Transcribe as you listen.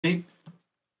I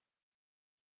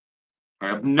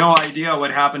have no idea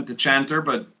what happened to Chanter,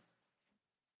 but,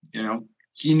 you know,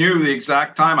 he knew the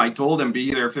exact time. I told him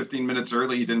be there 15 minutes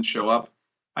early. He didn't show up.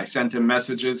 I sent him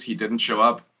messages. He didn't show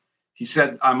up. He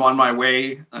said, I'm on my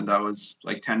way. And that was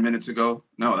like 10 minutes ago.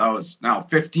 No, that was now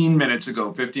 15 minutes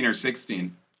ago, 15 or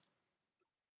 16.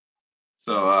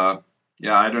 So,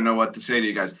 yeah, I don't know what to say to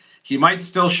you guys. He might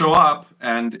still show up.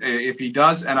 And if he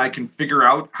does, and I can figure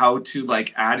out how to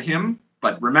like add him.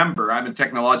 But remember, I'm a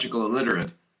technological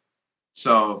illiterate.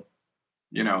 So,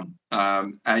 you know,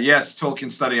 yes,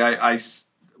 Tolkien Study.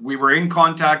 We were in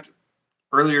contact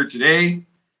earlier today.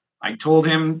 I told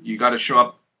him you got to show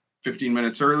up 15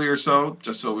 minutes early or so,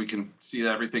 just so we can see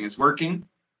that everything is working.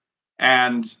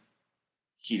 And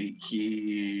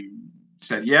he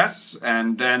said yes.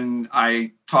 And then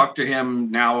I talked to him.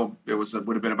 Now it would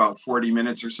have been about 40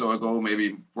 minutes or so ago,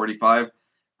 maybe 45.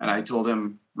 And I told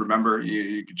him, remember,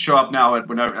 you could show up now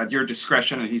at your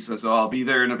discretion. And he says, oh, I'll be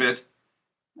there in a bit.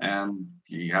 And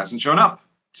he hasn't shown up.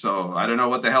 So I don't know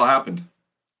what the hell happened.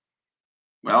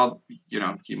 Well, you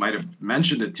know, he might have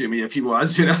mentioned it to me if he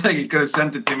was, you know, like he could have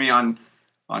sent it to me on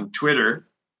Twitter.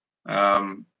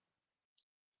 Yeah,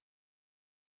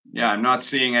 I'm not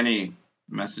seeing any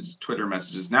Twitter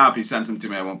messages. Now, if he sends them to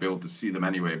me, I won't be able to see them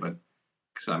anyway, but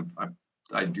because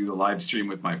I do the live stream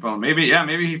with my phone. Maybe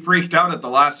he freaked out at the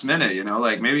last minute, you know,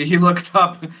 like maybe he looked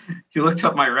up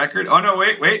my record. Oh no,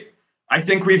 wait. I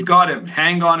think we've got him.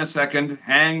 Hang on a second.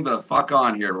 Hang the fuck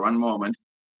on here. One moment.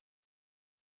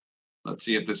 Let's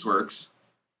see if this works.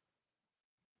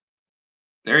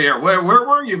 There you are. Where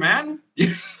were you, man?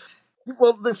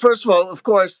 Well, first of all, of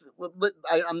course,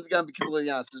 I'm gonna be completely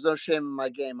honest. There's no shame in my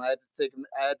game. I had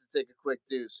to take a quick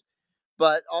deuce,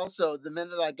 but also the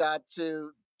minute I got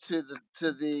to hit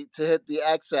the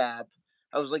X app,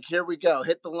 I was like, here we go.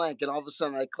 Hit the link, and all of a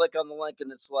sudden I click on the link,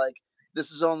 and it's like,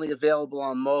 this is only available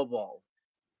on mobile.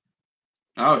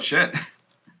 Oh shit!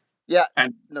 Yeah,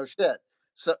 and no shit.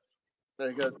 So there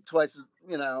you go. Twice,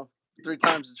 you know, 3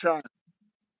 times the charm.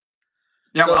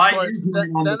 Yeah, so well, I use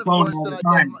then of course, then I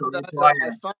got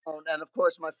my phone, and of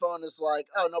course my phone is like,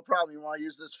 oh, no problem. You want to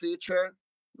use this feature?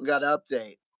 You got to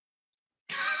update.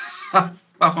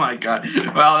 Oh my god!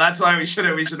 Well, that's why we should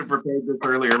have prepared this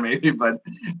earlier, maybe. But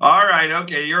all right,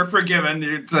 okay, you're forgiven.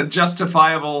 It's a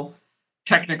justifiable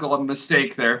technical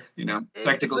mistake there, you know.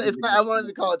 Technical. I wanted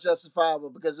to call it justifiable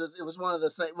because it was one of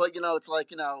those things. Well, you know, it's like,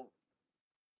 you know,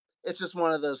 it's just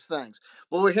one of those things.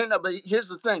 Well, we're here now, but here's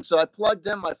the thing. So I plugged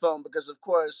in my phone because, of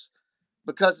course,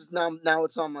 because it's now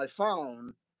it's on my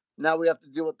phone. Now we have to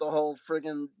deal with the whole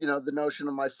friggin', you know, the notion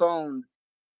of my phone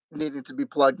needing to be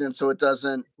plugged in so it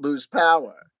doesn't lose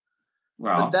power.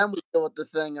 Wow. But then we deal with the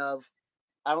thing of,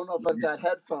 I don't know if I've got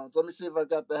headphones. Let me see if I've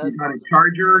got the headphones. You got a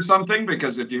charger or something?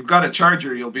 Because if you've got a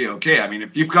charger, you'll be okay. I mean,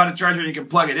 if you've got a charger, you can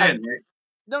plug it in, right?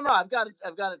 No, I've got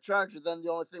a charger. Then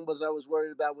the only thing I was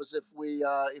worried about was if we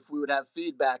would have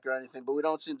feedback or anything, but we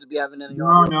don't seem to be having any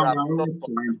audio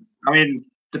problems. I mean,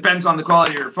 depends on the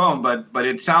quality of your phone, but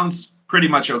it sounds pretty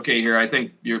much okay here. I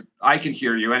think I can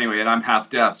hear you anyway, and I'm half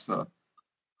deaf, so.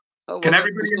 Oh, well, can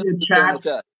everybody in the chat?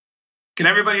 Okay. Can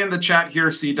everybody in the chat hear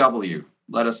CW?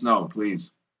 Let us know,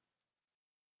 please.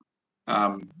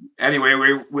 Anyway,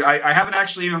 I haven't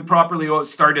actually even properly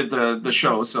started the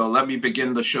show, so let me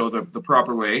begin the show the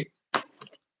proper way.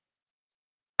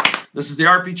 This is the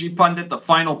RPG Pundit, the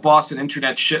final boss in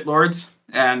Internet Shitlords,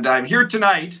 and I'm here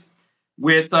tonight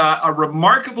with a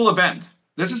remarkable event.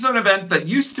 This is an event that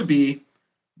used to be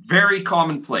very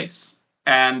commonplace,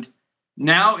 and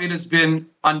now it has been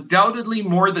undoubtedly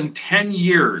more than 10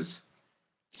 years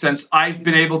since I've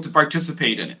been able to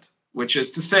participate in it, which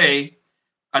is to say,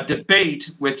 a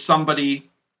debate with somebody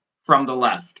from the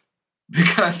left,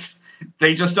 because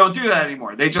they just don't do that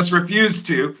anymore. They just refuse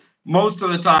to. Most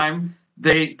of the time,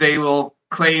 they will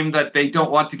claim that they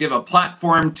don't want to give a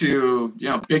platform to, you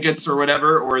know, bigots or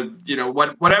whatever, or, you know,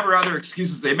 whatever other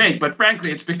excuses they make. But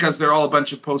frankly, it's because they're all a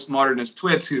bunch of postmodernist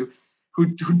twits who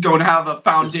don't have a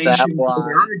foundation for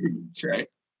their arguments, right?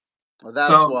 Well, that's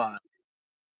why.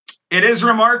 It is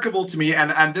remarkable to me,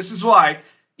 and this is why.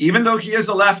 Even though he is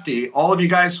a lefty, all of you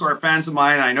guys who are fans of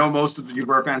mine, I know most of you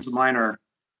who are fans of mine are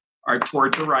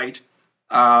toward the right.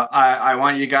 I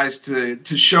want you guys to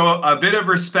show a bit of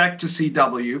respect to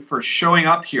CW for showing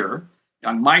up here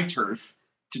on my turf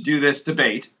to do this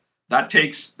debate. That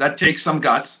takes some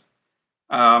guts,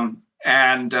 and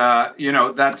you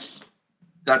know, that's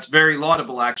very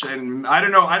laudable, actually. And I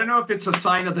don't know if it's a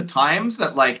sign of the times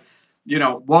that, like, you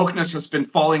know, wokeness has been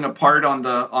falling apart on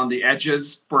the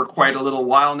edges for quite a little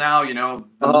while now. You know,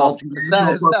 the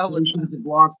multinational corporations have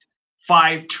lost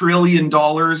 $5 trillion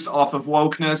off of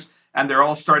wokeness. and they're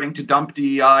all starting to dump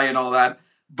DEI and all that.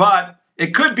 But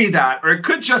it could be that, or it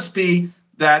could just be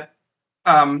that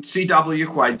CW,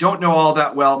 who I don't know all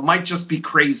that well, might just be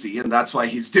crazy, and that's why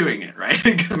he's doing it, right?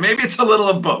 Maybe it's a little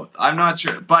of both. I'm not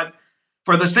sure. But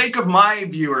for the sake of my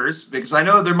viewers, because I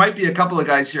know there might be a couple of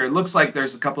guys here, it looks like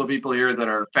there's a couple of people here that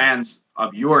are fans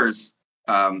of yours,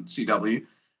 CW.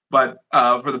 But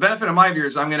for the benefit of my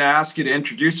viewers, I'm going to ask you to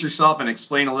introduce yourself and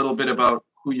explain a little bit about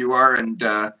who you are and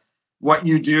what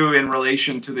you do in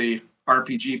relation to the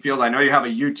RPG field. I know you have a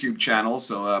YouTube channel,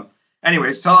 so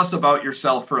anyways, tell us about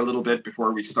yourself for a little bit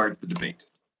before we start the debate.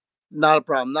 Not a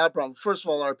problem. Not a problem. First of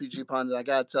all, RPG Pundit, I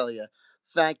gotta tell you,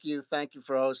 thank you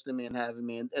for hosting me and having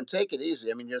me, and take it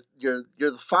easy. I mean, you're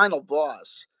the final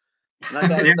boss, and I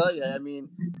gotta tell you, I mean,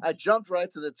 I jumped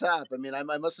right to the top. I mean, I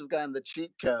must have gotten the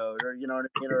cheat code, or you know what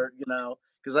I mean, or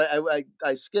because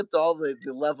I skipped all the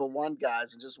level 1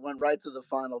 guys and just went right to the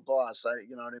final boss.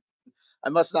 You know what I mean? I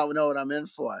must not know what I'm in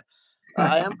for.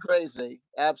 I am crazy,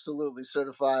 absolutely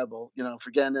certifiable,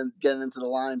 for getting into the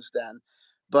lion's den.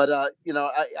 But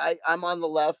I'm on the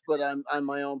left, but I'm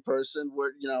my own person.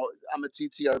 I'm a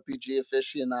TTRPG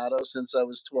aficionado since I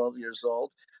was 12 years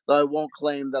old. Though I won't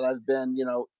claim that I've been,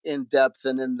 in depth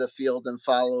and in the field and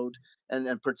followed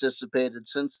and participated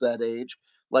since that age.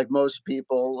 Like most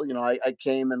people, I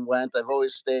came and went. I've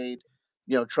always stayed,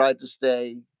 tried to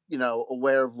stay,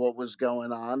 aware of what was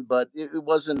going on. But it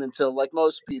wasn't until, like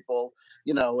most people,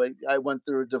 I went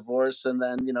through a divorce and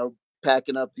then,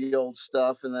 packing up the old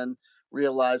stuff and then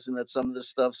realizing that some of this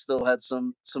stuff still had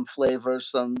some flavor,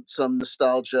 some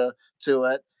nostalgia to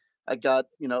it. I got,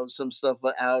 some stuff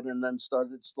out and then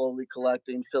started slowly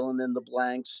collecting, filling in the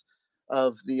blanks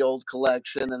of the old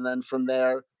collection. And then from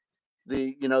there,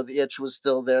 the itch was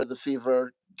still there. The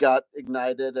fever got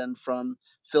ignited. And from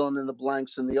filling in the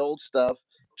blanks in the old stuff,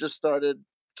 just started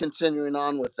continuing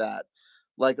on with that.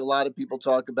 Like a lot of people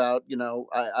talk about,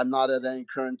 I'm not at any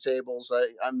current tables.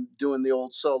 I'm doing the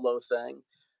old solo thing.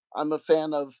 I'm a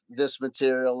fan of this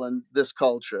material and this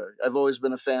culture. I've always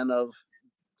been a fan of,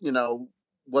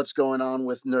 what's going on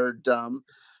with nerddom,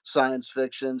 science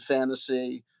fiction,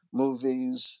 fantasy,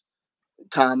 movies,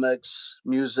 comics,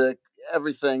 music,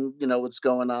 everything, what's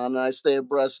going on. And I stay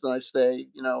abreast and I stay,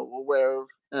 aware of,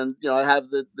 and, I have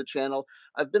the channel.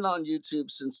 I've been on YouTube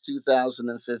since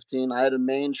 2015. I had a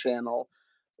main channel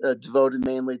devoted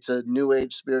mainly to New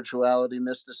Age spirituality,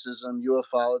 mysticism,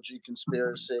 ufology,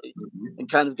 conspiracy, and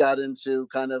kind of got into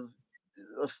kind of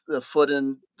a foot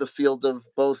in the field of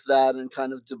both that and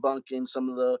kind of debunking some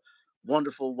of the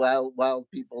wonderful, wild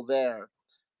people there.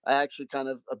 I actually kind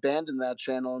of abandoned that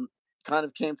channel and kind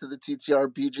of came to the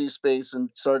TTRPG space and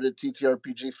started a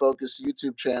TTRPG focused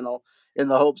YouTube channel in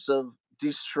the hopes of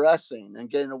de-stressing and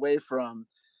getting away from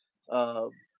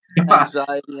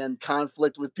anxiety and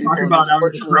conflict with people. And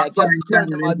unfortunately, I guess it's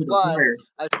turned into my blood.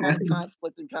 I find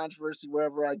conflict and controversy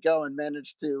wherever I go and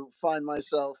manage to find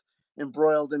myself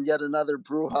embroiled in yet another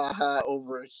brouhaha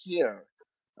over here.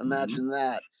 Imagine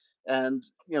that. And,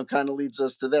 kind of leads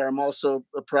us to there. I'm also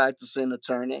a practicing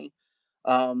attorney.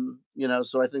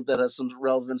 So I think that has some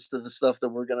relevance to the stuff that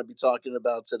we're going to be talking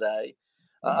about today.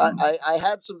 I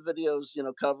had some videos,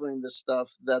 covering this stuff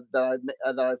that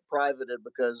I've privated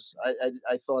because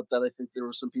I thought that I think there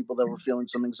were some people that were feeling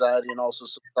some anxiety and also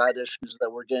some side issues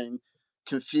that were getting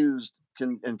confused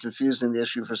and confusing the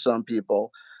issue for some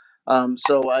people.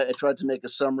 So I tried to make a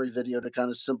summary video to kind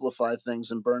of simplify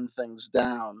things and burn things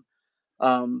down.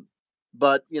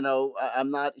 But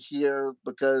I'm not here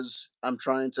because I'm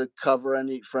trying to cover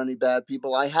any bad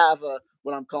people. I have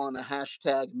what I'm calling a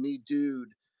hashtag me dude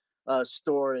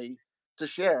story to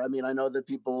share. I mean, I know that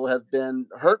people have been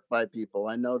hurt by people.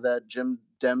 I know that Jim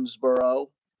Demsborough,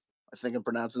 I think I'm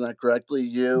pronouncing that correctly,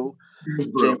 James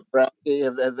Bradley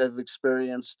have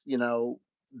experienced,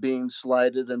 being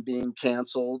slighted and being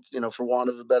canceled, for want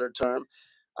of a better term.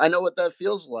 I know what that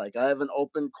feels like. I have an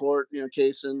open court,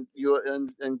 case in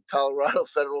Colorado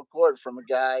federal court from a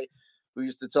guy who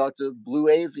used to talk to blue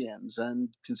avians and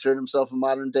considered himself a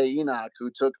modern day Enoch, who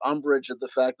took umbrage at the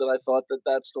fact that I thought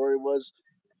that story was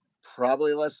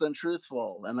probably less than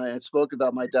truthful. And I spoke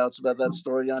about my doubts about that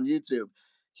story on YouTube.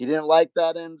 He didn't like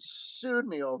that and sued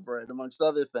me over it, amongst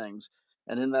other things.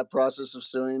 And in that process of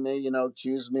suing me,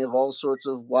 accused me of all sorts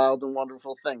of wild and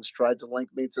wonderful things, tried to link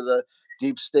me to the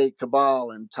deep state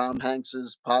cabal and Tom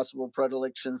Hanks's possible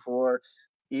predilection for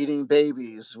eating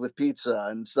babies with pizza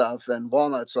and stuff and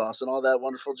walnut sauce and all that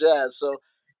wonderful jazz. So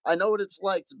I know what it's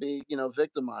like to be,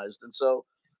 victimized. And so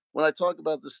when I talk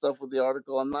about this stuff with the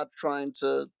article, I'm not trying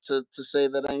to say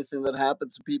that anything that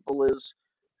happened to people is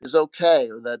okay,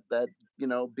 or that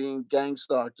being gang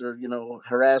stalked or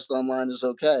harassed online is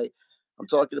okay. I'm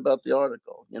talking about the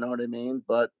article. You know what I mean?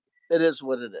 But it is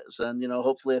what it is. And,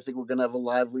 hopefully I think we're going to have a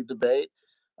lively debate.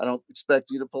 I don't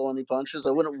expect you to pull any punches. I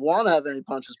wouldn't want to have any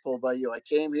punches pulled by you. I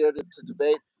came here to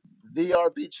debate the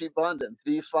RPGPundit,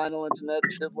 the final internet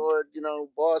shitlord,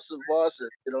 boss of bosses.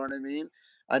 You know what I mean?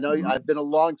 I know I've been a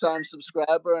long time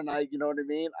subscriber, and you know what I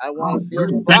mean? I want to feel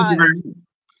the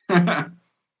vibe.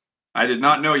 I did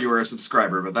not know you were a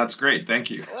subscriber, but that's great. Thank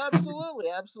you. Oh,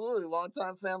 absolutely.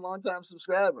 Long-time fan, long-time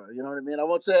subscriber. You know what I mean? I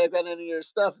won't say I got any of your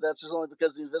stuff. That's just only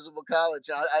because the Invisible College,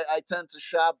 I tend to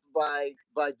shop by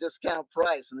discount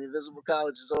price, and the Invisible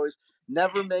College is always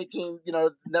never making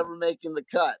the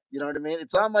cut. You know what I mean?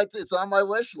 It's on my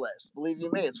wish list. Believe you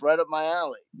me, it's right up my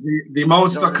alley. The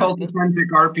most occult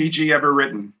authentic RPG ever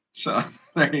written. So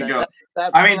there you go.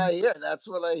 That's what I hear. That's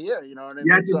what I hear. You know what I mean?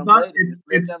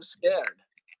 Yes, I'm scared.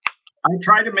 I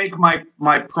try to make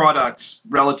my products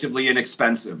relatively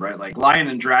inexpensive, right? Like Lion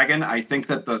and Dragon, I think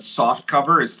that the soft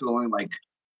cover is still only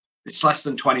it's less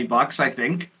than $20, I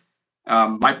think.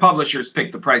 My publishers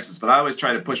pick the prices, but I always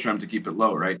try to push them to keep it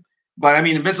low, right? But I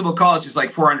mean, Invisible College is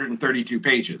like 432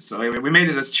 pages. So we made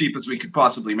it as cheap as we could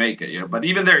possibly make it, But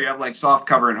even there, you have like soft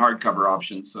cover and hardcover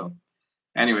options. So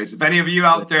anyways, if any of you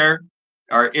out there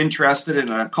are interested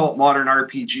in an occult modern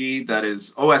RPG that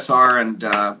is OSR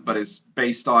and but is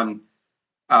based on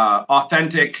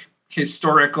authentic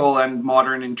historical and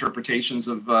modern interpretations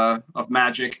of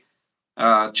magic,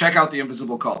 check out the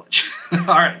Invisible College. All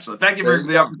right, so thank you for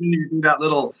the opportunity to do that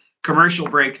little commercial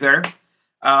break there.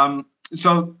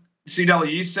 So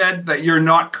CW, you said that you're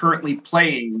not currently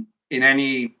playing in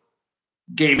any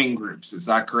gaming groups. Is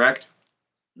that correct?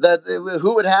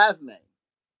 Who would have me?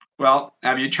 Well,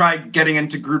 have you tried getting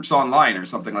into groups online or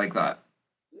something like that?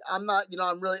 I'm not,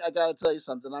 I got to tell you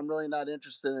something. I'm really not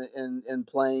interested in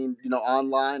playing,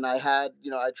 online. I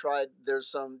tried,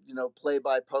 there's some, play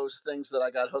by post things that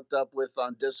I got hooked up with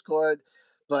on Discord,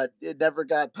 but it never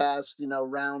got past,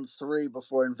 round 3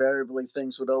 before invariably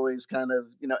things would always kind of,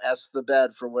 S the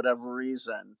bed for whatever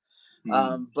reason.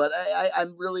 But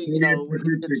I'm really,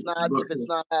 if it's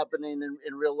not happening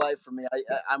in real life for me,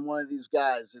 I'm one of these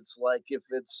guys. It's like, if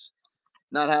it's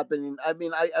not happening. I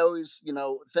mean, I always,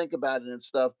 think about it and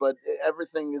stuff, but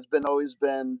everything has always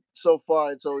been so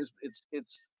far.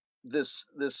 It's this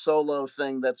solo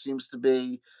thing that seems to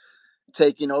be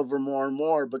taking over more and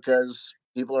more because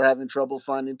people are having trouble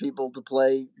finding people to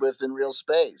play with in real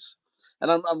space. And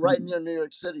I'm right near New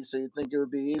York City, so you'd think it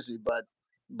would be easy, but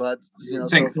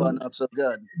so far not so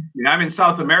good. Yeah, I'm in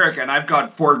South America and I've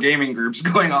got 4 gaming groups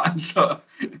going on. So,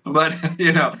 but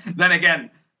then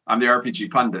again, I'm the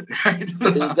RPG pundit, right?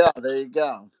 There you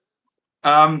go.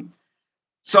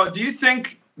 So do you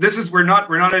think we're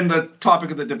not in the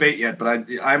topic of the debate yet, but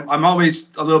I'm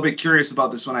always a little bit curious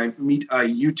about this when I meet a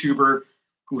YouTuber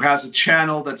who has a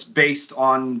channel that's based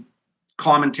on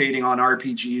commentating on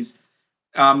RPGs.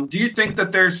 Do you think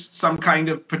that there's some kind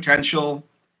of potential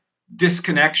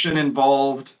disconnection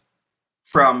involved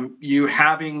from you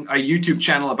having a YouTube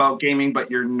channel about gaming, but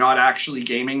you're not actually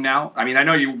gaming now? I mean, I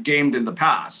know you gamed in the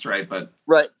past, right? But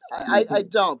right, I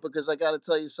don't, because I got to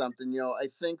tell you something. I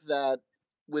think that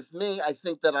with me, I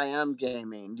think that I am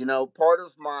gaming. Part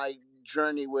of my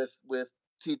journey with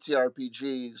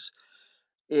TTRPGs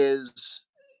is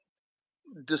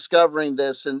discovering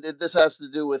this, and this has to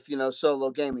do with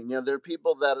solo gaming. There are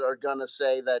people that are gonna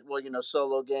say that, well,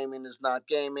 solo gaming is not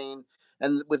gaming.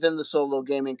 And within the solo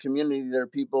gaming community, there are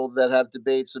people that have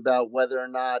debates about whether or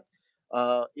not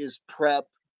is prep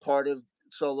part of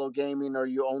solo gaming, or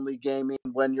you only gaming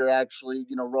when you're actually,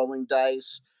 rolling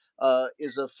dice.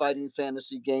 Is a fighting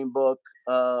fantasy game book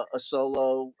a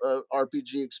solo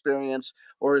RPG experience,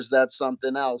 or is that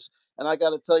something else? And I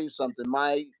got to tell you something.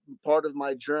 Part of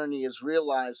my journey is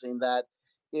realizing that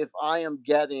if I am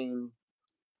getting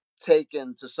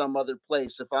taken to some other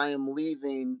place, if I am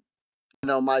leaving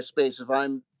my space,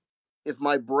 if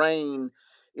my brain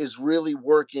is really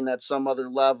working at some other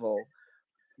level,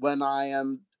 when I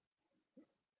am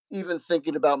even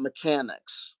thinking about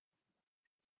mechanics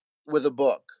with a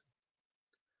book,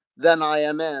 then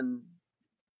I'm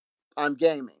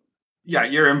gaming. Yeah,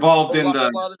 you're involved in a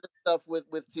lot of the stuff with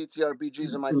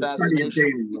TTRPGs, and my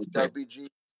fascination with TTRPG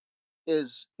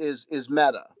is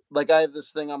meta. Like, I have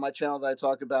this thing on my channel that I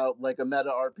talk about, like a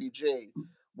meta RPG,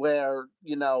 where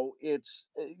it's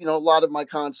a lot of my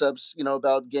concepts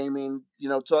about gaming.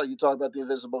 You talk about the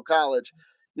Invisible College.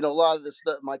 A lot of this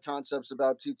stuff, my concepts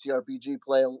about TTRPG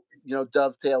play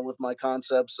dovetail with my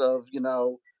concepts of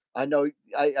I know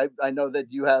that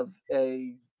you have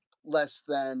a less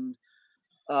than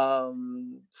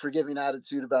forgiving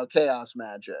attitude about chaos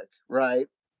magic, right?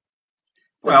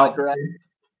 Well,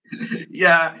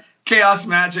 yeah, chaos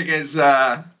magic is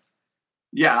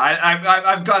yeah,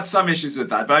 I've got some issues with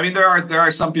that, but I mean there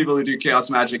are some people who do chaos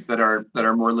magic that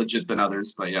are more legit than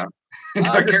others, but yeah.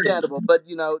 Understandable, but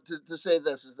you know, to say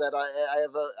this is that I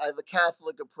have a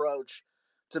Catholic approach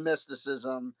to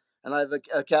mysticism, and I have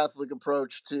a Catholic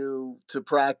approach to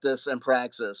practice and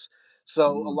praxis.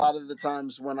 So a lot of the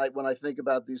times when I think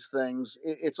about these things,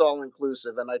 it's all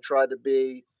inclusive, and I try to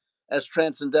be as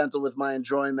transcendental with my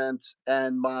enjoyment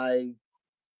and my,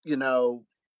 you know,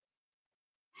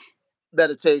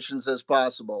 meditations as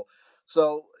possible.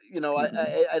 So, you know,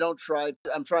 I don't try.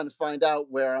 I'm trying to find out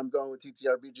where I'm going with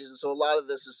TTRPGs, and so a lot of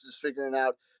this is figuring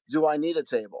out: do I need a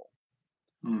table,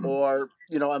 or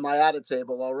you know, am I at a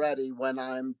table already when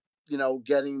I'm, you know,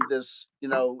 getting this, you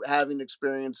know, having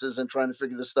experiences and trying to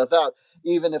figure this stuff out?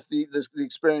 Even if the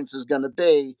experience is going to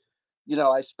be, you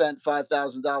know, I spent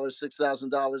 $5,000,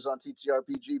 $6,000 on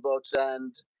TTRPG books,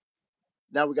 and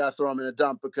now we got to throw them in a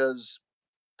dump because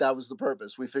that was the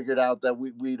purpose. We figured out that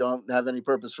we don't have any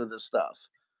purpose for this stuff.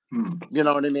 You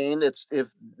know what I mean? It's if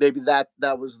maybe that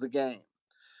was the game.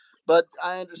 But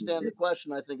I understand the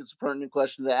question. I think it's a pertinent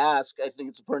question to ask. I think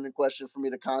it's a pertinent question for me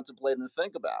to contemplate and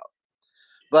think about.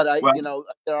 But you know,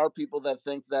 there are people that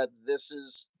think that this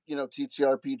is, you know,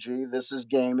 TTRPG, this is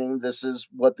gaming, this is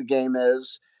what the game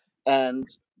is, and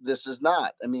this is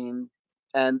not. I mean,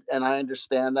 and I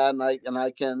understand that, and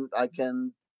I can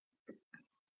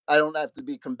I don't have to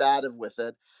be combative with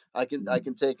it. I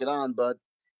can take it on, but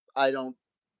I don't,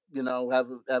 you know, have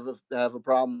a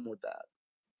problem with that.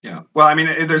 Yeah. Well, I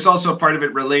mean, there's also part of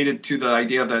it related to the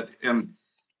idea that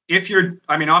if you're,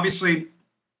 I mean, obviously,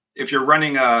 if you're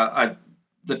running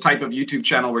the type of YouTube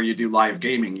channel where you do live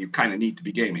gaming, you kind of need to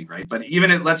be gaming, right? But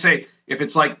even if, let's say, if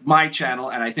it's like my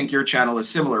channel, and I think your channel is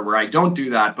similar, where I don't do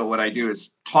that, but what I do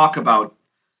is talk about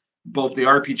both the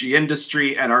RPG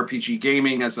industry and RPG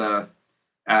gaming as the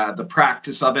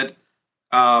practice of it.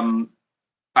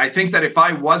 I think that if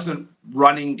I wasn't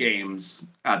running games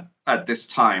at this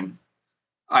time,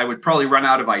 I would probably run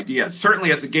out of ideas.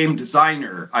 Certainly as a game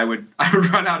designer, I would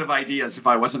run out of ideas if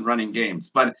I wasn't running games.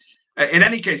 But in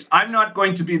any case, I'm not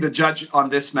going to be the judge on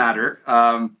this matter.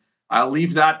 I'll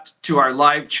leave that to our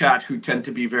live chat, who tend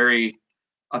to be very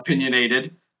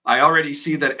opinionated. I already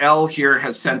see that L here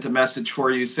has sent a message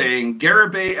for you saying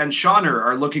Garibay and Chanter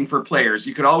are looking for players.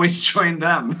 You could always join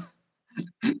them.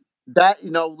 That,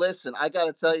 you know, listen, I got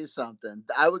to tell you something.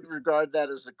 I would regard that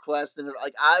as a question.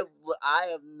 Like I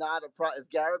am not a pro. If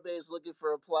Garibay is looking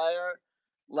for a player,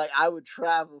 like I would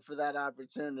travel for that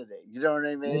opportunity. You know what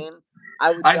I mean?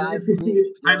 I would dive deep.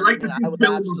 I'd like to see. I would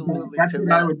absolutely. That's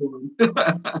what I would do.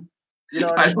 You know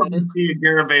what I'd I mean? see a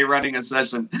Garibay running a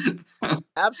session.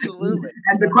 Absolutely.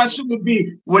 And the question would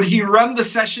be, would he run the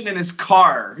session in his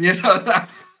car? You know.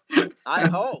 I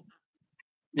hope.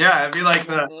 Yeah, it'd be like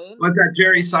what's that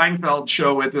Jerry Seinfeld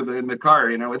show with in the car,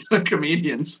 you know, with the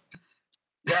comedians.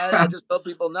 Yeah, I just hope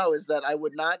people know is that I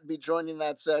would not be joining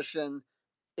that session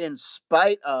in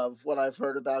spite of what I've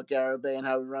heard about Garibay and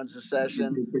how he runs the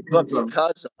session, but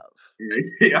because of. I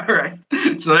see. All right.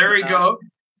 So there we go.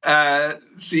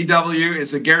 CW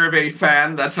is a Garibay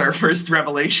fan. That's our first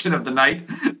revelation of the night.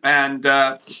 And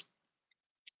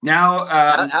now,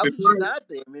 how could you not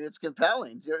be? I mean, it's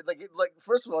compelling. Like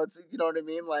first of all, it's, you know what I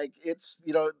mean. Like it's,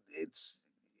 you know, it's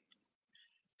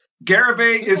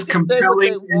Garibay is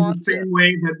compelling in the same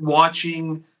way that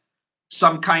watching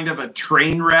some kind of a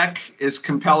train wreck is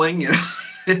compelling. You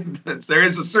know, there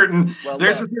is a certain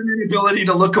a certain ability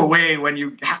to look away when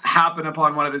you happen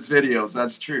upon one of his videos.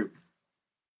 That's true.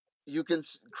 You can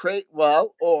create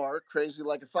or crazy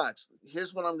like a fox.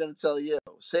 Here's what I'm going to tell you.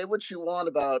 Say what you want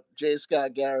about J.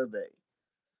 Scott Garibay.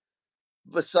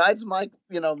 Besides Mike,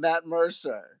 you know, Matt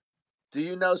Mercer, do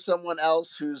you know someone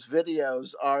else whose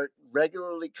videos are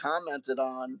regularly commented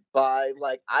on by,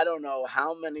 like, I don't know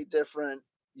how many different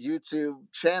YouTube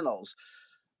channels?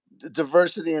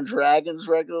 Diversity and Dragons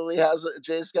regularly has a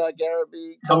J. Scott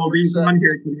Garibay. On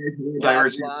here today.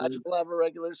 Diversity will have a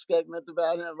regular segment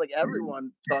about him. Like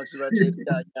everyone talks about J.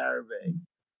 Scott Garibay.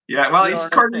 Yeah, well, he's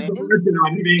currently working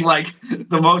on being like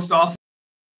the most awesome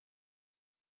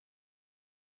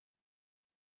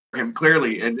for him.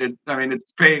 Clearly, I mean,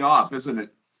 it's paying off, isn't it?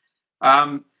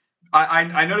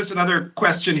 I noticed another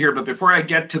question here, but before I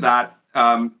get to that,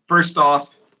 first off,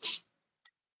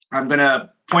 I'm going to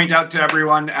point out to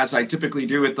everyone, as I typically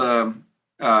do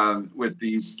with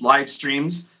these live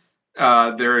streams,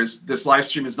 this live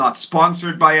stream is not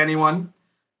sponsored by anyone,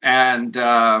 and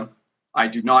I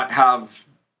do not have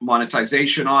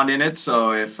monetization on in it.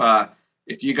 So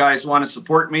if you guys want to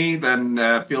support me,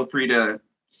 then feel free to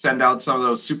send out some of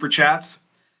those super chats.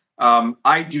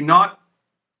 I do not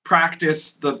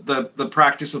practice the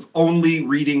practice of only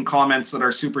reading comments that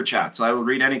are super chats. I will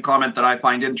read any comment that I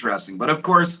find interesting. But of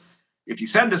course, if you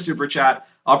send a super chat,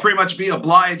 I'll pretty much be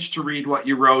obliged to read what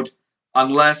you wrote,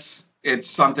 unless it's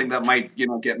something that might,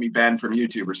 get me banned from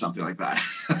YouTube or something like that.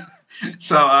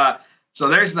 So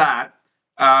there's that.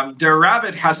 Der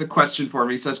Rabbit has a question for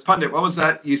me. He says, Pundit, what was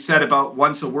that you said about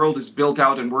once a world is built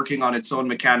out and working on its own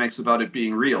mechanics about it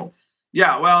being real?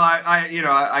 Yeah, well,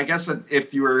 I guess that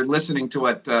if you were listening to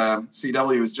what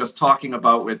CW was just talking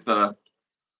about with the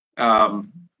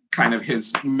kind of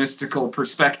his mystical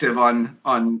perspective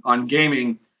on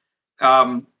gaming,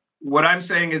 what I'm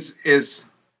saying is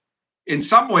in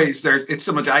some ways it's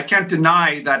similar. I can't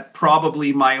deny that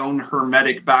probably my own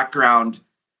hermetic background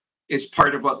is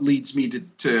part of what leads me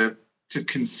to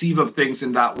conceive of things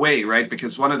in that way, right?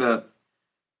 Because one of the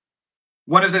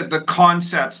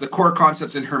concepts, the core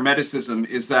concepts in Hermeticism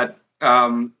is that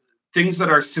things that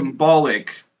are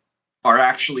symbolic are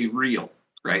actually real,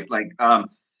 right? Like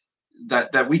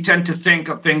that we tend to think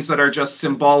of things that are just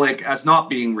symbolic as not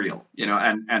being real,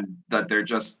 and that they're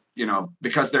just,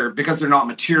 because they're not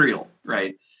material,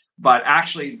 right? But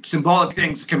actually, symbolic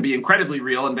things can be incredibly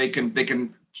real, and they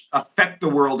can affect the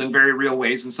world in very real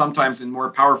ways, and sometimes in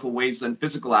more powerful ways than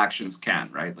physical actions can,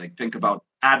 right? Like think about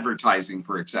advertising,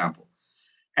 for example.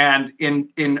 And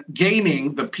in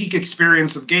gaming, the peak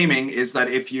experience of gaming is that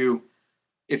if you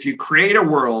create a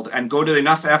world and go to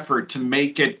enough effort to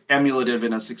make it emulative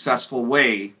in a successful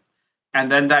way,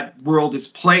 and then that world is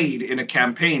played in a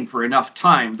campaign for enough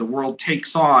time, the world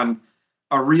takes on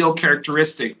a real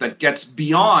characteristic that gets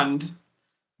beyond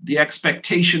the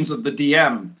expectations of the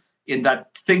DM, in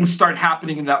that things start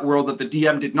happening in that world that the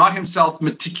DM did not himself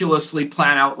meticulously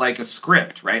plan out like a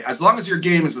script, right? As long as your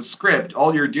game is a script,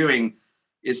 all you're doing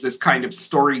is this kind of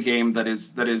story game that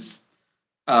is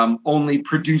only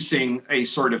producing a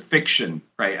sort of fiction,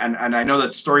 right? And I know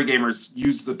that story gamers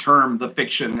use the term the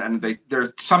fiction, and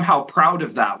they're somehow proud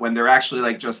of that when they're actually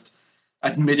like just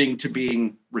admitting to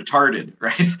being retarded,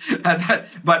 right?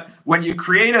 But when you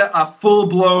create a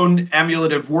full-blown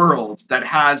emulative world that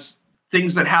has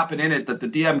things that happen in it that the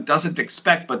DM doesn't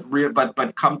expect,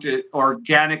 but come to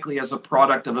organically as a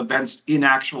product of events in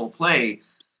actual play,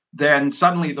 then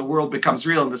suddenly the world becomes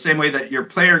real. In the same way that your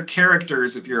player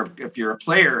characters, if you're a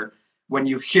player, when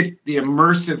you hit the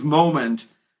immersive moment,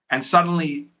 and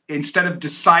suddenly instead of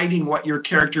deciding what your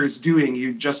character is doing,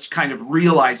 you just kind of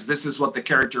realize this is what the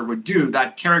character would do.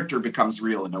 That character becomes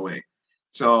real in a way.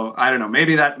 So I don't know.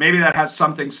 Maybe that has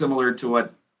something similar to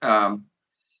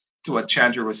what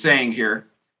Chanter was saying here.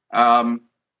 But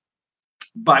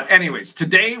anyways,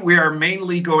 today we are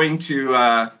mainly going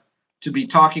to be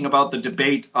talking about the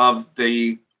debate of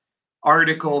the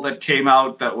article that came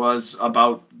out that was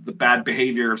about the bad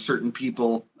behavior of certain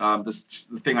people.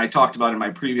 The thing I talked about in my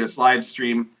previous live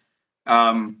stream.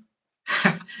 L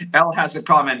has a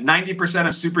comment. 90%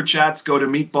 of super chats go to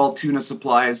meatball tuna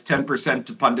supplies, 10%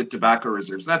 to pundit tobacco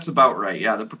reserves. That's about right.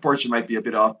 Yeah, the proportion might be a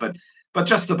bit off, but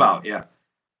just about, yeah.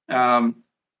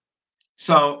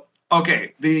 So,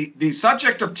 okay, the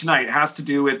subject of tonight has to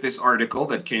do with this article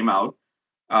that came out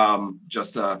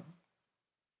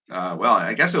well,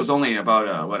 I guess it was only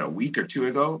about a week or two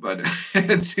ago, but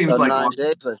it seems like 9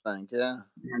 days, I think. Yeah,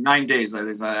 9 days. I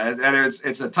think, and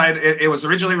it's a title. It was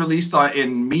originally released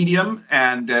in Medium,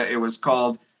 and it was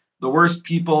called "The Worst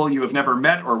People You Have Never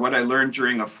Met, or What I Learned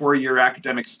During a 4-Year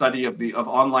Academic Study of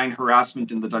Online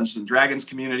Harassment in the Dungeons and Dragons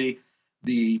Community."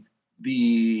 The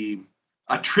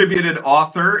attributed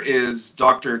author is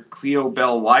Dr. Cleo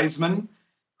Bell Wiseman,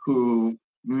 who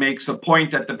makes a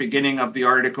point at the beginning of the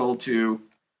article to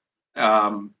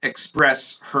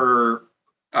express her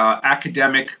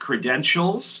academic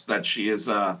credentials, that she is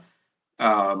a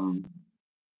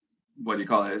what do you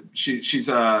call it? She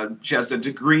has a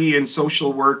degree in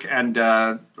social work and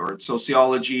or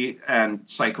sociology and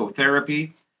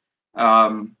psychotherapy,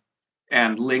 and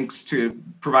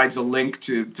provides a link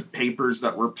to papers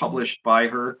that were published by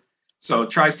her. So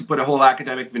it tries to put a whole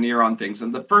academic veneer on things.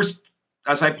 And the first,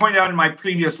 as I pointed out in my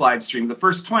previous live stream, the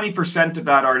first 20% of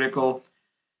that article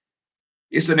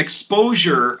is an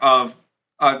exposure of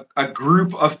a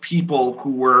group of people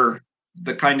who were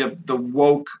the kind of the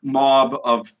woke mob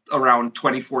of around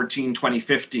 2014,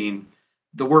 2015.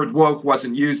 The word woke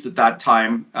wasn't used at that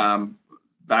time.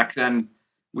 Back then,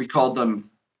 we called them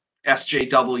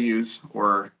SJWs,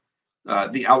 or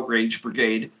the Outrage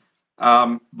Brigade.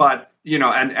 But,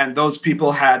 and those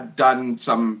people had done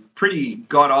some pretty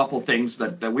god-awful things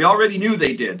that we already knew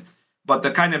they did. But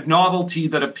the kind of novelty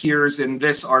that appears in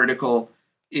this article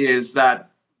is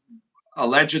that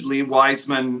allegedly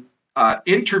Wiseman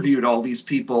interviewed all these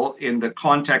people in the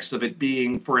context of it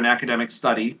being for an academic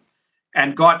study,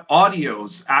 and got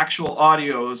audios, actual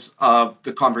audios of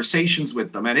the conversations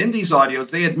with them. And in these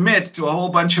audios, they admit to a whole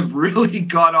bunch of really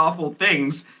god-awful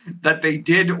things that they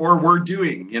did or were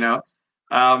doing, you know.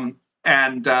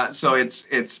 So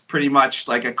it's pretty much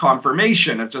like a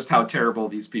confirmation of just how terrible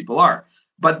these people are.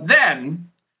 But then,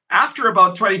 after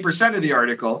about 20% of the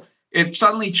article, it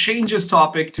suddenly changes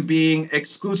topic to being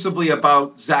exclusively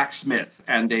about Zak Smith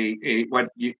and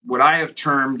what I have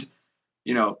termed,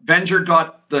 you know, Venger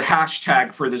got the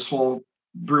hashtag for this whole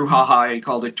brouhaha. He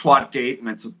called it Twatgate, and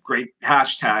it's a great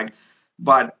hashtag.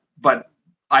 But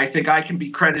I think I can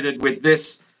be credited with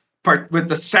this part, with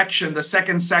the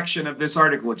second section of this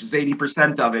article, which is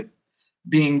 80% of it,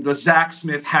 being the Zak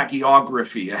Smith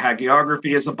Hagiography. A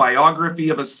hagiography is a biography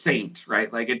of a saint,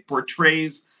 right? Like, it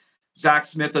portrays Zak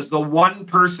Smith as the one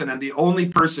person and the only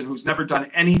person who's never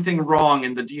done anything wrong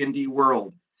in the D&D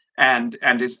world, and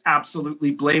is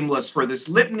absolutely blameless for this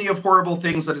litany of horrible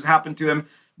things that has happened to him,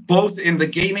 both in the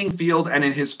gaming field and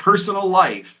in his personal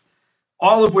life,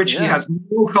 all of which he has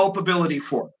no culpability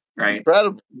for, right?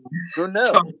 Incredible. Who knew?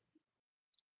 So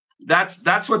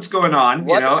that's what's going on.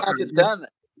 What, you know, an academic.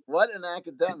 What an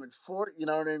academic. For, you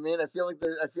know what I mean? I feel like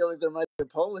there might be a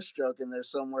Polish joke in there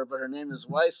somewhere, but her name is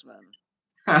Weissman.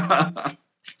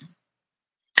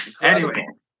 Anyway,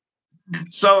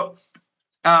 so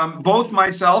both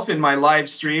myself in my live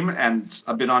stream, and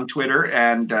I've been on Twitter,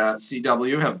 and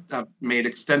CW have made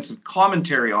extensive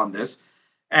commentary on this.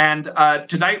 And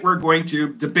tonight we're going to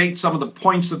debate some of the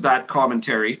points of that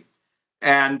commentary.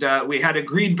 And we had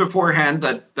agreed beforehand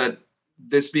that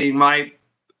this being my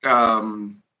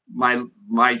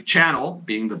my channel,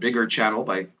 being the bigger channel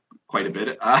by quite a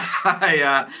bit,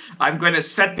 I'm going to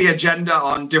set the agenda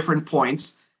on different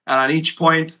points, and on each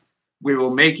point we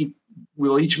will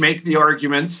each make the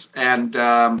arguments, and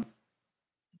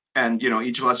you know,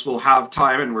 each of us will have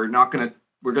time, and we're going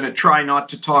to try not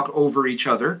to talk over each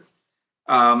other.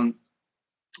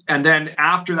 And then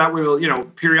after that, we will, you know,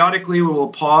 periodically we will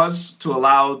pause to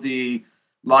allow the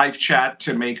live chat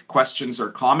to make questions or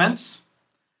comments.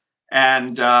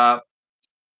 And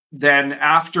then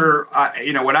after,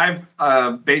 you know, when I've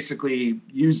basically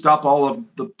used up all of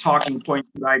the talking points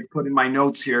that I put in my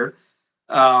notes here,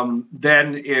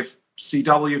 then if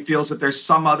CW feels that there's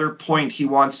some other point he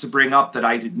wants to bring up that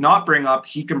I did not bring up,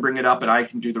 he can bring it up and I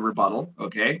can do the rebuttal,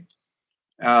 okay?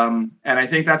 And I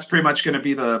think that's pretty much going to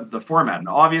be the format. And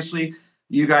obviously,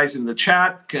 you guys in the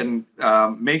chat can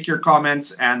make your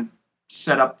comments and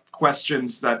set up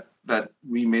questions that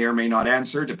we may or may not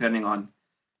answer, depending on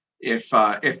if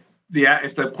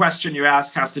the question you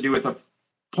ask has to do with a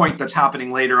point that's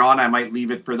happening later on. I might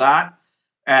leave it for that.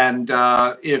 And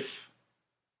if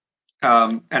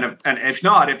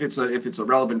not, if it's a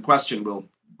relevant question,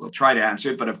 we'll try to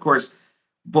answer it. But of course,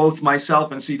 both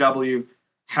myself and CW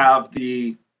have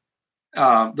the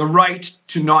right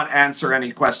to not answer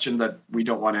any question that we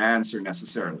don't want to answer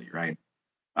necessarily, right?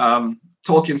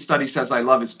 Tolkien Study says I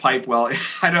love his pipe. Well,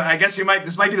 I guess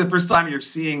this might be the first time you're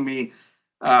seeing me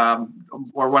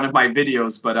or one of my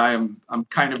videos, but I'm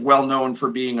kind of well known for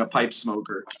being a pipe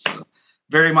smoker. So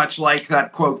very much like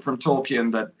that quote from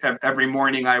Tolkien that every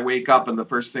morning I wake up and the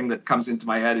first thing that comes into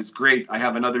my head is, great, I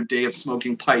have another day of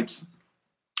smoking pipes.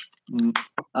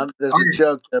 There's a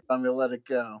joke there, I'm gonna let it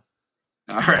go.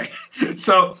 All right.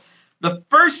 So the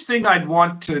first thing I'd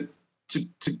want to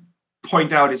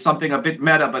point out is something a bit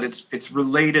meta, but it's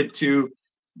related to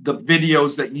the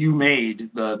videos that you made,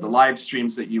 the live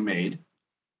streams that you made,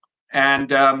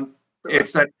 and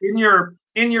it's that in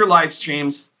your live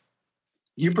streams,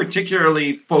 you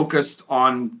particularly focused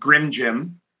on Grim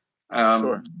Jim.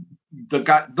 Sure.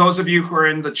 Those of you who are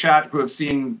in the chat who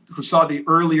saw the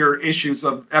earlier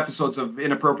episodes of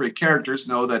Inappropriate Characters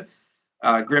know that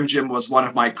Grim Jim was one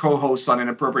of my co-hosts on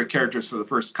Inappropriate Characters for the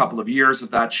first couple of years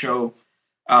of that show.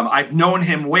 I've known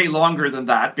him way longer than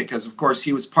that because, of course,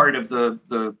 he was part of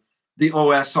the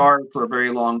OSR for a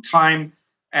very long time,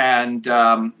 and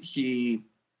he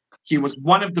was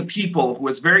one of the people who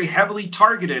was very heavily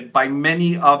targeted by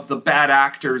many of the bad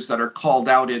actors that are called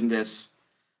out in this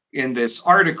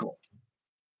article.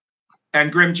 And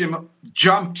Grim Jim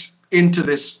jumped into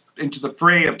the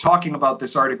fray of talking about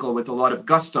this article with a lot of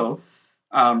gusto.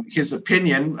 His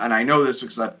opinion, and I know this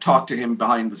because I've talked to him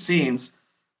behind the scenes,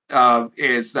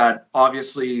 is that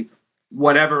obviously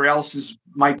whatever else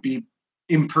might be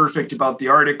imperfect about the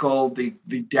article, the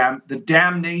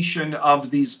damnation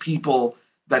of these people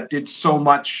that did so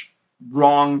much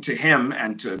wrong to him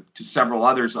and to several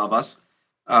others of us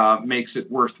makes it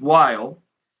worthwhile.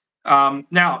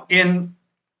 Now, in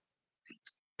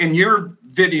in your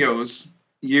videos,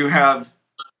 you have,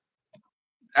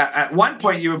 at one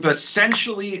point, you have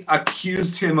essentially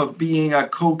accused him of being a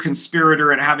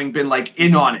co-conspirator and having been like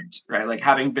in on it, right? Like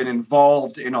having been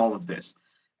involved in all of this.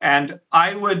 And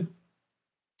I would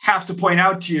have to point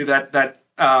out to you that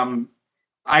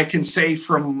I can say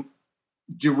from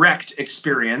direct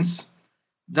experience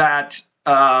that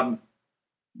I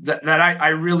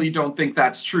really don't think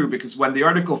that's true, because when the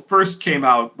article first came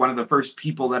out, one of the first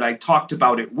people that I talked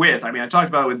about it with, I mean, I talked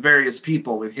about it with various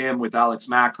people, with him, with Alex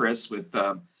Macris, with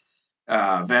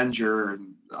Venger,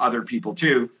 and other people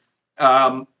too.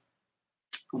 One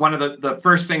of the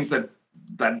first things that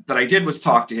I did was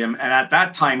talk to him, and at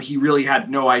that time he really had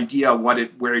no idea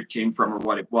where it came from or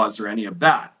what it was or any of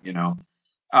that, you know.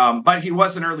 But he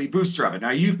was an early booster of it.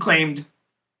 Now, you claimed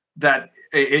that,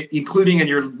 including in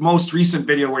your most recent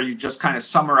video where you just kind of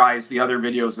summarized the other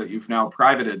videos that you've now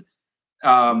privated,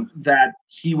 that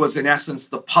he was in essence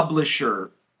the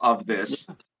publisher of this.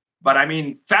 But I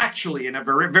mean, factually, in a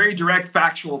very, very direct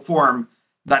factual form,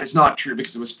 that is not true,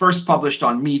 because it was first published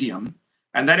on Medium,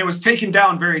 and then it was taken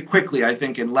down very quickly. I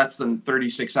think in less than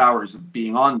 36 hours of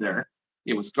being on there,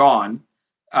 it was gone.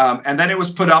 And then it was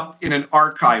put up in an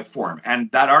archive form,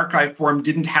 and that archive form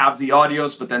didn't have the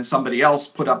audios, but then somebody else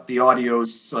put up the audios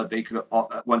so that they could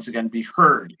once again be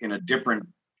heard in a different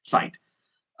site.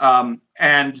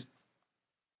 And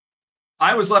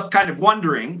I was left kind of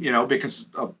wondering, you know, because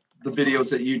of the videos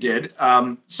that you did.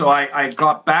 So I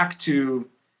got back to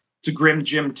Grim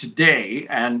Jim today,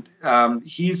 and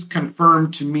he's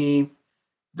confirmed to me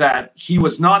that he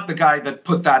was not the guy that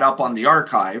put that up on the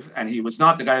archive, and he was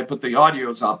not the guy that put the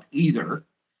audios up either.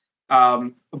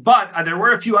 But there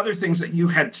were a few other things that you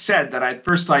had said that at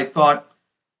first I thought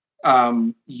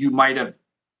you might have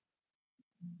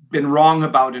been wrong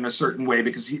about in a certain way,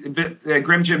 because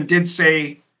Grim Jim did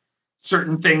say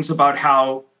certain things about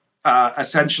how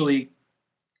essentially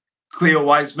Cleo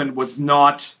Wiseman was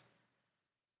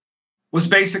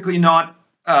basically not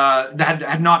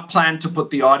had not planned to put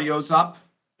the audios up.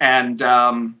 And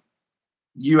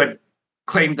you had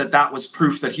claimed that was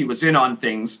proof that he was in on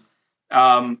things.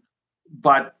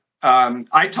 But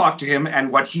I talked to him,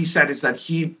 and what he said is that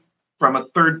he, from a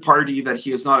third party that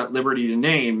he is not at liberty to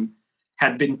name,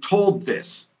 had been told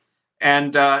this.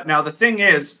 And now the thing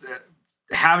is,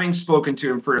 having spoken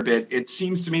to him for a bit, it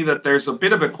seems to me that there's a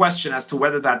bit of a question as to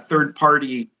whether that third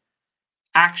party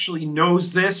actually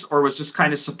knows this or was just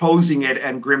kind of supposing it,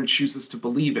 and Grim chooses to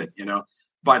believe it, you know.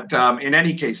 But in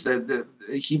any case, the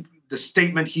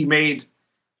statement he made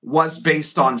was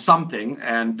based on something,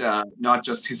 and not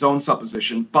just his own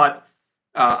supposition. But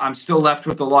I'm still left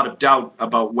with a lot of doubt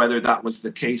about whether that was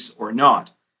the case or not.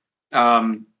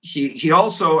 He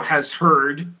also has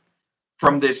heard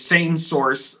from this same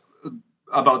source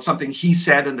about something he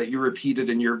said and that you repeated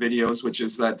in your videos, which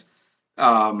is that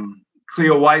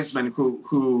Cleo Wiseman,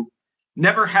 who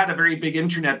never had a very big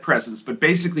internet presence, but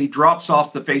basically drops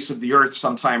off the face of the earth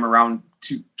sometime around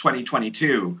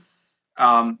 2022,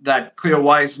 that Cleo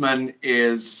Wiseman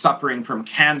is suffering from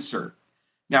cancer.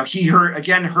 Now, he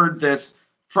heard this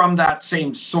from that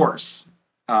same source.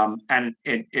 And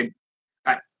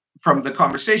from the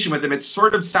conversation with him, it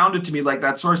sort of sounded to me like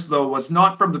that source, though, was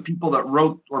not from the people that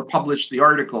wrote or published the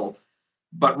article,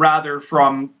 but rather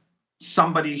from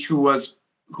somebody who is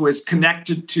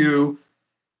connected to,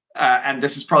 and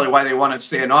this is probably why they want to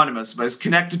stay anonymous, but is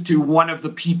connected to one of the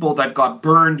people that got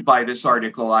burned by this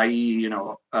article, i.e., you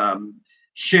know,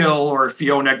 Hill or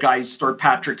Fiona Geist or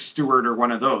Patrick Stewart or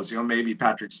one of those, you know, maybe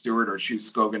Patrick Stewart or Hugh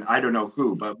Scogan, I don't know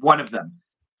who, but one of them.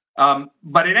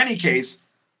 But in any case,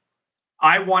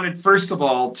 I wanted, first of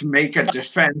all, to make a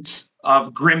defense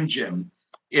of Grim Jim,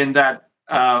 in that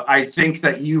I think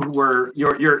that you're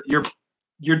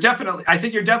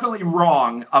definitely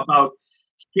wrong about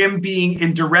him being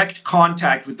in direct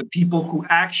contact with the people who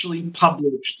actually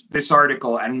published this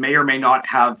article and may or may not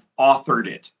have authored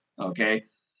it. Okay,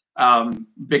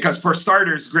 because for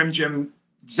starters, Grim Jim,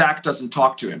 Zach doesn't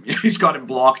talk to him. He's got him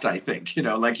blocked, I think. You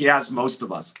know, like he has most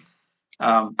of us.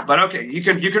 But okay, you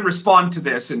can respond to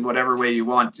this in whatever way you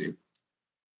want to.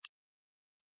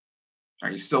 Are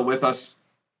you still with us?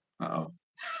 Uh-oh.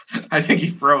 I think he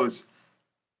froze.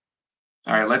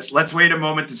 All right, let's wait a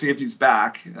moment to see if he's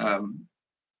back.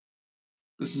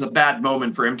 This is a bad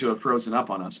moment for him to have frozen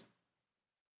up on us.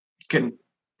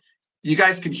 You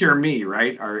guys can hear me,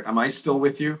 right? Am I still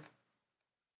with you?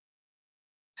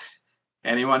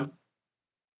 Anyone?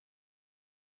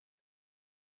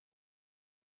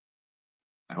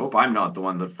 I hope I'm not the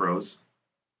one that froze.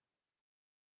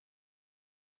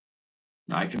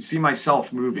 Now, I can see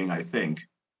myself moving, I think.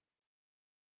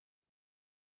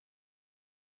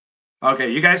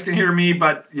 Okay, you guys can hear me,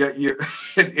 but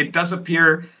it does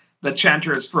appear that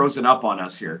Chanter is frozen up on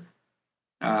us here.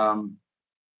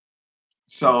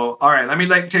 So, all right, let me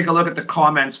take a look at the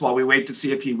comments while we wait to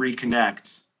see if he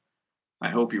reconnects. I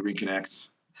hope he reconnects.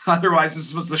 Otherwise,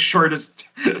 this was the shortest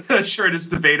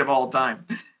debate of all time.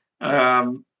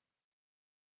 Oh,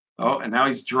 and now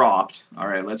he's dropped. All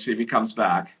right, let's see if he comes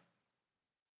back.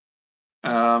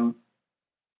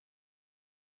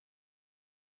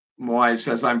 Moai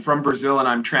says, I'm from Brazil and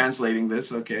I'm translating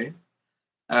this. Okay.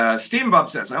 Steambub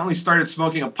says, I only started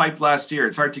smoking a pipe last year.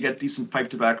 It's hard to get decent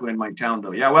pipe tobacco in my town,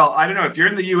 though. Yeah, well, I don't know. If you're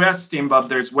in the US, Steambub,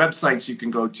 there's websites you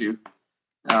can go to.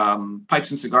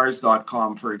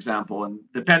 Pipesandcigars.com, for example. And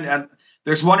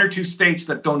there's 1 or 2 states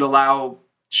that don't allow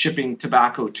shipping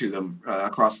tobacco to them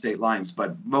across state lines.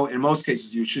 But in most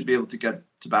cases, you should be able to get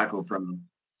tobacco from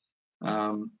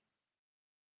them.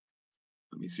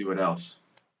 Let me see what else.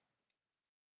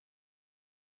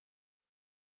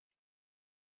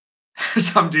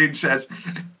 Some dude says,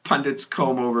 pundits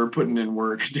comb over putting in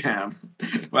work. Damn.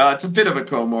 Well, it's a bit of a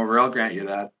comb over. I'll grant you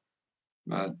that.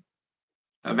 But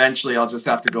eventually, I'll just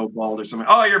have to go bald or something.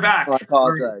 Oh, you're back. I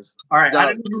apologize. All right. I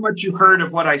don't know how much you heard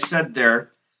of what I said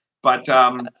there, but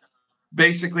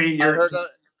basically, I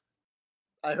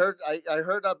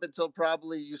heard up until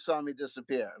probably you saw me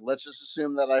disappear. Let's just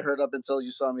assume that I heard up until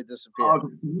you saw me disappear. What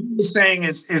I'm saying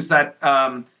is that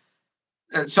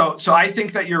so I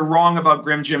think that you're wrong about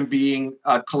Grim Jim being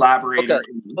a collaborator. Okay.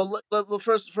 Well,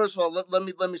 first of all, let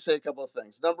me say a couple of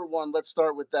things. Number one, let's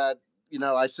start with that. You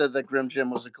know, I said that Grim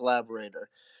Jim was a collaborator.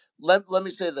 Let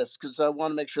me say this because I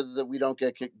want to make sure that we don't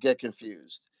get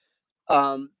confused.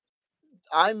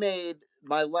 I made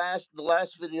the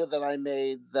last video that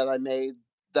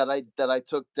I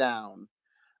took down.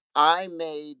 I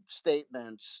made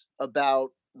statements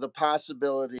about the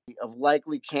possibility of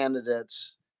likely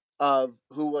candidates of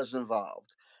who was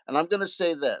involved. And I'm going to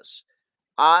say this.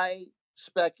 I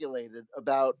speculated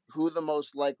about who the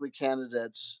most likely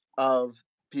candidates of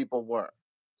people were.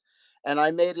 And I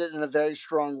made it in a very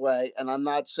strong way. And I'm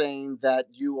not saying that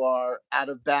you are out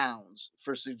of bounds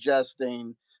for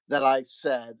suggesting that I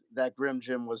said that Grim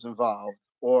Jim was involved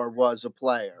or was a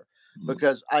player,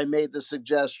 because I made the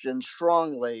suggestion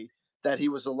strongly that he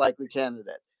was a likely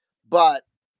candidate. But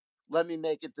let me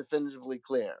make it definitively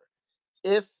clear.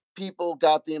 If people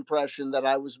got the impression that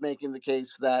I was making the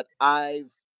case that I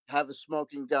have a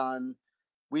smoking gun,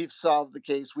 we've solved the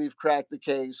case, we've cracked the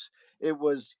case, it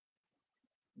was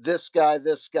this guy,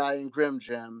 and Grim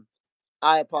Jim,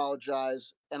 I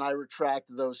apologize and I retract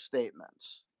those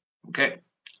statements. Okay.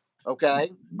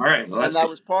 Okay? All right. Well, and that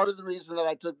was part of the reason that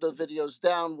I took the videos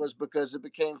down, was because it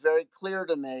became very clear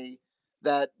to me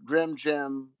that Grim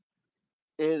Jim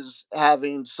is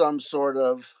having some sort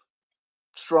of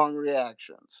strong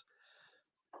reactions.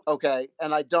 Okay,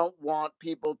 and I don't want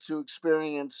people to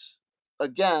experience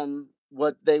again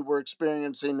what they were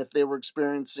experiencing if they were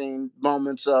experiencing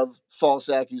moments of false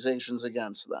accusations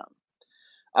against them.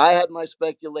 I had my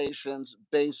speculations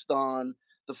based on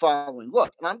the following.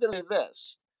 Look, and I'm going to say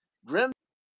this. Grim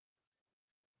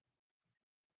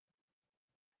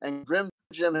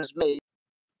Jim has made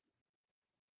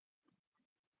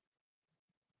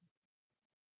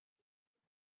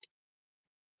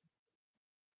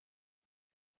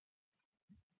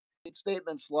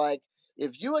statements like,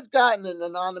 if you had gotten an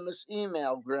anonymous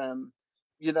email, Grim,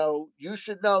 you know, you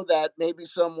should know that maybe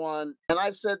someone, and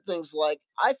I've said things like,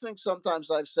 I think sometimes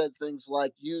I've said things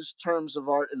like, use terms of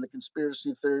art in the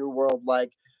conspiracy theory world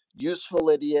like useful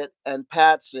idiot and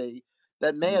patsy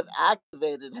that may have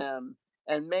activated him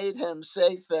and made him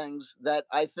say things that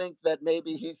I think that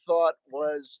maybe he thought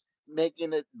was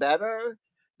making it better,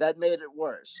 that made it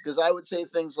worse. Because I would say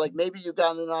things like, maybe you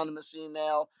got an anonymous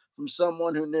email from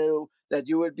someone who knew that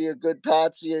you would be a good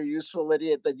patsy or useful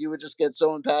idiot, that you would just get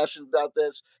so impassioned about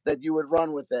this that you would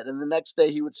run with it. And the next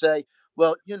day he would say,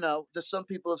 well, you know, there's some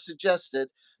people have suggested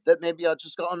that maybe I'll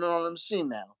just go on an anonymous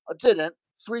email. I didn't.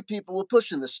 3 people were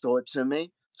pushing this story to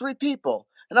me. 3 people.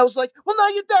 And I was like, well, now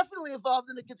you're definitely involved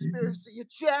in a conspiracy, you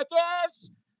jackass.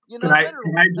 You know, can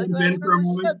I jump in for a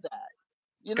moment? Said that,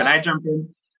 you know? Can I jump in?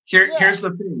 Here's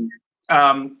the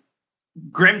thing.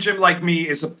 Grim Jim, like me,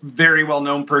 is a very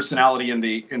well-known personality in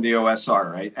the OSR,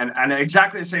 right? And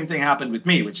exactly the same thing happened with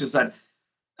me, which is that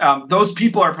those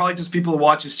people are probably just people who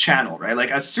watch his channel, right?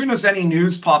 Like, as soon as any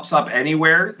news pops up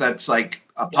anywhere that's like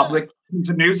a public piece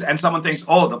of news, and someone thinks,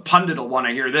 oh, the pundit will want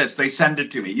to hear this, they send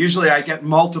it to me. Usually I get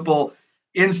multiple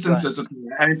instances of something.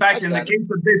 And in fact, in the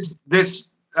case of this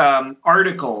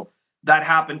article, that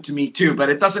happened to me too, but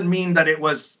it doesn't mean that it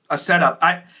was a setup.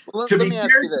 Let me ask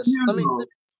you this.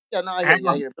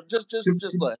 I hear. But just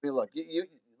look. I mean, look. You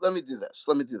let me do this.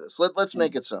 Let's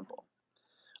make it simple.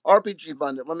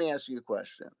 RPGPundit, let me ask you a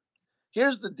question.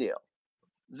 Here's the deal.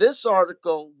 This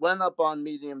article went up on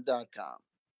medium.com.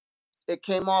 It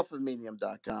came off of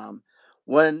medium.com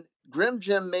when Grim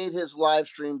Jim made his live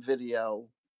stream video,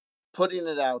 putting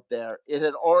it out there. It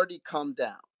had already come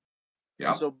down.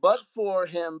 Yeah. So, but for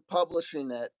him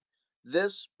publishing it,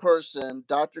 this person,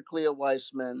 Dr. Clea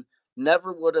Weissman,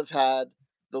 never would have had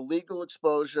the legal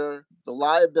exposure, the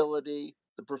liability,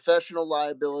 the professional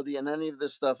liability, and any of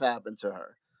this stuff happened to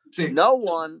her. See, no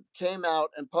one came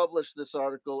out and published this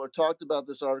article or talked about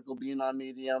this article being on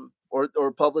Medium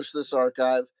or published this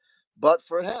archive, but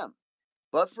for him.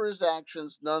 But for his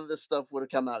actions, none of this stuff would have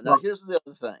come out. Now, here's the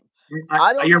other thing.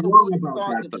 I don't know who he's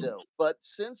talking to, but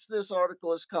since this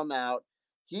article has come out,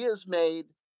 he has made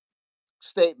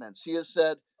statements. He has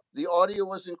said the audio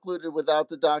was included without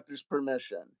the doctor's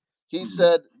permission. He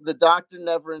said the doctor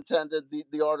never intended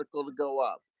the article to go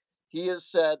up. He has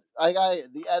said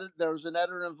there was an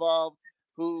editor involved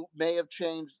who may have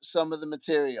changed some of the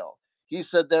material. He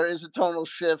said there is a tonal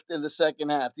shift in the second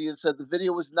half. He has said the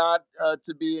audio was not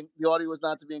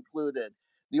to be included.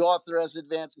 The author has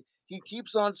advanced. He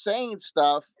keeps on saying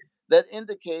stuff that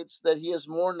indicates that he has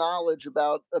more knowledge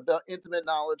about intimate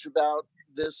knowledge about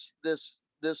this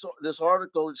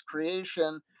article, its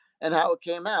creation, and how it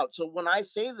came out. So when I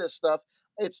say this stuff,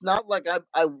 it's not like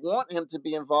I want him to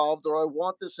be involved or I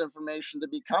want this information to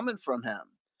be coming from him.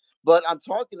 But I'm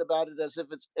talking about it as if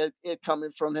it's coming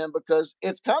from him because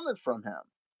it's coming from him.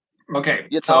 Okay,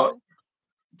 so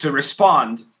to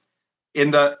respond,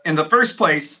 in the first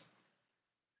place,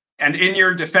 and in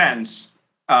your defense,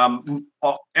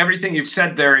 everything you've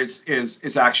said there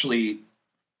is actually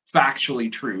factually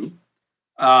true.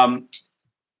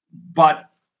 But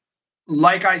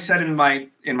like I said in my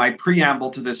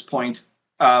preamble to this point,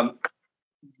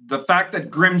 the fact that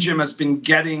Grim Jim has been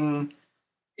getting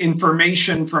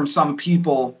information from some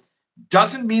people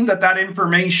doesn't mean that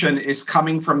information is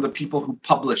coming from the people who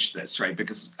published this, right?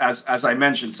 Because as I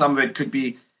mentioned, some of it could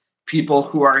be people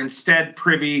who are instead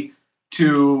privy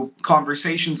to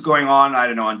conversations going on, I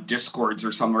don't know, on Discords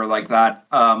or somewhere like that,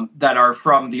 that are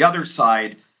from the other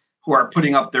side, who are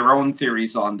putting up their own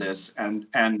theories on this, and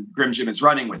Grim Jim is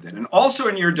running with it. And also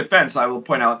in your defense, I will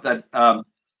point out that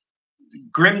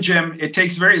Grim Jim, it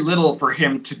takes very little for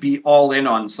him to be all in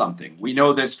on something. We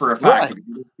know this for a fact. Right.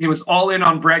 He was all in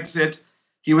on Brexit.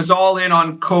 He was all in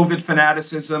on COVID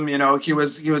fanaticism. You know, he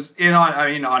was in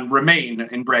on, on Remain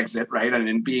in Brexit, right? And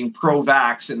in being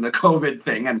pro-vax in the COVID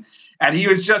thing. And he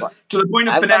was just to the point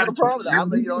of fanaticism.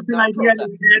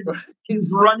 He's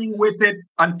running with it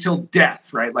until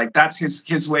death, right? Like that's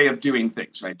his way of doing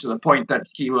things, right? To the point that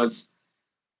he was,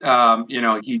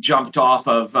 he jumped off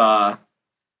of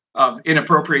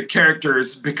inappropriate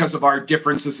characters because of our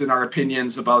differences in our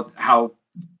opinions about how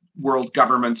world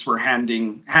governments were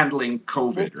handling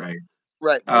COVID, right?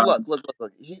 Right. Well,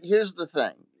 look. Here's the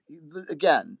thing.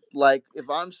 Again, like if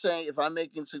I'm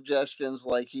making suggestions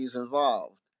like he's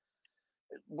involved,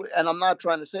 and I'm not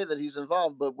trying to say that he's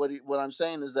involved, but what I'm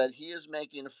saying is that he is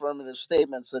making affirmative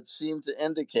statements that seem to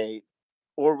indicate,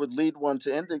 or would lead one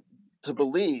to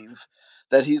believe,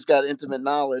 that he's got intimate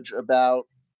knowledge about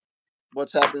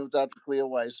what's happening with Dr. Clea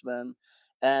Weissman.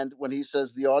 And when he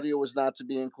says the audio was not to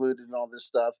be included and all this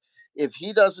stuff, if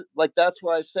he doesn't, like, that's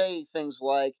why I say things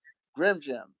like, Grim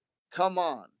Jim, come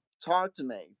on, talk to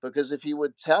me. Because if he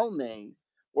would tell me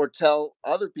or tell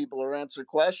other people or answer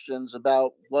questions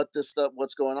about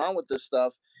what's going on with this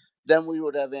stuff, then we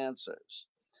would have answers.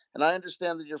 And I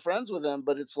understand that you're friends with him,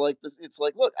 but it's like this. It's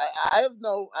like, look, I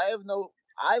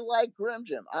like Grim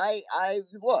Jim. I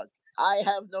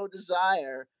have no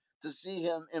desire to see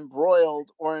him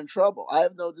embroiled or in trouble. I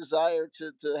have no desire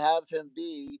to have him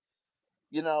be,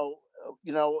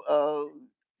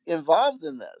 involved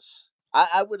in this.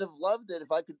 I would have loved it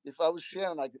if I was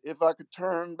Sharon, if I could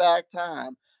turn back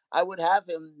time, I would have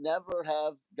him never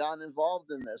have gotten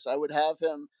involved in this. I would have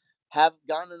him have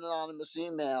gotten an anonymous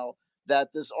email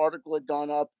that this article had gone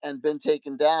up and been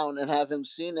taken down, and have him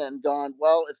seen it and gone,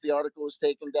 well, if the article was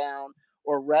taken down,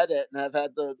 or read it and have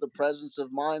had the presence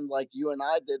of mind like you and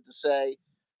I did to say,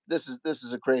 this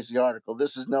is a crazy article.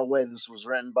 This is no way this was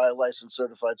written by a licensed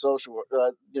certified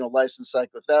licensed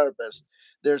psychotherapist.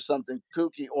 There's something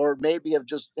kooky, or maybe have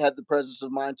just had the presence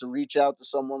of mind to reach out to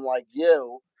someone like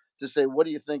you to say, what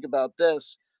do you think about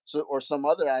this? So, or some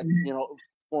other,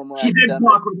 former he academic. Did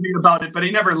talk with me about it, but he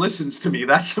never listens to me.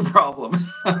 That's the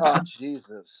problem. Oh,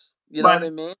 Jesus. You know what I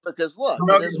mean? Because look,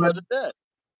 it is what it is.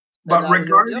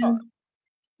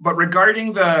 But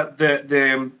regarding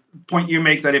the point you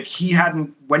make, that if he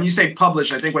hadn't, when you say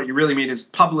publish, I think what you really mean is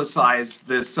publicized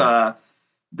this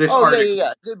this Oh, article.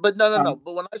 yeah. But no.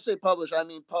 But when I say publish, I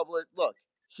mean publish. Look,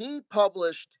 he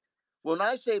published. When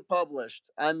I say published,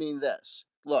 I mean this.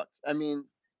 Look, I mean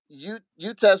you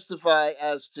testify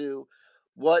as to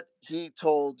what he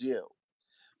told you.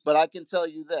 But I can tell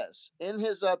you this. In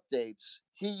his updates,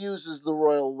 he uses the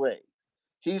royal we.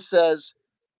 He says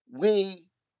he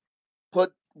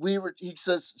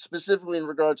says specifically in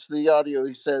regards to the audio,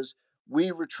 he says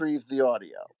we retrieved the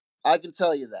audio. I can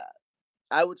tell you that.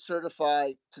 I would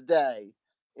certify today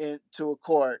to a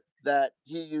court that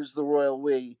he used the royal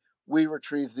we. We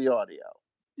retrieved the audio.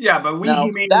 Yeah, but Now,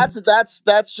 he means that's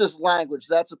just language.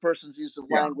 That's a person's use of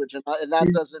language, and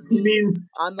that doesn't mean he means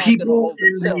I'm not going to people hold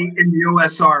them to it. in the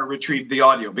OSR retrieved the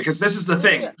audio, because this is the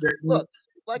thing. Yeah. Look,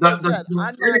 like I said, I'm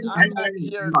not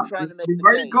here trying to make the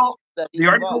article. The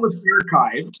article was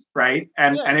archived, right?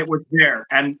 And it was there.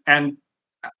 And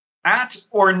at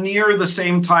or near the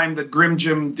same time that Grim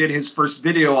Jim did his first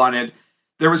video on it,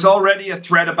 there was already a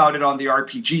thread about it on the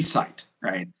RPG site,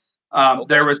 right?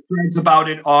 There was threads about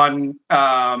it on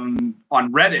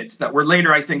Reddit that were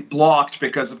later, I think, blocked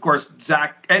because, of course,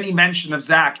 any mention of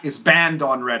Zak is banned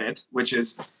on Reddit, which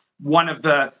is one of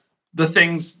the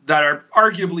things that are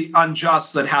arguably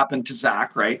unjust that happened to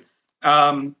Zak, right?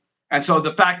 And so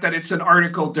the fact that it's an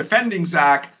article defending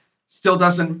Zak still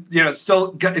doesn't,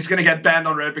 still is going to get banned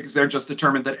on Reddit because they're just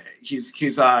determined that he's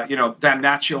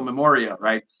damnatio memoria,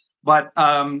 right? But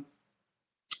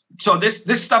so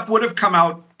this stuff would have come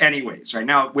out anyways, right?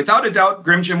 Now, without a doubt,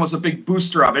 Grim Jim was a big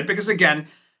booster of it because, again,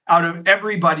 out of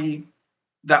everybody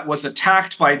that was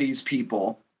attacked by these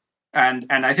people, and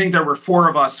I think there were 4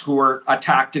 of us who were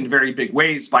attacked in very big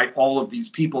ways by all of these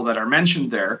people that are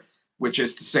mentioned there, which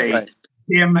is to say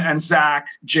him and Zak,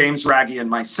 James, Raggy, and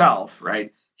myself,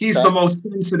 right? He's the most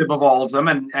sensitive of all of them,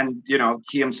 and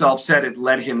he himself said it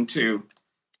led him to,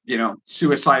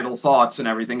 suicidal thoughts and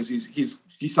everything.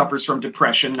 He suffers from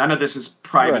depression. None of this is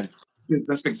private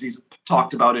business because he's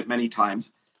talked about it many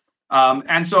times.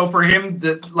 And so for him,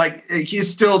 he's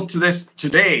still to this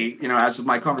today, as of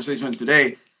my conversation with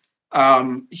today,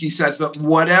 he says that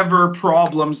whatever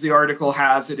problems the article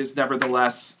has, it is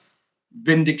nevertheless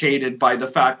vindicated by the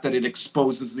fact that it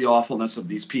exposes the awfulness of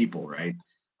these people, right?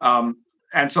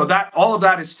 And so that all of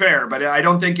that is fair, but I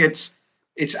don't think it's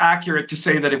accurate to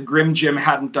say that if Grim Jim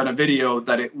hadn't done a video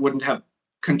that it wouldn't have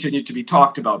continued to be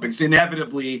talked about, because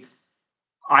inevitably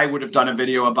I would have done a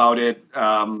video about it.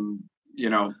 Venger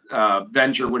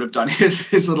would have done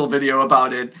his little video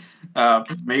about it.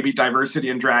 Maybe Diversity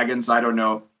and Dragons, I don't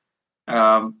know.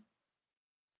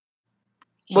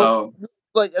 Look,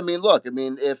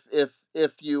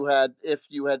 if you had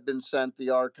been sent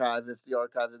the archive, if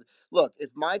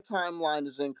my timeline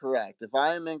is incorrect, if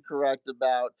I am incorrect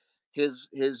about his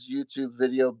YouTube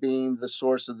video being the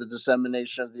source of the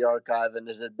dissemination of the archive, and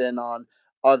it had been on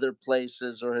other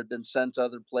places or had been sent to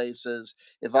other places,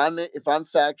 if I'm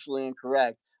factually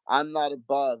incorrect, I'm not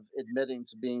above admitting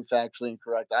to being factually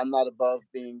incorrect. I'm not above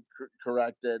being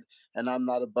corrected, and I'm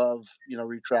not above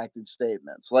retracted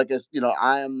statements.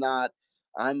 I'm about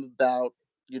I'm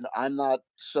not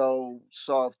so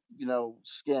soft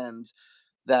skinned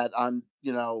that I'm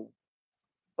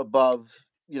above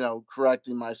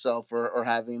correcting myself or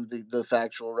having the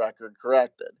factual record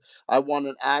corrected. I want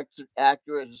an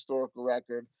accurate historical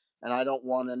record, and I don't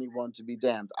want anyone to be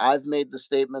damned. I've made the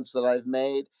statements that I've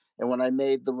made, and when I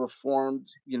made the reformed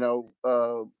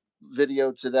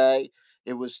video today,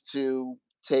 it was to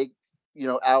take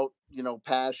out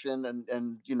passion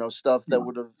and stuff that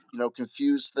would have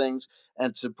confused things,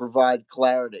 and to provide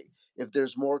clarity. If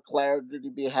there's more clarity to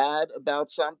be had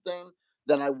about something,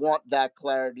 then I want that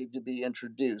clarity to be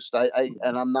introduced.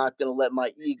 And I'm not going to let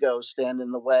my ego stand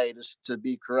in the way to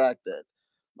be corrected.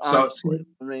 Honestly,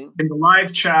 in the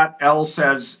live chat, L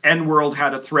says N-World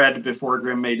had a thread before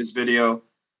Grim made his video,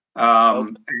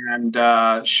 and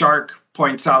Shark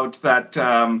points out that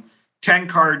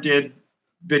Tenkar did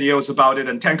videos about it,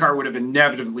 and Tenkar would have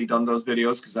inevitably done those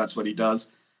videos because that's what he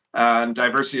does. And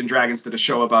Diversity and Dragons did a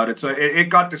show about it, so it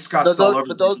got discussed all over.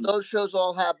 But those shows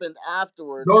all happened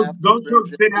afterwards. Those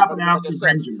shows did happen after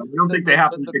Grim Jim, but I don't think they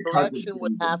happened because the correction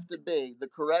would have to be. The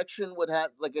correction would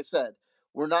have, like I said,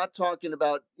 we're not talking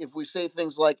about if we say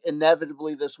things like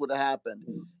inevitably this would have happened.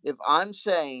 If I'm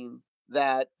saying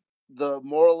that the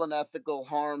moral and ethical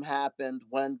harm happened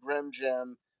when Grim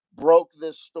Jim broke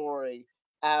this story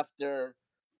after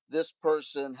this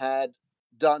person had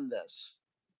done this,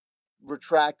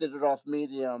 retracted it off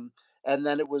Medium, and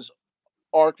then it was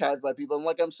archived by people. And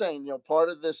like I'm saying, part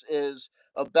of this is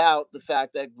about the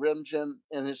fact that Grim Jim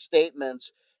in his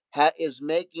statements is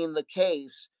making the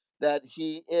case that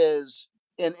he is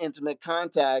in intimate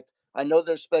contact I know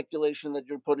there's speculation that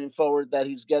you're putting forward that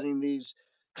he's getting these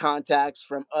contacts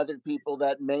from other people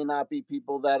that may not be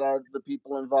people that are the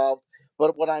people involved.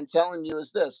 But what I'm telling you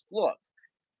is this: look,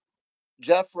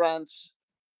 Jeff Rentz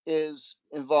is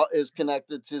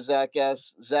connected to Zak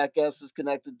S. Zak S is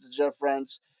connected to Jeff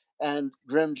Rentz, and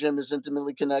Grim Jim is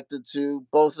intimately connected to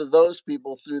both of those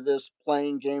people through this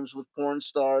playing games with porn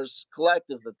stars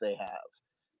collective that they have.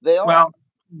 They are. Well,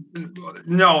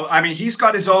 no, I mean, he's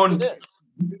got his own. It is.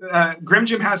 Grim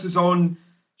Jim has his own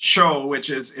show, which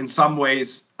is in some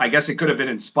ways, I guess it could have been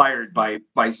inspired by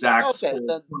Zak's. Okay,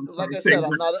 then, like I said,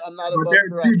 I'm not above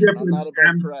correction. I'm not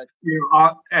above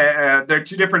correction. They're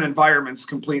two different environments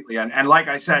completely, and like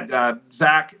I said,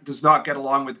 Zak does not get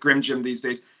along with Grim Jim these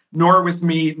days, nor with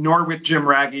me, nor with Jim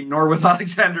Raggy, nor with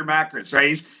Alexander Macris.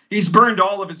 Right? He's burned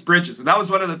all of his bridges, and that was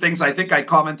one of the things I think I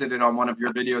commented it on one of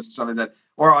your videos or something that,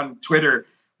 or on Twitter,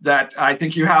 that I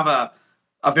think you have a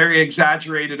very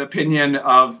exaggerated opinion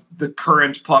of the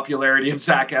current popularity of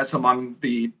Zak S among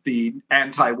the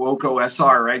anti-Woko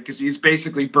SR, right? Because he's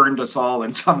basically burned us all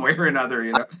in some way or another,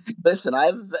 you know. Listen, I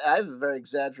have a very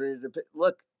exaggerated opinion.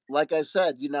 Look, like I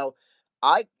said, you know,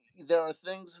 there are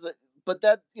things that, but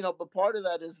that, you know, but part of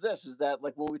that is this, is that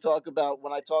like when I talk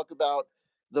about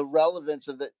the relevance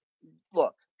of it,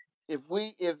 look,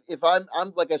 if I'm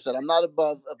like I said, I'm not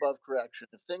above correction.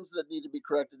 If things that need to be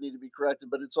corrected,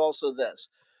 but it's also this.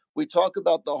 We talk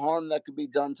about the harm that could be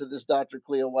done to this Dr.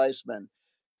 Cleo Weissman.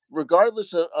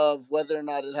 Regardless of whether or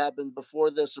not it happened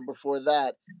before this or before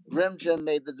that, Grim Jim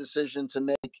made the decision to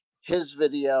make his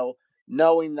video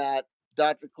knowing that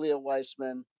Dr. Cleo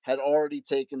Weissman had already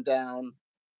taken down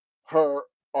her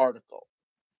article.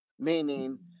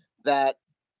 Meaning that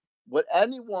what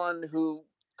anyone who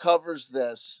covers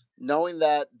this, knowing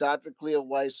that Dr. Cleo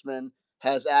Weissman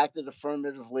has acted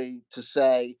affirmatively to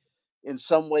say in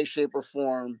some way, shape, or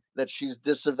form that she's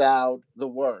disavowed the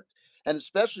work. And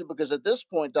especially because at this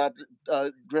point, Dr.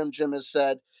 Grim Jim has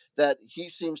said that he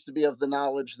seems to be of the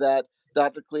knowledge that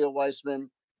Dr. Cleo Weissman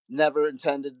never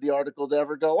intended the article to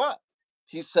ever go up.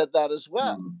 He said that as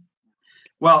well.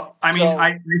 Well, I mean,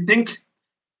 I think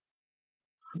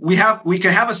we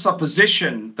can have a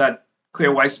supposition that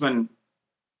Cleo Weissman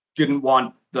didn't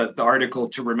want the article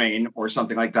to remain or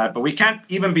something like that, but we can't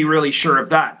even be really sure of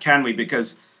that, can we?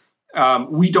 Because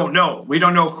we don't know. We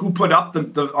don't know who put up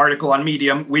the article on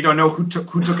Medium. We don't know who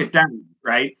took it down,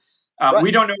 right? Right.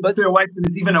 We don't know if Cleo Weissman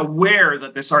is even aware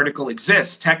that this article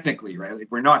exists technically, right? Like,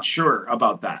 we're not sure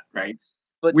about that, right?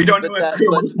 But we don't know if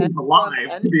Cleo Weissman is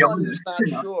alive, to be honest.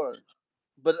 Not sure.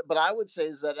 But I would say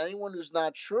is that anyone who's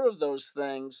not sure of those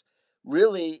things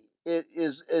really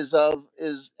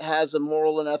has a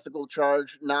moral and ethical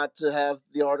charge not to have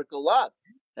the article up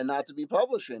and not to be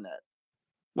publishing it.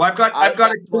 Well, I've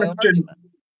got a question.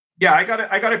 Yeah, I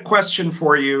got a question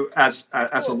for you as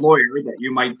a lawyer that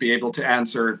you might be able to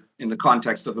answer in the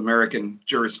context of American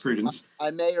jurisprudence.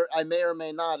 I may or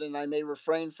may not, and I may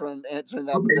refrain from answering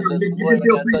that because as a lawyer,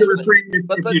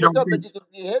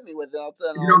 you hit me with it. I'll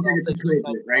take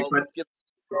it, right? But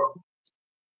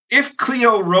if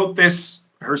Cleo wrote this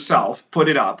herself, put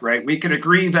it up, right? We can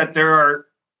agree that there are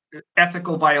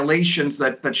ethical violations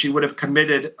that she would have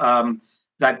committed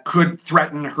that could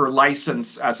threaten her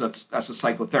license as a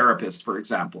psychotherapist, for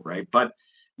example, right? But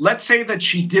let's say that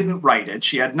she didn't write it.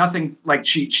 She had nothing, like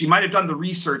she might have done the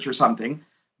research or something,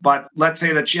 but let's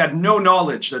say that she had no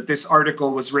knowledge that this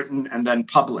article was written and then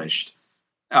published.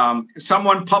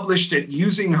 Someone published it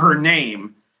using her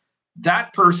name.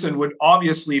 That person would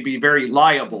obviously be very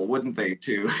liable, wouldn't they,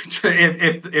 to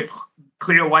if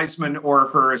Cleo Weissman or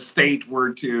her estate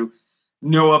were to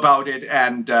know about it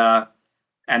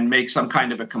and make some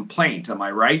kind of a complaint. Am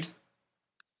I right?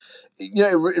 You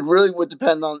know, it really would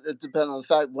depend on the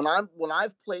fact when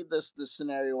I've played this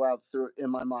scenario out through in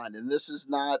my mind, and this is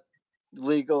not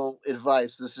legal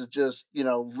advice. This is just, you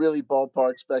know, really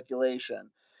ballpark speculation.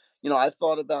 You know, I've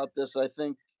thought about this. I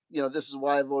think, you know, this is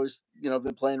why I've always, you know,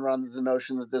 been playing around with the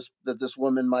notion that this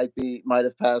woman might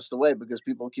have passed away, because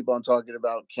people keep on talking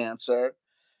about cancer,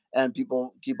 and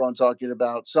people keep on talking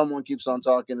about someone keeps on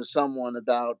talking to someone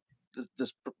about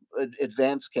this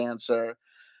advanced cancer.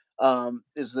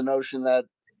 Is the notion that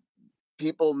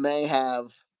people may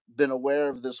have been aware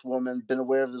of this woman, been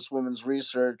aware of this woman's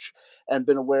research, and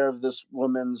been aware of this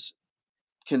woman's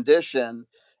condition,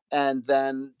 and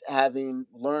then having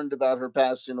learned about her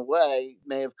passing away,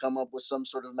 may have come up with some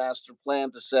sort of master plan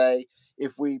to say,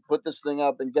 if we put this thing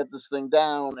up and get this thing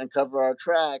down and cover our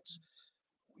tracks,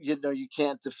 you know, you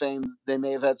can't defame. They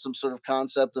may have had some sort of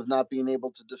concept of not being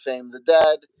able to defame the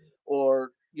dead,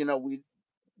 or, you know,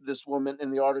 this woman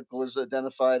in the article is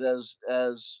identified as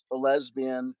a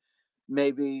lesbian.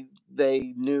 maybe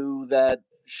they knew that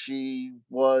she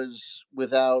was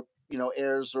without,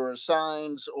 heirs or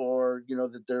assigns, or,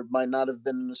 that there might not have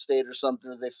been an estate or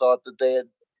something, or they thought that they had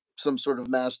some sort of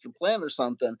master plan or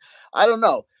something. I don't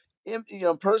know.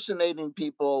 Impersonating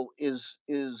people is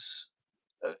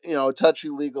a touchy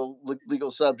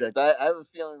legal subject. I have a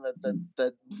feeling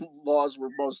that laws were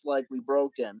most likely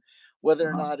broken. Whether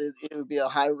or not it would be a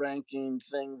high ranking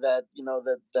thing that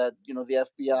the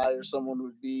FBI or someone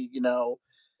would be you know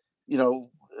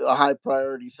a high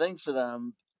priority thing for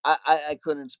them, I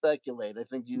couldn't speculate. I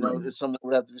think Right. someone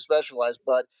would have to be specialized.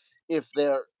 But if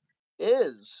there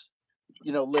is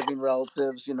living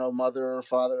relatives, mother or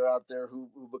father out there who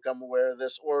become aware of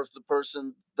this, or if the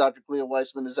person, Dr. Cleo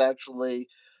Weissman, is actually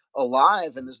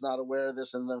alive and is not aware of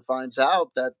this, and then finds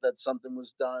out that something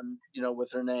was done,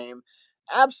 with her name,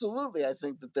 absolutely, I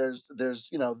think that there's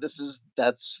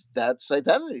that's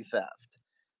identity theft.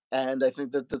 And I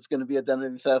think that that's going to be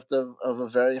identity theft of a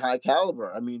very high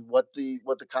caliber. I mean, what the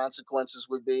consequences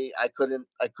would be, I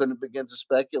couldn't begin to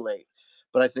speculate,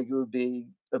 but I think it would be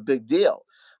a big deal.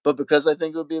 But because I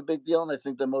think it would be a big deal, and I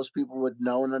think that most people would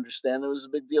know and understand that it was a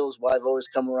big deal, is why I've always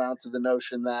come around to the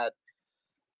notion that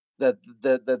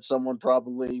someone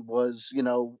probably was,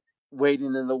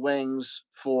 waiting in the wings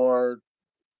for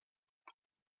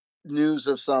news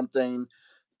of something,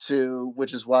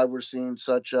 which is why we're seeing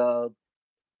such uh,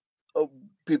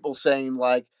 people saying,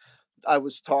 like, I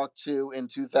was talked to in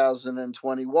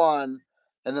 2021,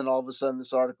 and then all of a sudden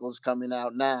this article is coming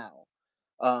out now.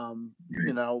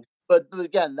 But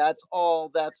again, that's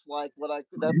like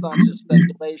that's not just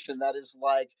speculation. That is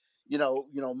like,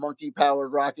 monkey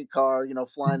powered rocket car,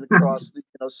 flying across the,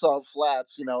 salt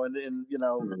flats, in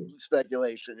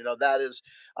speculation. That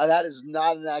is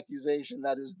not an accusation.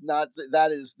 That is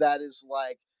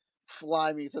like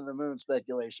fly me to the moon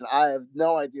speculation. I have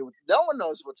no idea no one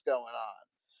knows what's going on.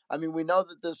 I mean, we know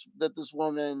that this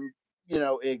woman,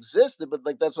 existed, but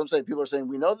like that's what I'm saying. People are saying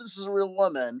we know this is a real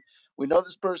woman. We know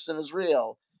this person is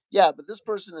real. Yeah, but this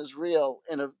person is real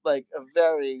in a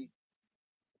very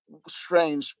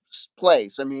strange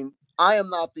place. I mean, I am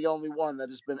not the only one that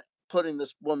has been putting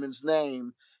this woman's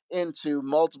name into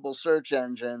multiple search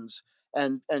engines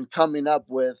and coming up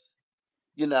with,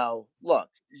 look,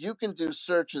 you can do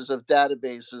searches of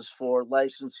databases for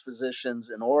licensed physicians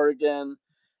in Oregon,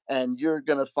 and you're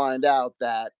going to find out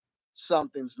that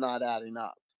something's not adding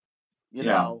up. You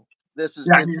Yeah. know, this is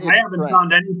Yeah, I it's mean, I it's haven't strange.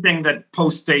 found anything that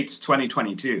post dates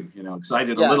 2022, because I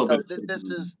did a Yeah, little bit no, of thinking.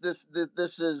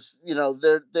 this is,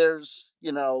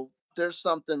 there's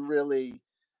something really,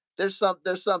 there's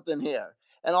something here.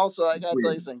 And also, I It's gotta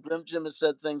tell you weird. something. Grim Jim has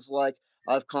said things like,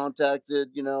 I've contacted,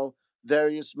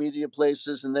 various media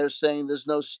places, and they're saying there's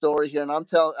no story here. And I'm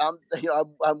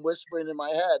I'm whispering in my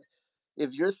head,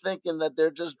 if you're thinking that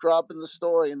they're just dropping the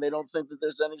story and they don't think that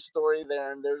there's any story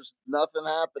there and there's nothing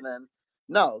happening,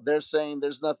 no, they're saying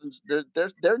there's nothing.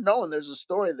 They're knowing there's a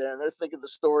story there, and they're thinking the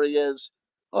story is,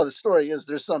 oh, the story is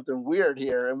there's something weird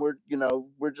here, and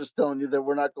we're just telling you that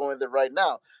we're not going there right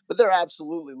now. But they're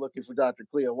absolutely looking for Dr.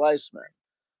 Cleo Weissman.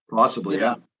 You Possibly,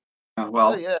 know, yeah.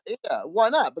 Well, yeah, yeah. Why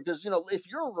not? Because if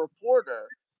you're a reporter,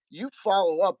 you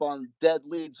follow up on dead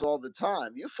leads all the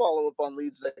time. You follow up on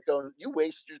leads that go. You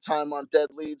waste your time on dead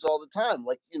leads all the time.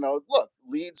 Like, look,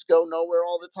 leads go nowhere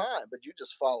all the time, but you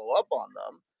just follow up on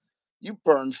them. You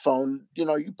burn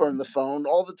the phone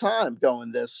all the time,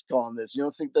 going this, calling this. You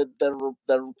don't think that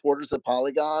reporters at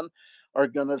Polygon are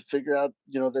gonna figure out,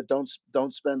 that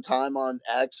don't spend time on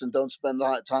X, and don't spend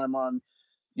time on,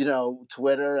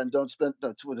 Twitter, and don't spend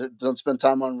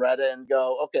time on Reddit, and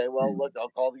go, okay, well, look, I'll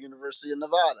call the University of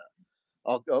Nevada.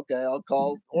 I'll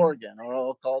call Oregon, or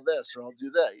I'll call this, or I'll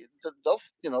do that. They'll,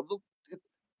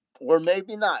 or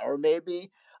maybe not, or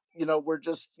maybe, we're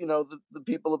just, the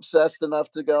people obsessed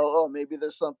enough to go, oh, maybe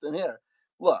there's something here.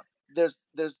 Look,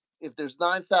 if there's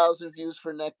 9,000 views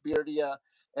for Neckbeardia,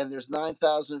 and there's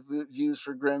 9,000 views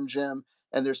for Grim Jim,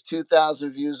 and there's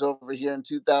 2,000 views over here and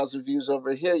 2,000 views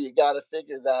over here, you got to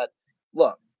figure that,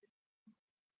 look,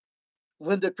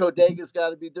 Linda Codega's got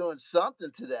to be doing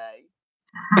something today.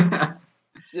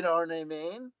 You know what I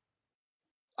mean?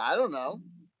 I don't know.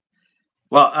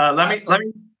 well, let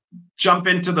me jump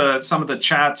into some of the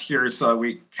chat here so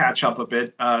we catch up a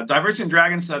bit. Diversity and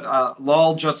Dragon said,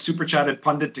 "Lol just super chatted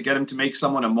Pundit to get him to make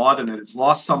someone a mod, and it's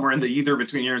lost somewhere in the ether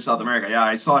between here and South America." Yeah,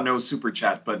 I saw no super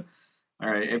chat, but all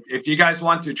right, if you guys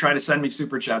want to try to send me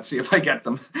super chats, see if I get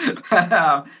them.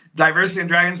 Diversity and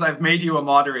Dragons, I've made you a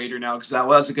moderator now because that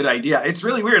was a good idea. It's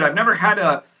really weird. I've never had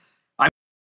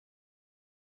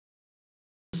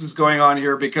this is going on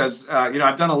here because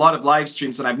I've done a lot of live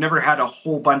streams and I've never had a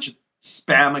whole bunch of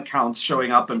spam accounts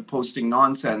showing up and posting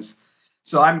nonsense.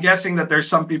 So I'm guessing that there's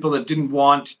some people that didn't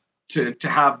want to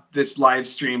have this live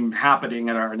stream happening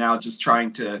and are now just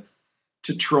trying to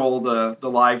troll the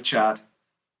live chat.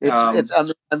 I'm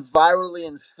virally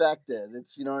infected.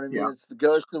 It's, you know what I mean? Yeah. It's the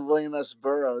ghost of William S.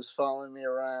 Burroughs following me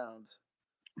around.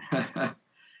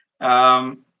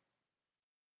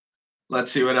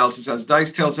 Let's see what else it says.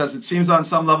 Dicetail says, it seems on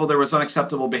some level there was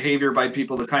unacceptable behavior by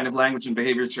people. The kind of language and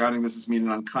behavior surrounding this is mean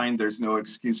and unkind. There's no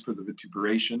excuse for the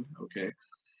vituperation. Okay.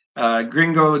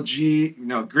 Gringrog,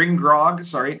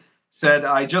 sorry, said,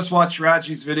 I just watched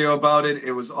Raji's video about it.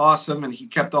 It was awesome, and he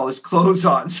kept all his clothes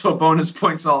on, so bonus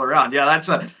points all around. Yeah, that's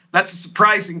a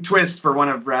surprising twist for one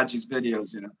of Raji's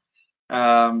videos, you know.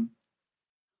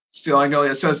 Still,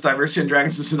 Angolia says Diversity in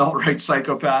Dragons is an alt-right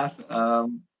psychopath.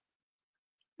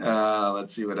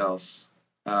 Let's see what else.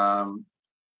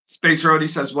 Space Roadie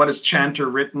says, what has Chanter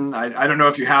written? I don't know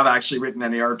if you have actually written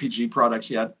any RPG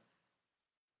products yet.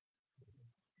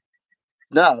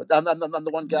 No, I'm the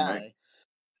one guy. Right.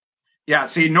 Yeah,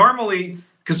 see, normally,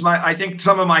 because I think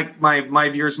some of my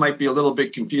viewers might be a little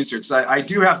bit confused here, because I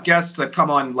do have guests that come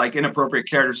on like inappropriate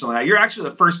characters or something like that. You're actually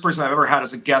the first person I've ever had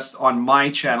as a guest on my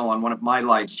channel on one of my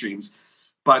live streams.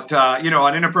 But you know,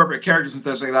 on inappropriate characters and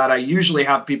things like that, I usually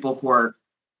have people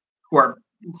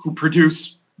who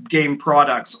produce game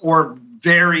products or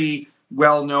very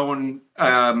well-known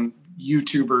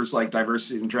YouTubers like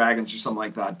Diversity in Dragons or something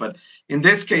like that. But in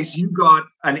this case, you got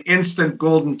an instant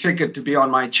golden ticket to be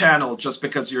on my channel just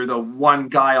because you're the one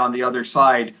guy on the other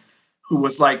side who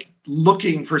was like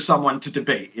looking for someone to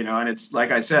debate, you know. And it's like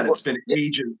I said, it's been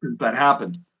ages since that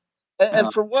happened.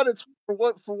 And for what it's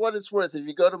worth, if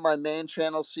you go to my main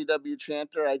channel, CW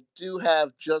Chanter, I do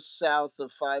have just south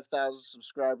of 5,000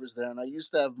 subscribers there, and I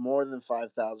used to have more than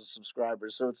 5,000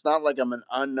 subscribers. So it's not like I'm an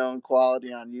unknown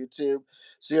quality on YouTube.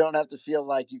 So you don't have to feel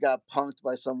like you got punked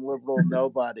by some liberal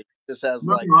nobody. It just has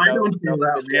I don't feel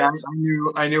that way.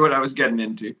 I knew what I was getting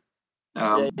into.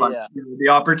 But you know, the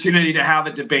opportunity to have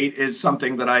a debate is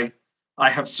something that I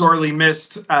have sorely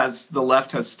missed as the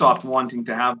left has stopped wanting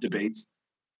to have debates.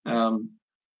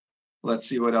 Let's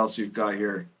see what else we've got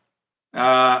here.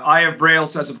 Eye of Braille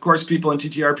says, of course, people in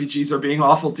TTRPGs are being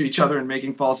awful to each other and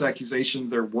making false accusations.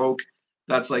 They're woke.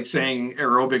 That's like saying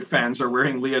aerobic fans are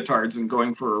wearing leotards and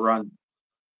going for a run.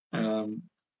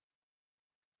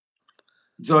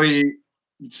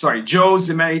 Joe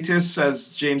Zemaitis says,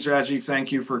 James Raji,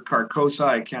 thank you for Carcosa.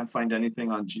 I can't find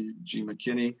anything on G.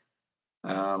 McKinney.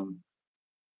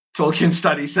 Tolkien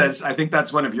Study says, I think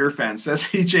that's one of your fans, says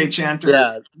E.J.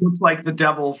 Chanter looks like the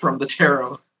devil from the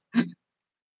tarot. It's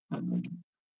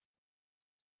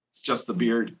just the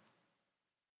beard.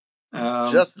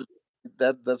 That's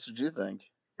what you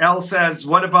think. L says,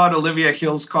 what about Olivia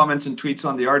Hill's comments and tweets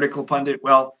on the article, Pundit?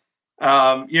 Well,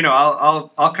 you know,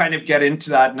 I'll kind of get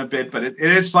into that in a bit, but it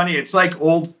is funny. It's like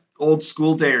old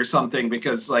school day or something,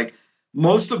 because like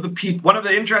most of the people, one of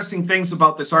the interesting things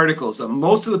about this article is that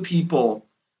most of the people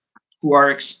who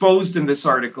are exposed in this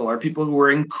article are people who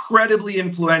were incredibly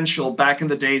influential back in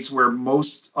the days where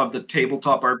most of the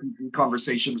tabletop RPG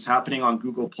conversation was happening on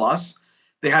Google+.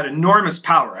 They had enormous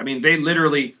power. I mean, they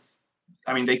literally,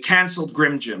 they canceled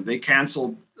Grim Jim. They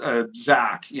canceled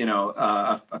Zak, you know,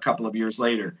 a couple of years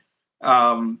later.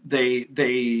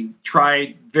 They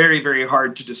tried very, very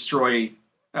hard to destroy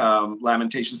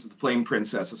Lamentations of the Flame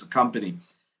Princess as a company.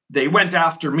 They went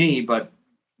after me, but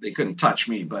they couldn't touch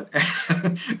me, but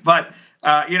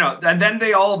you know, and then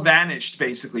they all vanished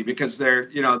basically because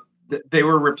they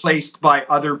were replaced by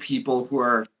other people who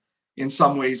are in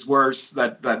some ways worse,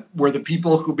 that were the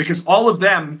people who, because all of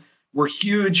them were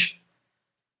huge,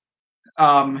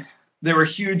 they were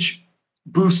huge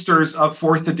boosters of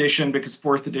 4th edition, because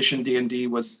 4th edition D&D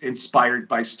was inspired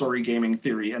by story gaming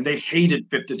theory, and they hated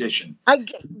 5th edition.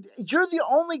 You're the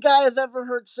only guy I've ever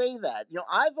heard say that. You know,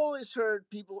 I've always heard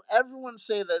everyone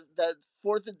say that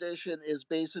 4th edition is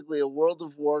basically a World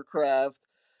of Warcraft,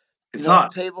 it's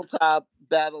not tabletop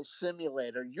battle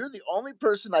simulator. You're the only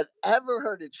person I've ever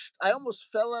heard it. I almost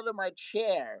fell out of my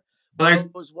chair when I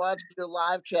was watching your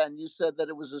live chat, and you said that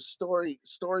it was a story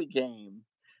game.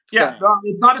 Yeah, no,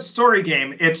 it's not a story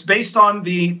game. It's based on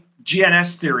the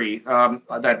GNS theory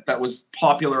that was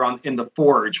popular in the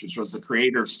Forge, which was the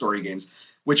creator of story games,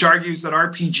 which argues that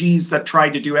RPGs that try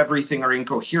to do everything are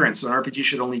incoherent. So an RPG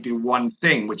should only do one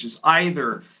thing, which is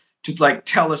either to like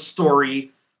tell a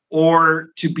story,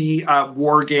 or to be a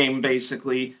war game,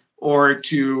 basically, or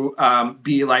to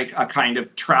be like a kind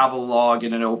of travel log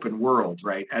in an open world,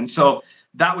 right? And so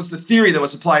that was the theory that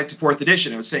was applied to 4th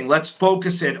edition. It was saying, let's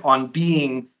focus it on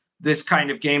being this kind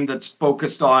of game that's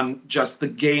focused on just the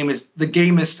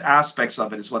gamist aspects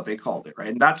of it, is what they called it, right?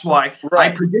 And that's why I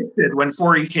predicted when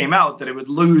 4E came out that it would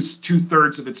lose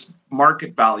 2/3 of its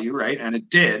market value, right? And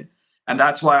it did. And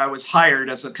that's why I was hired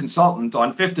as a consultant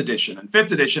on 5th edition. And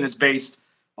 5th edition is based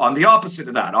on the opposite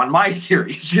of that, on my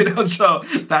theories, you know? So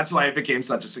that's why it became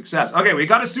such a success. Okay, we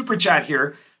got a super chat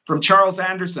here from Charles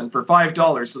Anderson for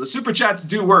 $5. So the super chats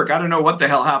do work. I don't know what the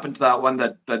hell happened to that one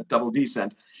that Double D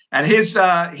sent. And his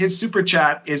super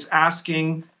chat is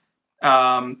asking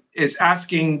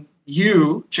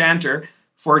you, Chanter,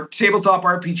 for tabletop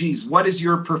RPGs. What is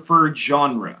your preferred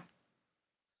genre?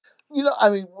 You know, I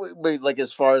mean, wait, like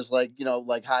as far as like, you know,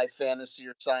 like high fantasy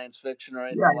or science fiction or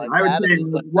anything like that. I would say, I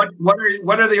mean,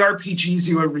 what are the RPGs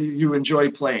you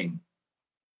enjoy playing?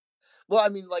 Well, I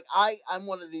mean, like I'm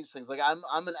one of these things. Like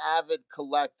I'm an avid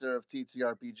collector of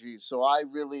TTRPGs, so I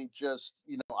really just,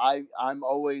 you know, I'm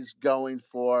always going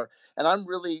for, and I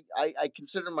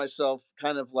consider myself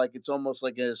kind of like, it's almost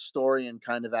like a historian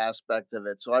kind of aspect of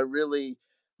it. So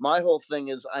my whole thing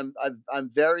is I'm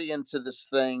very into this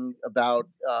thing about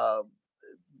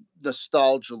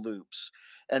nostalgia loops,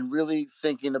 and really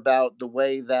thinking about the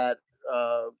way that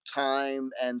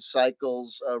time and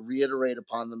cycles reiterate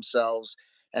upon themselves,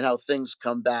 and how things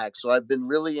come back. So I've been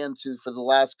really into, for the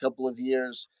last couple of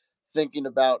years, thinking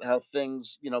about how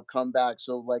things, you know, come back.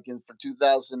 So like for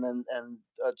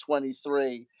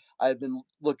 2023, I've been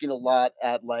looking a lot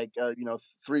at like, you know,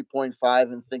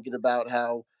 3.5, and thinking about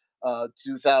how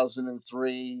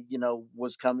 2003, you know,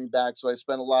 was coming back. So I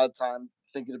spent a lot of time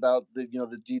thinking about the, you know,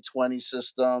 the D20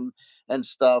 system and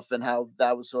stuff, and how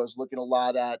that was. So I was looking a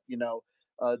lot at, you know,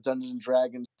 Dungeons and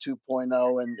Dragons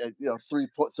 2.0, and you know,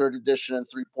 third edition and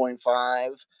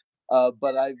 3.5.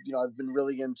 But I've been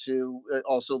really into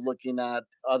also looking at,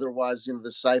 otherwise, you know,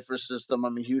 the Cipher system.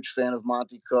 I'm a huge fan of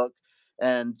Monty Cook,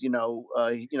 and you know,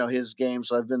 his games.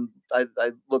 So I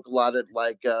look a lot at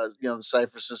like you know, the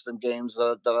Cipher system games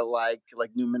that I like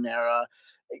Numenera,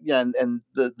 and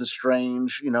the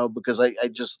Strange, you know, because I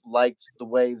just liked the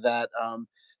way that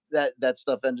that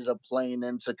stuff ended up playing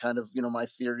into kind of, you know, my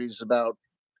theories about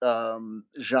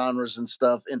genres and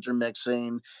stuff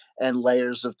intermixing, and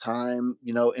layers of time,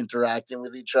 you know, interacting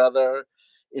with each other.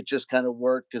 It just kind of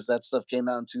worked because that stuff came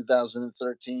out in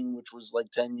 2013, which was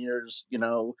like 10 years, you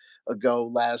know, ago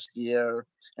last year,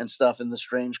 and stuff. And The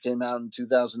Strange came out in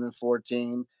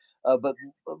 2014. But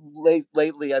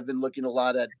lately, I've been looking a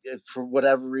lot at, for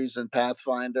whatever reason,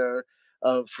 Pathfinder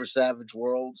for Savage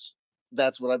Worlds.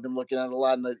 That's what I've been looking at a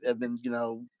lot, and I've been, you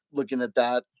know, looking at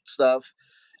that stuff.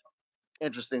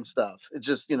 Interesting stuff. It's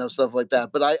just, you know, stuff like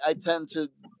that. But I tend to,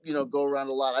 you know, go around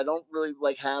a lot. I don't really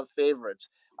like have favorites.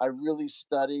 I really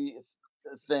study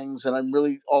things, and I'm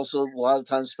really also a lot of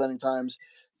times spending times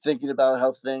thinking about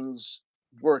how things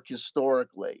work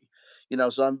historically. You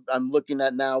know, so I'm looking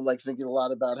at now, like thinking a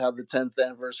lot about how the 10th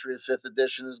anniversary of 5th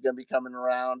edition is going to be coming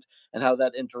around, and how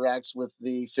that interacts with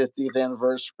the 50th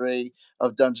anniversary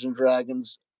of Dungeons and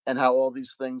Dragons, and how all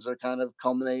these things are kind of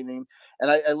culminating. And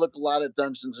I look a lot at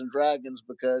Dungeons and Dragons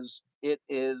because it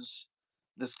is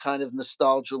this kind of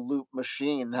nostalgia loop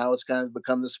machine, how it's kind of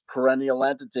become this perennial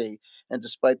entity. And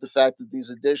despite the fact that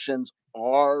these editions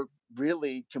are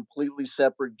really completely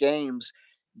separate games,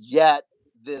 yet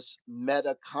this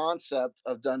meta concept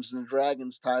of Dungeons and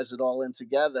Dragons ties it all in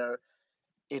together.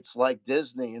 It's like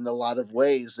Disney in a lot of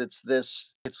ways. It's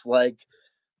like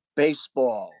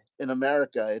baseball in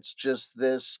America. It's just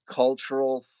this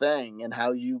cultural thing, and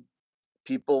how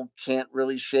people can't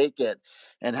really shake it,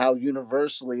 and how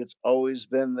universally it's always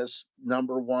been this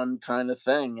number one kind of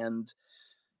thing. And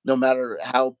no matter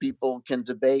how people can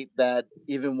debate that,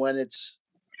 even when it's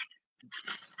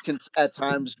can at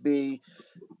times be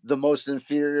the most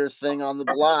inferior thing on the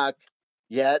block,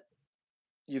 yet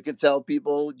you can tell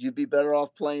people you'd be better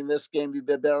off playing this game, you'd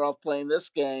be better off playing this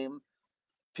game.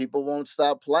 People won't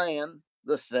stop playing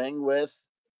the thing with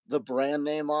the brand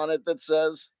name on it that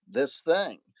says this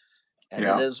thing. And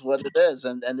it is what it is.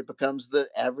 And it becomes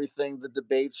everything, the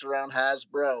debates around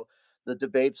Hasbro, the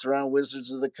debates around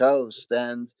Wizards of the Coast,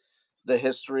 and the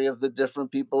history of the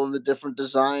different people and the different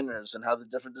designers, and how the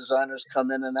different designers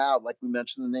come in and out. Like we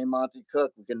mentioned the name Monty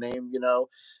Cook. We can name, you know,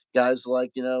 guys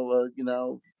like, you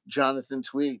know, Jonathan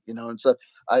Tweet, you know, and stuff.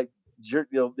 You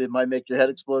know, it might make your head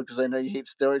explode because I know you hate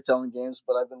storytelling games,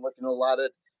 but I've been looking a lot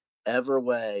at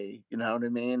Everway, you know what I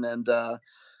mean? And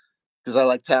because I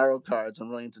like tarot cards. I'm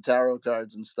really into tarot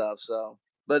cards and stuff. So,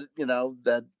 but you know,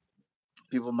 that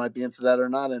people might be into that or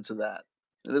not into that.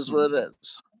 It is what it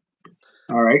is.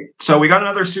 All right. So we got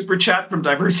another super chat from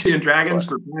Diversity and Dragons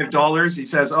for $5. He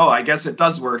says, "Oh, I guess it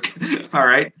does work." All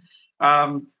right.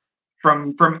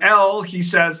 From L, he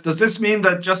says, does this mean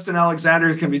that Justin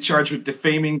Alexander can be charged with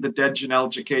defaming the dead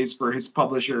Janelle Jacques for his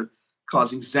publisher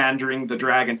causing Xandering the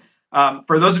Dragon?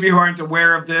 For those of you who aren't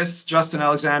aware of this, Justin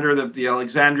Alexander, the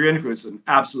Alexandrian, who is an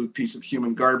absolute piece of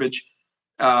human garbage,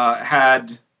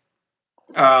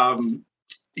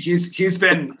 he's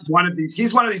been one of these.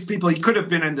 He's one of these people. He could have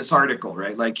been in this article,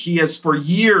 right? Like, he has for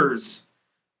years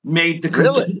made the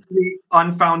completely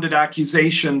unfounded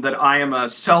accusation that I am a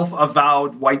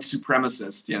self-avowed white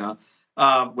supremacist, you know,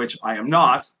 which I am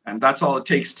not, and that's all it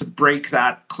takes to break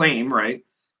that claim, right?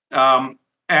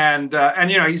 And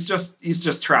you know, he's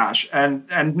just trash,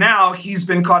 and now he's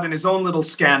been caught in his own little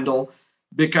scandal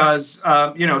because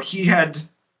you know, he had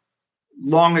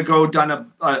long ago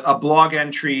done a blog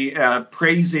entry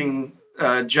praising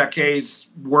Jacques'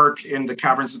 work in the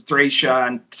Caverns of Thracia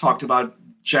and talked about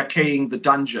Jacques-ing the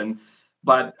dungeon.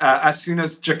 But as soon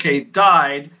as Jacques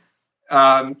died,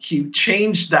 he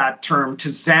changed that term to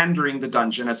Xandering the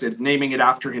dungeon, as in naming it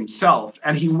after himself.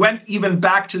 And he went even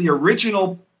back to the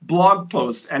original blog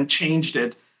post and changed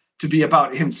it to be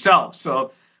about himself.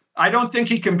 So I don't think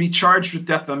he can be charged with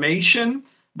defamation,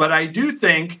 but I do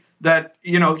think that,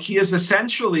 you know, he is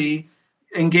essentially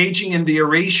engaging in the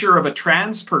erasure of a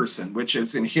trans person, which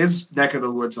is, in his neck of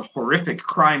the woods, a horrific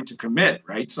crime to commit,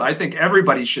 right? So I think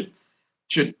everybody should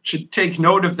take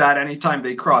note of that anytime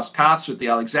they cross paths with the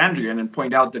Alexandrian and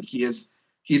point out that he's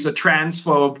a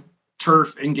transphobe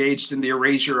TERF engaged in the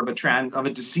erasure of a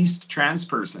deceased trans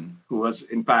person who was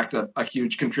in fact a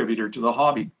huge contributor to the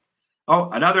hobby. Oh,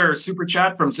 another super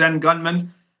chat from Zen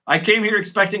Gunman. I came here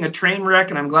expecting a train wreck,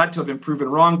 and I'm glad to have been proven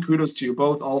wrong. Kudos to you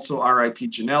both. Also, R.I.P.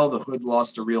 Janelle. The hood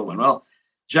lost a real one. Well,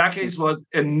 Jacques was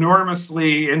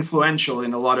enormously influential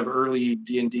in a lot of early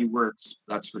D&D works.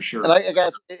 That's for sure. And I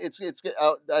guess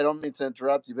I don't mean to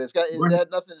interrupt you, but it had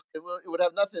nothing. It would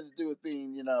have nothing to do with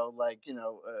being, you know, like, you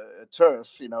know, a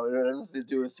TERF. You know, it had nothing to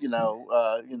do with, you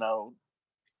know,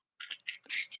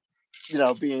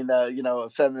 being you know, a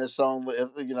feminist only,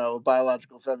 you know,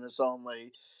 biological feminist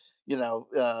only, you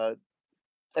know,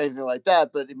 anything like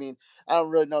that. But I mean, I don't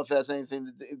really know if it has anything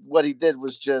to do. What he did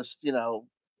was just, you know,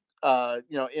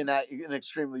 in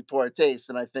extremely poor taste.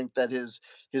 And I think that his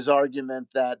argument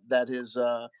that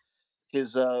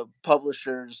his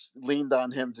publishers leaned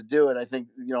on him to do it, I think,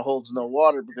 you know, holds no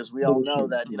water, because we all know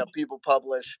that, you know, people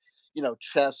publish, you know,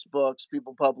 chess books,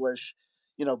 people publish,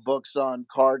 you know, books on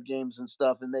card games and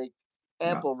stuff, and make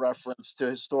ample reference to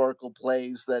historical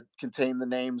plays that contain the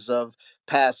names of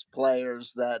past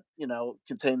players, that, you know,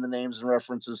 contain the names and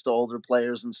references to older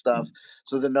players and stuff.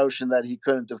 So the notion that he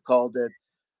couldn't have called it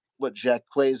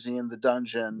Jacques-ing in the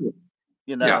dungeon,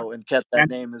 you know, and kept that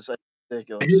name is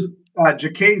ridiculous.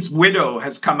 Jacques' widow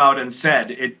has come out and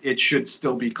said it should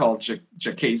still be called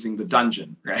Jacques-ing the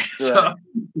dungeon, right? So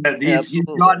he's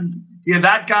done. Yeah,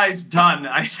 that guy's done,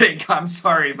 I think. I'm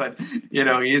sorry, but, you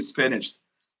know, he is finished.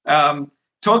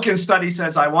 Tolkien Study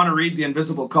says, I want to read The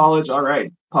Invisible College. All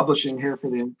right, publishing here for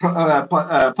the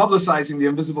publicizing The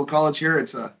Invisible College here.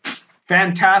 It's a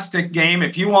fantastic game.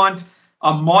 If you want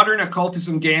a modern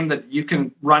occultism game that you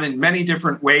can run in many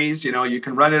different ways, you know, you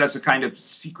can run it as a kind of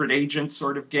secret agent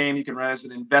sort of game. You can run it as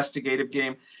an investigative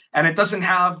game. And it doesn't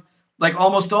have, like,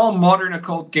 almost all modern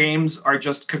occult games are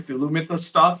just Cthulhu Mythos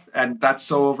stuff. And that's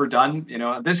so overdone. You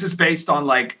know, this is based on,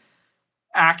 like,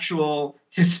 actual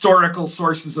historical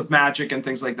sources of magic and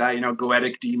things like that, you know,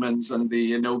 Goetic demons and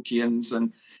the Enochians,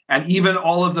 and even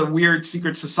all of the weird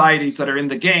secret societies that are in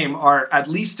the game are at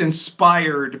least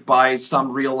inspired by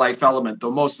some real life element,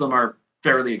 though most of them are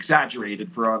fairly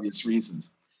exaggerated for obvious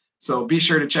reasons. So be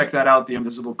sure to check that out, The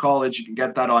Invisible College. You can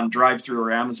get that on DriveThru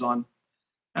or Amazon.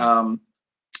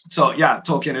 So yeah,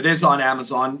 Tolkien, it is on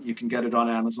Amazon. You can get it on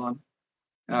Amazon.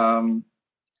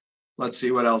 Let's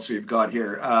see what else we've got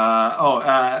here.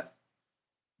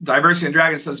 Diversity and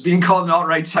Dragon says, being called an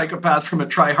alt-right psychopath from a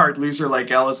try-hard loser like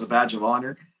Elle is a badge of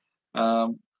honor.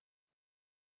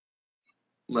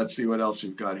 Let's see what else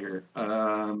we've got here.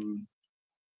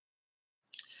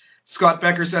 Scott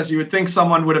Becker says, you would think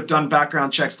someone would have done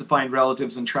background checks to find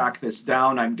relatives and track this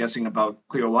down. I'm guessing about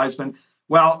Cleo Wiseman.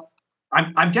 Well,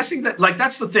 I'm guessing that, like,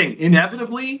 that's the thing.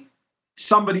 Inevitably,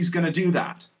 somebody's going to do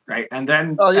that. Right. And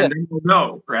then, and then we'll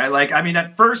know. Right. Like, I mean,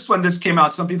 at first, when this came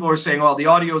out, some people were saying, well, the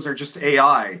audios are just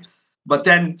AI. But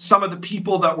then some of the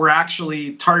people that were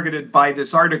actually targeted by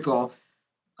this article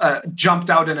jumped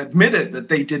out and admitted that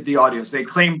they did the audios. They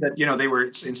claimed that, you know, they were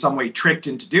in some way tricked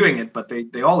into doing it. But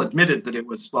they all admitted that it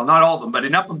was, well, not all of them, but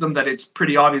enough of them that it's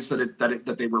pretty obvious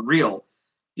that they were real,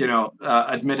 you know,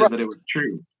 admitted that it was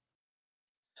true.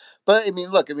 But I mean,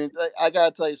 look, I mean, I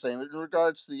gotta tell you something in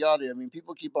regards to the audio. I mean,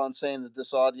 people keep on saying that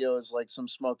this audio is like some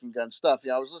smoking gun stuff.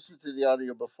 I was listening to the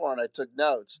audio before and I took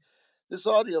notes. This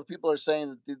audio, people are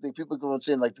saying that the people go on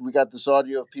saying like we got this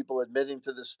audio of people admitting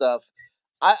to this stuff.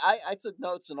 I took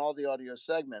notes in all the audio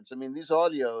segments. I mean, these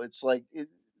audio, it's like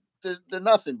they're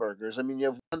nothing burgers. I mean, you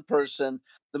have one person.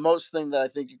 The most thing that I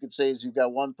think you could say is you've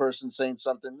got one person saying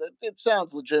something that it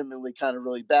sounds legitimately kind of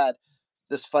really bad.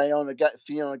 This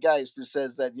Fiona Geist, who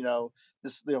says that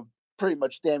this pretty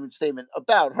much damning statement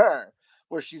about her,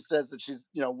 where she says that she's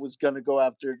was going to go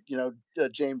after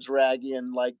James Raggy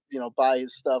and buy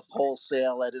his stuff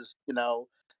wholesale at his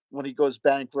when he goes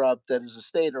bankrupt at his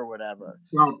estate or whatever.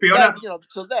 Well, Fiona,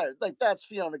 so there, like that's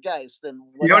Fiona Geist and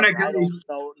Fiona whatever. I Geist,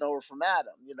 don't know her from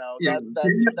Adam. yeah,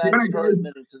 That's her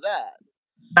admitting to that.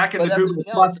 back in But the Google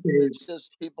everything Plus else, it's days.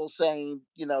 just people saying,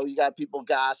 you got people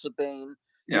gossiping.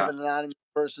 You Yeah. have an anonymous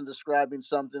person describing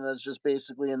something that's just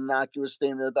basically an innocuous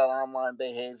statement about online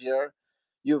behavior.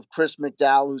 You have Chris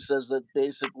McDowell, who says that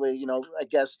basically, I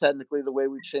guess technically the way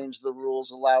we changed the rules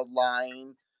allowed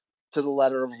lying to the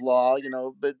letter of law,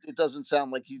 but it doesn't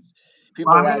sound like people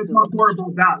Well, are I'm going to acting talk like, more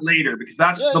about that later because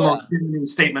that's the most genuine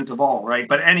statement of all, right?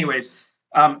 But anyways,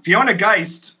 Fiona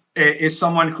Geist is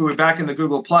someone who, back in the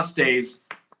Google Plus days,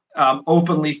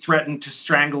 openly threatened to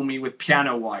strangle me with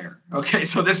piano wire. Okay,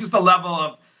 so this is the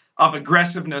level of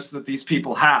aggressiveness that these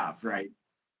people have, right?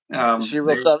 Is she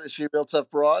real tough? Is she a real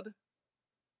tough broad?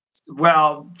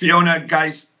 Well, Fiona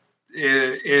Geist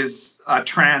is a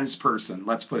trans person.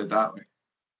 Let's put it that way.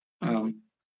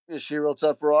 Is she a real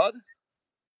tough broad?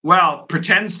 Well,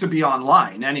 pretends to be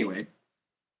online anyway.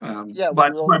 Yeah,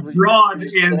 but broad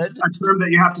is a term that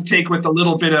you have to take with a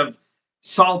little bit of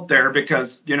salt there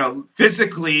because,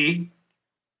 physically,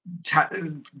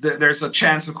 there's a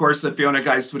chance, of course, that Fiona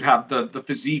Geist would have the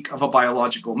physique of a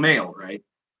biological male, right?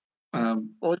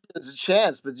 Well, there's a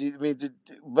chance, but did you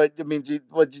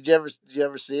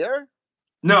ever see her?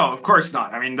 No, of course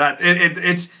not. I mean that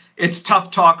it's tough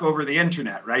talk over the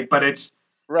internet, right? But it's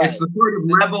the sort of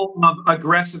level of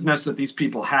aggressiveness that these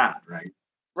people had, right?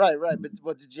 Right.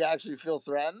 But did you actually feel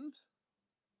threatened?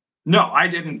 No, I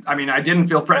didn't. I mean, I didn't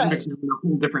feel threatened because it's a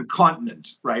whole different continent,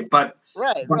 right? But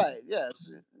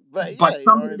yes, but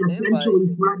somebody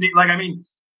essentially threatening, I mean,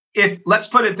 if let's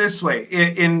put it this way,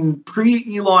 in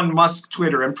pre-Elon Musk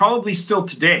Twitter, and probably still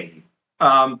today,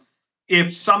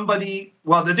 if somebody,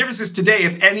 well, the difference is today,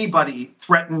 if anybody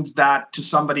threatened that to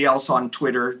somebody else on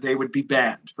Twitter, they would be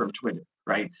banned from Twitter,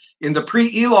 right? In the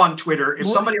pre-Elon Twitter, if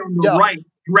somebody on the right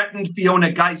threatened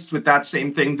Fiona Geist with that same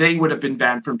thing, they would have been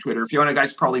banned from Twitter. Fiona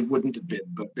Geist probably wouldn't have been,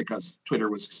 but because Twitter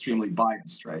was extremely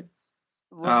biased, right?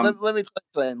 Let me tell you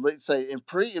something. Let's say in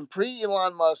pre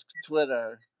Elon Musk's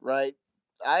Twitter, right?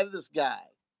 I have this guy,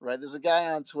 right? There's a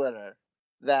guy on Twitter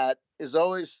that is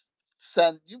always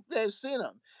you may have seen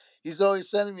him. He's always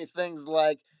sending me things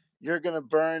like, "You're gonna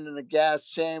burn in a gas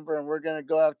chamber, and we're gonna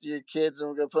go after your kids, and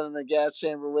we're gonna put them in the gas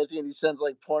chamber with you." And he sends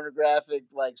like pornographic,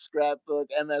 like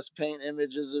scrapbook MS Paint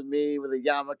images of me with a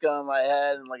yarmulke on my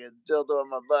head and like a dildo in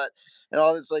my butt, and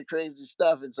all this like crazy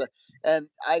stuff. And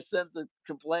I sent the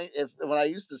complaint when I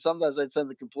used to. Sometimes I'd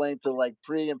send the complaint to like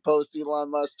pre and post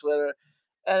Elon Musk Twitter,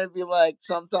 and it'd be like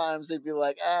sometimes they'd be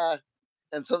like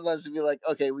and sometimes it'd be like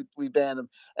okay, we banned him,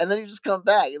 and then you just come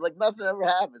back. Like nothing ever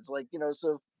happens. Like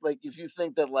so like if you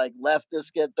think that like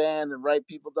leftists get banned and right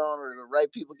people don't, or the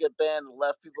right people get banned and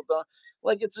left people don't,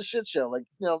 like it's a shit show. Like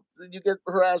you get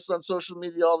harassed on social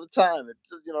media all the time.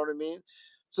 It's you know what I mean.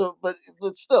 So, but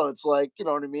still, it's like you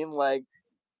know what I mean. Like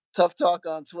tough talk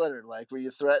on Twitter, like were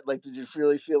you like did you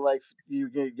really feel like you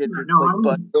get your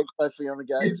butt kicked by Fiona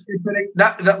Geist?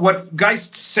 What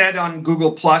Geist said on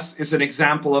Google Plus is an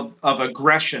example of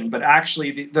aggression, but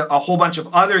actually a whole bunch of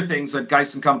other things that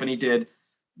Geist and company did,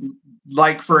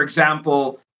 like for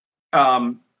example,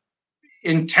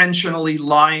 intentionally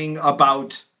lying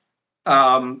about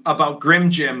Grim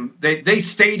Jim. They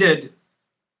stated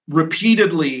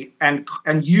repeatedly and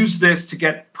use this to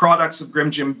get products of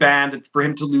Grim Jim banned and for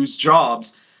him to lose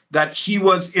jobs, that he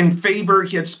was in favor,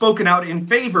 he had spoken out in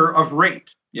favor of rape,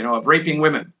 of raping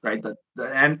women, right?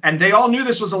 And they all knew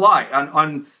this was a lie.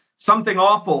 On Something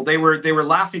Awful, they were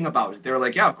laughing about it. They were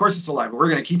like, yeah, of course it's a lie, but we're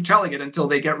going to keep telling it until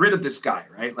they get rid of this guy,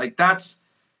 right? Like that's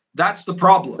the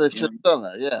problem. They should have done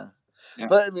that, yeah.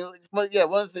 But I mean, one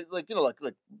thing, like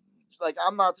like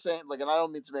I'm not saying like, and I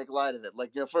don't mean to make light of it.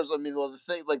 Like first, I mean, well, the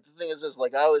thing is this.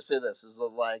 Like I always say this is that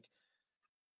like,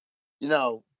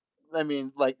 I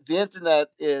mean, like the internet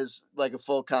is like a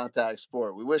full contact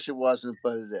sport. We wish it wasn't,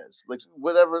 but it is. Like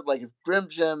whatever. Like if Grim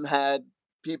Jim had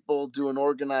people do an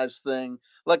organized thing,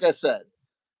 like I said,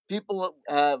 people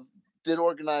have did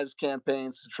organize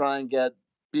campaigns to try and get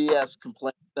BS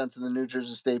complaints sent to the New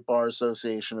Jersey State Bar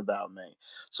Association about me.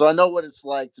 So I know what it's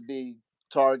like to be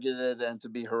targeted and to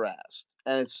be harassed,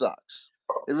 and it sucks.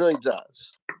 It really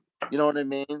does. You know what I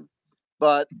mean?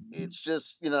 But it's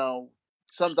just, you know,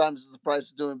 sometimes it's the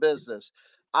price of doing business.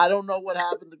 I don't know what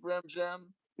happened to Grim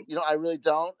Jim. You know, I really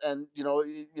don't. And, you know,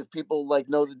 if people like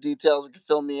know the details and can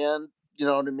fill me in, you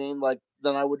know what I mean? Like,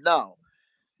 then I would know.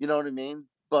 You know what I mean?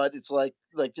 But it's like,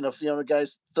 you know, Fiona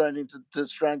Guy's threatening to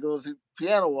strangle with a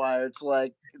piano wire. It's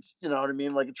like, it's, you know what I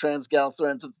mean? Like a trans gal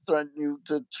threaten you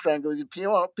to strangle with your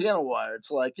piano wire. It's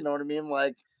like, you know what I mean?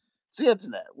 Like, it's the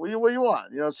internet. What do you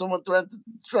want? You know, someone threatened to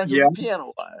strangle with a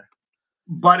piano wire.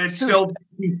 But it still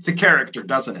speaks to character,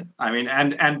 doesn't it? I mean,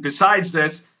 and besides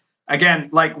this, again,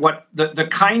 like what the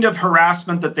kind of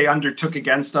harassment that they undertook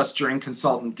against us during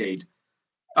Consultant Gate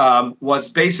was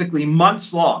basically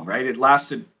months long, right? It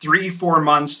lasted 3-4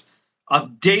 months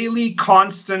of daily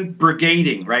constant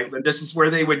brigading, right? This is where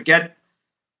they would get,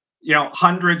 you know,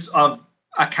 hundreds of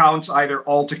accounts, either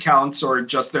alt accounts or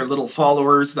just their little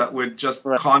followers that would just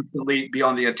constantly be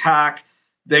on the attack.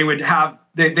 They would have,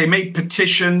 they made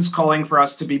petitions calling for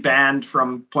us to be banned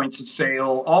from points of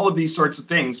sale, all of these sorts of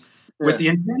things. With the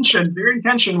intention, their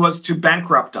intention was to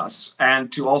bankrupt us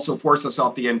and to also force us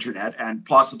off the internet and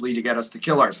possibly to get us to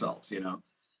kill ourselves, you know.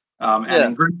 And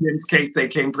in Grimjim's case, they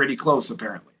came pretty close,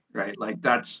 apparently, right? Like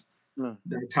that's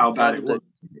how bad it was.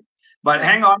 But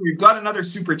hang on, we've got another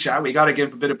super chat. We got to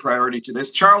give a bit of priority to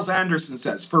this. Charles Anderson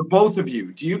says, for both of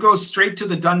you, do you go straight to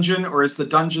the dungeon or is the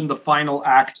dungeon the final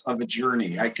act of a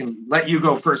journey? I can let you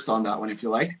go first on that one if you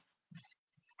like.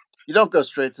 You don't go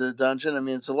straight to the dungeon. I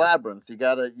mean, it's a labyrinth. You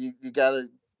gotta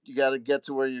get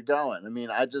to where you're going. I mean,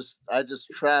 I just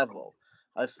travel.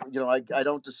 I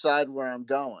don't decide where I'm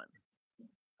going.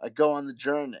 I go on the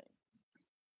journey.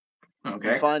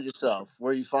 Okay. You find yourself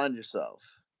where you find yourself.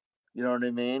 You know what I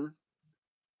mean?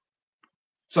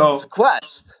 So it's a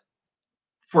quest.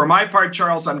 For my part,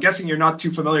 Charles, I'm guessing you're not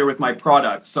too familiar with my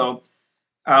product. So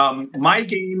my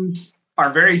games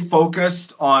are very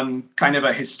focused on kind of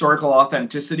a historical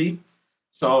authenticity.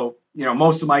 So, you know,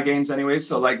 most of my games anyway.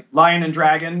 So like Lion and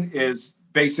Dragon is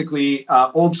basically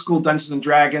old school Dungeons and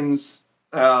Dragons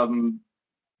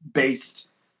based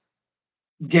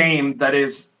game that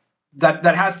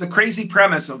has the crazy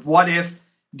premise of what if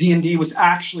D&D was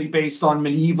actually based on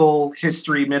medieval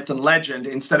history, myth, and legend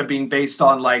instead of being based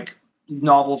on like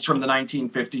novels from the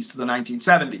 1950s to the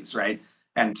 1970s, right?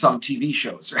 And some TV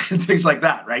shows, right? Things like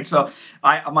that, right? So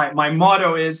my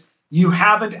motto is you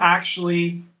haven't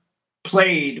actually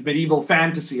played medieval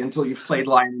fantasy until you've played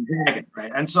Lion and Dragon,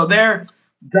 right? And so their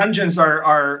dungeons there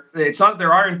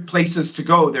aren't places to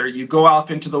go there. You go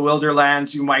off into the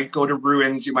Wilderlands, you might go to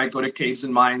ruins, you might go to caves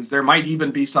and mines. There might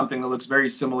even be something that looks very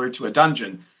similar to a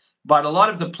dungeon. But a lot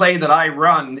of the play that I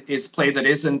run is play that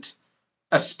isn't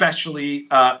especially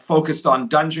focused on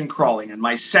dungeon crawling. And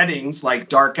my settings, like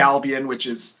Dark Albion, which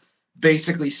is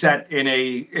basically set in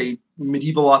a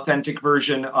medieval authentic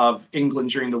version of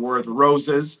England during the War of the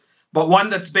Roses, but one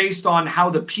that's based on how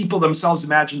the people themselves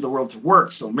imagined the world to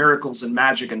work. So miracles and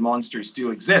magic and monsters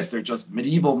do exist. They're just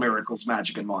medieval miracles,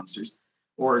 magic, and monsters.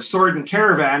 Or Sword and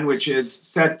Caravan, which is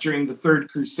set during the Third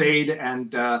Crusade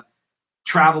and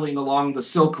traveling along the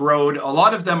Silk Road. A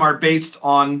lot of them are based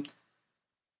on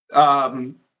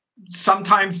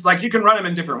sometimes, like, you can run them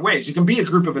in different ways. You can be a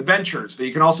group of adventurers, but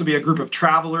you can also be a group of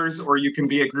travelers, or you can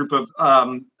be a group of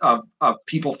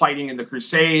people fighting in the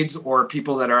Crusades, or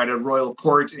people that are at a royal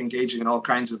court engaging in all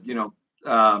kinds of,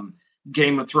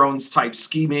 Game of Thrones type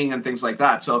scheming and things like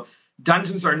that. So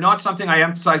dungeons are not something I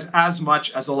emphasize as much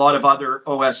as a lot of other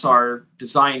OSR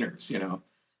designers,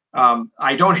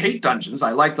 I don't hate dungeons.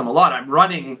 I like them a lot. I'm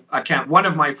running one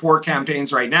of my 4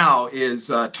 campaigns right now is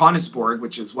Tonnisborg,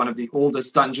 which is one of the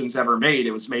oldest dungeons ever made.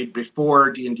 It was made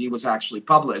before D&D was actually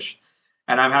published.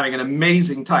 And I'm having an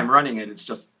amazing time running it. It's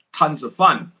just tons of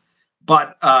fun.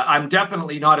 But I'm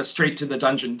definitely not a straight to the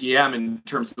dungeon DM in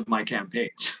terms of my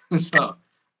campaigns. So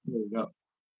there you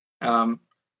go.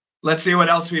 Let's see what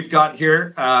else we've got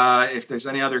here. If there's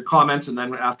any other comments, and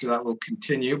then after that we'll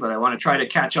continue. But I want to try to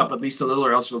catch up at least a little,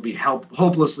 or else we'll be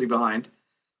hopelessly behind.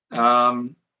 Yeah,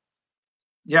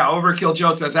 Overkill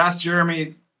Joe says, ask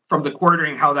Jeremy from the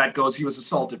Quartering how that goes. He was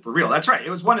assaulted for real. That's right.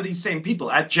 It was one of these same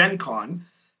people at Gen Con.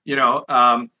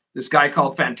 This guy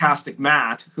called Fantastic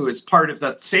Matt, who is part of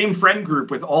that same friend group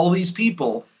with all these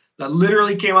people that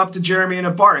literally came up to Jeremy in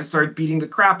a bar and started beating the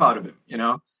crap out of him,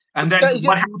 And then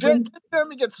what happened?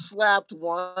 Jeremy gets slapped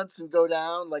once and go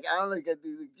down. Like, I don't know,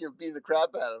 beating the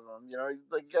crap out of him.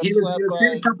 Like, he was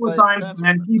hit a couple of times, and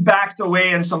then he backed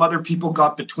away, and some other people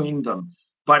got between them.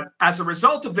 But as a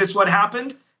result of this, what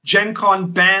happened? Gen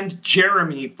Con banned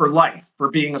Jeremy for life for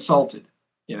being assaulted.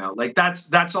 You know, like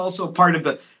that's also part of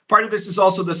this is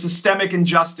also the systemic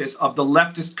injustice of the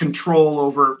leftist control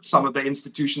over some of the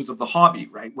institutions of the hobby,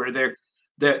 right? Where they're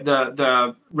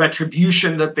the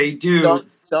retribution that they do.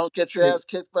 Don't get your ass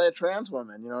kicked by a trans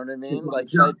woman. You know what I mean? Like,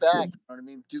 fight back. You know what I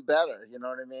mean? Do better. You know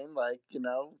what I mean? Like, you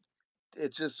know,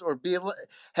 it's just, or be,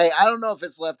 hey, I don't know if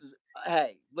it's leftist.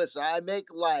 Hey, listen, I make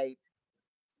light.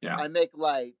 Yeah. I make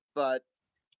light, but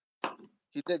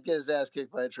he did get his ass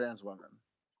kicked by a trans woman.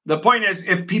 The point is,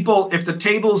 if the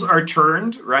tables are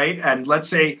turned, right, and let's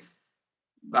say,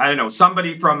 I don't know,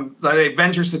 somebody from the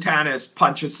Avenger Satanis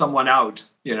punches someone out,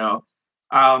 you know,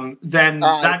 then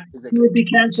that would be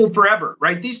canceled forever,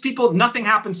 right? These people, nothing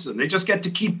happens to them. They just get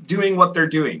to keep doing what they're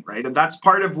doing, right? And that's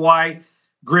part of why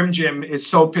Grim Jim is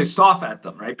so pissed off at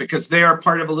them, right? Because they are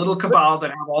part of a little cabal that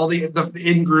have all the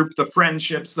in-group, the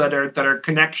friendships that are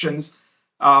connections,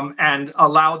 and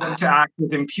allow them to act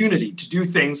with impunity, to do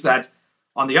things that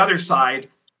on the other side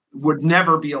would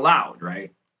never be allowed,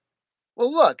 right?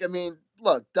 Well, look, I mean,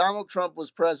 Donald Trump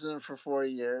was president for 4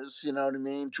 years. You know what I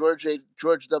mean? George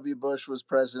W. Bush was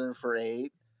president for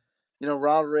 8. You know,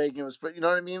 Ronald Reagan was, you know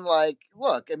what I mean? Like,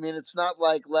 look, I mean, it's not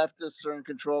like leftists are in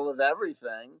control of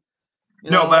everything.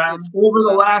 No, but over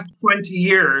the last 20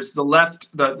 years, the left,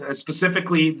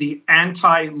 specifically the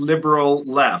anti-liberal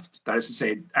left, that is to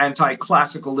say,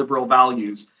 anti-classical liberal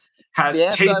values, has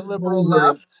taken anti-liberal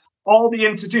left all the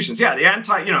institutions. Yeah,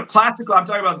 the classical. I'm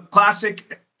talking about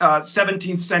classic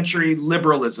 17th century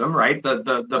liberalism, right?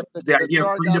 The idea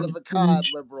of freedom of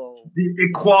speech, the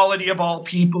equality of all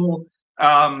people.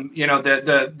 You know,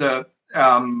 the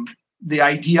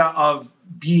idea of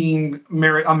being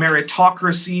a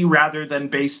meritocracy rather than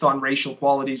based on racial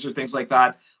qualities or things like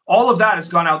that. All of that has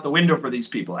gone out the window for these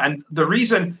people. And the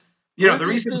reason,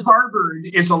 Harvard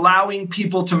is allowing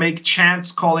people to make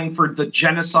chants calling for the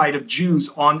genocide of Jews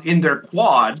in their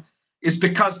quad is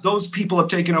because those people have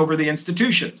taken over the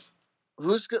institutions.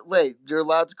 Wait, you're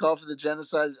allowed to call for the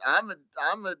genocide?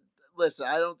 Listen,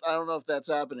 I don't know if that's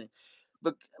happening.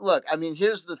 But look, I mean,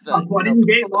 here's the thing.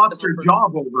 They lost their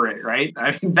job over it, right?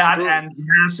 I mean, that and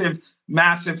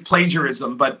massive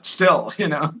plagiarism, but still, you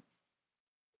know.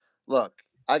 Look,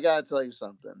 I gotta tell you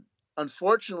something.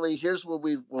 Unfortunately, here's where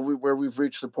we've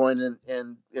reached the point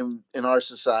in our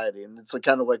society, and it's like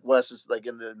kind of like West. It's like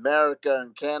in America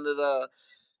and Canada,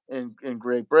 in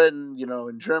Great Britain, you know,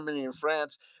 in Germany and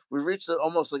France. We've reached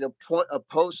almost like a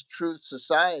post-truth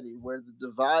society where the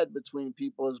divide between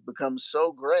people has become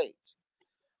so great,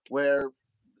 where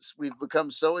we've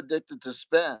become so addicted to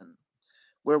spin,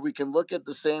 where we can look at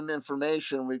the same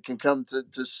information, we can come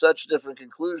to such different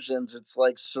conclusions. It's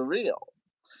like surreal.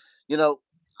 You know,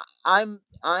 I'm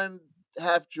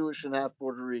half Jewish and half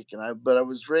Puerto Rican, but I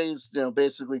was raised, you know,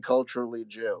 basically culturally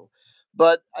Jew.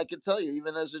 But I can tell you,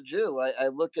 even as a Jew, I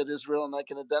look at Israel and I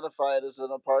can identify it as an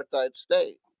apartheid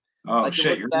state. Oh,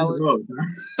 shit. Look,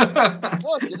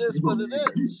 it is what it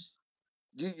is.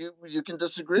 You can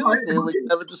disagree with me, and we can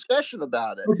have a discussion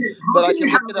about it. Okay. But I can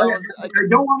look at Alan. I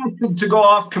don't want us to go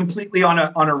off completely on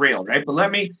a rail, right? But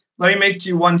let me make to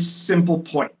you one simple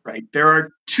point, right? There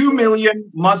are 2 million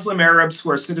Muslim Arabs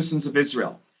who are citizens of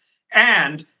Israel.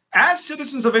 And as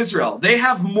citizens of Israel, they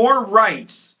have more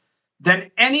rights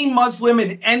than any Muslim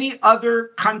in any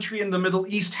other country in the Middle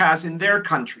East has in their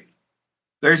country.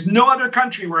 There's no other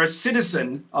country where a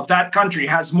citizen of that country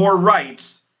has more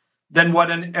rights than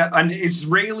what an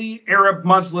Israeli Arab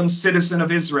Muslim citizen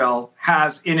of Israel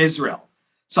has in Israel.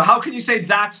 So how can you say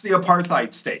that's the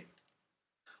apartheid state?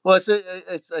 Well, I say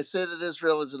that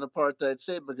Israel is an apartheid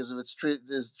state because of its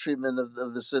treatment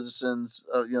of the citizens,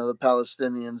 you know, the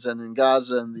Palestinians, and in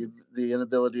Gaza, and the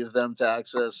inability of them to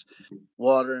access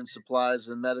water and supplies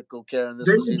and medical care. And this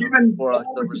was even before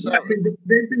October 7th.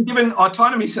 They've been given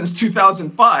autonomy since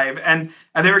 2005, and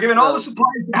they were given all the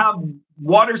supplies to have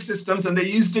water systems, and they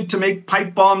used it to make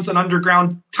pipe bombs and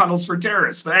underground tunnels for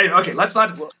terrorists. But anyway, okay, let's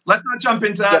not jump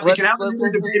into that. We can have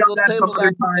another debate on that some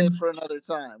other time. For another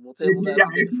time. We'll table that. Yeah,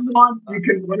 if you want, you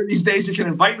can. One of these days, you can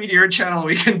invite me to your channel, and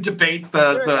we can debate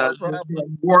the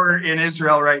war in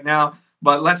Israel right now.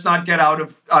 But let's not get out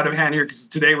of hand here, because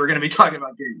today we're going to be talking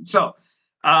about games. So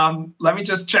let me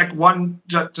just check one,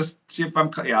 just see if I'm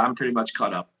pretty much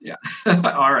caught up. Yeah.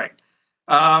 All right.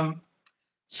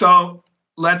 So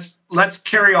let's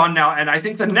carry on now. And I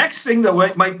think the next thing that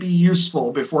might be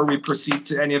useful before we proceed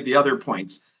to any of the other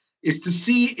points is to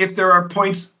see if there are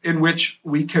points in which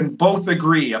we can both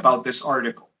agree about this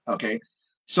article. Okay.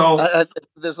 So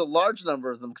there's a large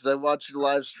number of them, because I watched your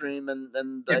live stream, and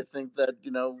I think that, you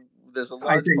know, there's a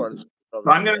large part of it. So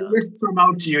I'm going to list some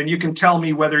out to you, and you can tell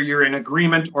me whether you're in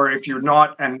agreement or if you're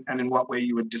not, and in what way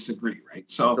you would disagree, right?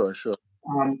 So Sure.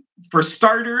 For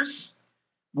starters,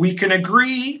 we can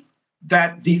agree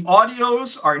that the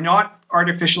audios are not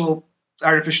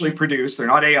artificially produced. They're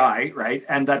not AI, right?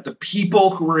 And that the people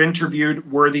who were interviewed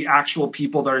were the actual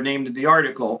people that are named in the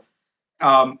article.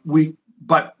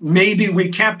 But maybe we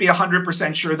can't be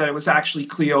 100% sure that it was actually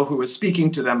Cleo who was speaking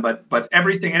to them. But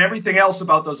everything else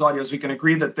about those audios, we can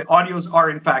agree that the audios are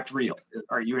in fact real.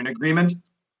 Are you in agreement?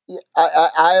 Yeah,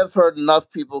 I have heard enough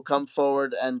people come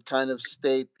forward and kind of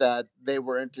state that they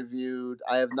were interviewed.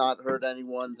 I have not heard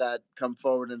anyone that come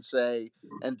forward and say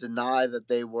and deny that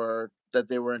they were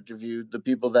interviewed. The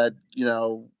people that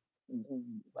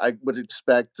I would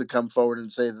expect to come forward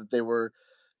and say that they were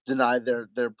denied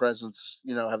their presence,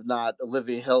 have not.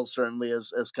 Olivia Hill certainly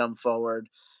has come forward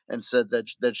and said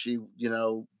that she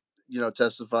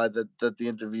testified that the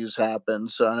interviews happened.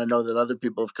 So, and I know that other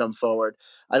people have come forward.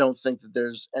 I don't think that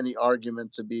there's any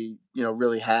argument to be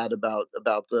really had about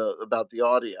the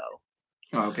audio.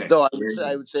 Okay. Though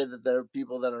I would say that there are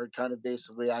people that are kind of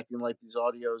basically acting like these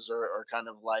audios are kind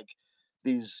of like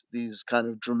these kind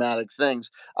of dramatic things.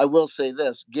 I will say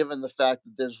this, given the fact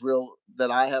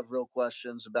that I have real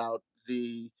questions about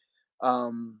the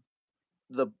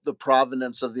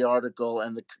provenance of the article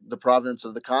and the provenance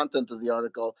of the content of the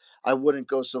article, I wouldn't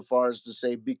go so far as to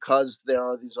say because there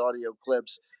are these audio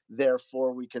clips,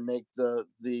 therefore we can make the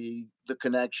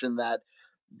connection that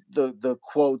the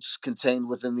quotes contained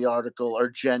within the article are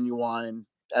genuine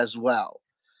as well.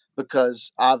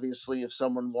 Because obviously, if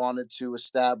someone wanted to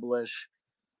establish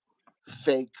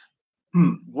fake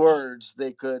words,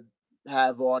 they could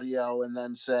have audio and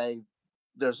then say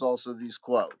there's also these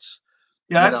quotes.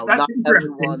 Yeah, that's not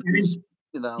interesting. everyone who's,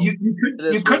 you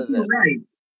could be right.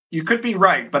 You could be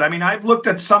right, but I mean, I've looked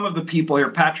at some of the people here,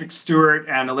 Patrick Stewart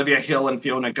and Olivia Hill and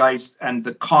Fiona Geist, and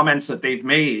the comments that they've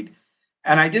made,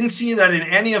 and I didn't see that in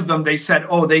any of them they said,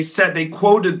 "Oh, they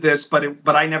quoted this,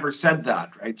 but I never said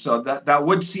that," right? So that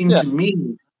would seem to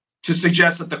me to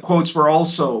suggest that the quotes were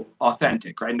also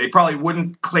authentic, right? And they probably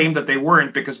wouldn't claim that they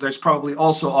weren't because there's probably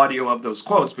also audio of those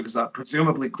quotes because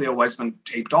presumably Cleo Weisman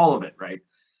taped all of it, right?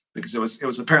 Because it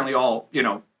was apparently all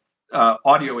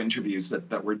audio interviews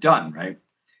that were done, right?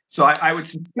 So I would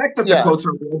suspect that the quotes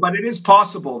are real, but it is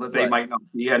possible that they might not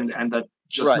be, and that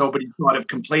just nobody thought of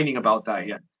complaining about that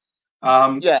yet.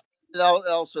 And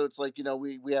also it's like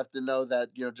we have to know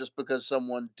that just because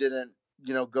someone didn't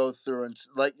go through and,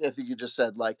 like I think you just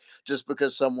said, like just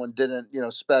because someone didn't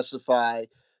specify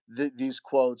these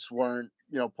quotes weren't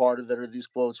part of it, or these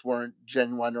quotes weren't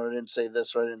genuine, or I didn't say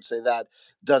this or I didn't say that,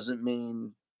 doesn't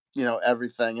mean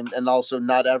everything. And also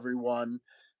not everyone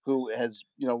who has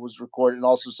was recorded, and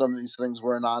also some of these things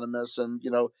were anonymous, and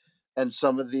and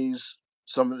some of this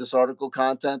article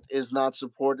content is not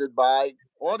supported by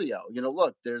audio.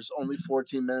 Look, there's only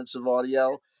 14 minutes of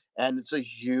audio and it's a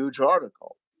huge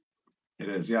article. It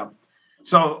is, yeah.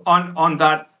 So on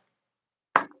that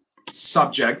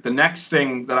subject, the next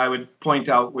thing that I would point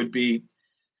out would be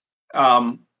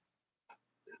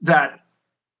that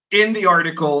in the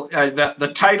article, that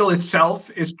the title itself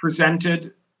is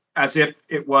presented as if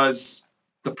it was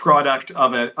the product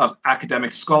of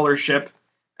academic scholarship,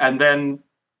 and then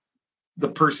the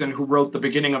person who wrote the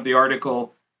beginning of the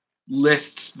article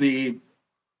lists the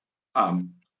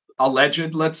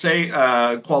alleged, let's say,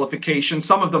 qualifications.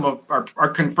 Some of them are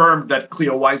confirmed that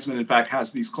Cleo Weisman, in fact,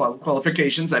 has these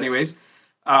qualifications anyways,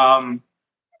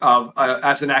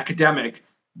 as an academic,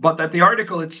 but that the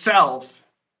article itself,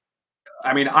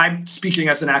 I mean, I'm speaking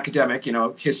as an academic,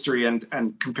 history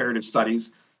and comparative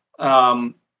studies.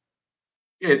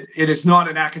 It is not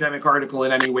an academic article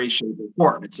in any way, shape, or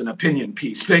form. It's an opinion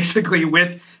piece, basically,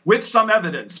 with some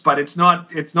evidence, but it's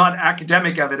not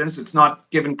academic evidence. It's not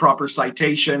given proper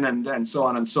citation and so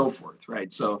on and so forth,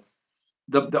 right? So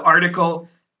the article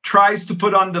tries to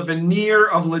put on the veneer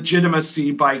of legitimacy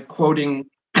by quoting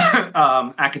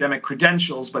academic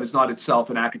credentials, but it's not itself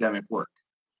an academic work.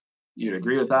 You'd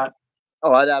agree with that?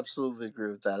 Oh, I'd absolutely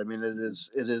agree with that. I mean,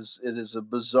 it is a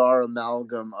bizarre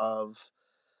amalgam of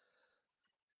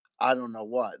I don't know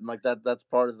what. And like that's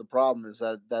part of the problem, is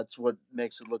that's what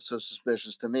makes it look so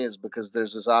suspicious to me, is because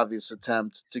there's this obvious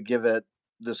attempt to give it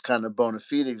this kind of bona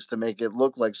fides to make it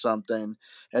look like something,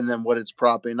 and then what it's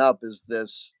propping up is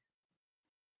this,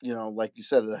 like you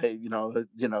said,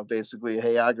 basically a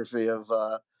hagiography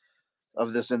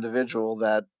of this individual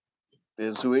that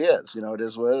is who he is. It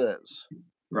is what it is.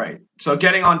 Right. So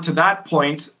getting on to that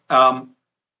point,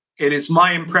 it is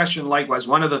my impression, likewise,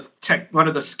 one of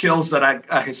the skills that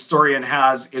a historian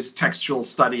has is textual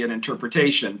study and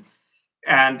interpretation.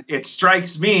 And it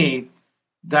strikes me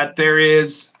that there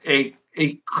is a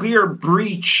clear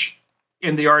breach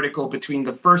in the article between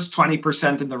the first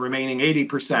 20% and the remaining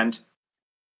 80%,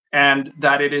 and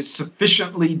that it is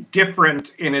sufficiently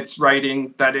different in its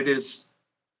writing that it is,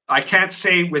 I can't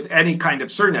say with any kind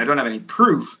of certainty, I don't have any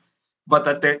proof, but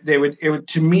that it would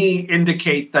to me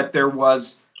indicate that there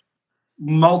was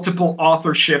multiple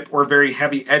authorship or very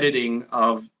heavy editing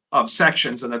of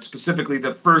sections, and that specifically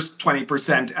the first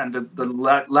 20% and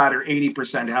the latter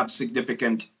 80% have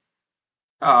significant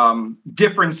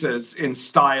differences in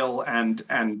style and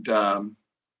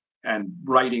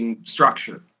writing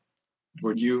structure.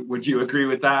 Would you agree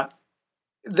with that?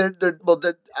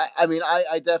 I mean,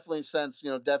 I definitely sense,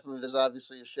 definitely there's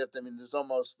obviously a shift. I mean, there's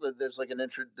like an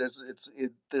intro,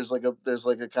 there's like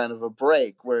a kind of a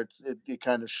break where it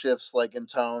kind of shifts like in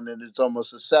tone, and it's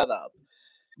almost a setup.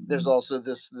 There's also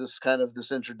this kind of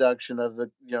this introduction of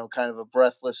the, kind of a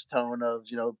breathless tone of,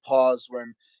 pause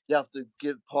when you have to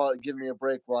give me a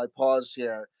break while I pause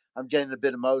here. I'm getting a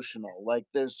bit emotional. Like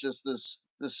there's just this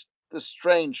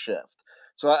strange shift.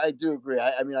 So I do agree.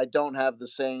 I mean, I don't have the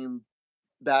same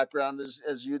background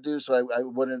as you do, so I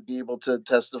wouldn't be able to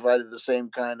testify to the same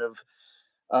kind of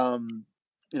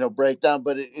breakdown.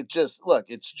 But it just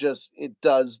it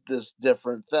does this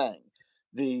different thing.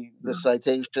 The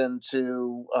citation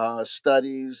to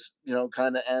studies,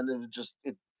 kind of end, and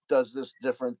it does this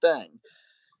different thing.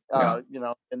 And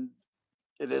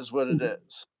it is what it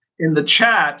is. In the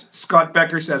chat, Scott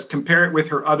Becker says, compare it with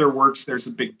her other works, there's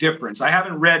a big difference. I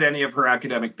haven't read any of her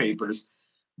academic papers,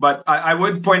 but I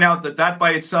would point out that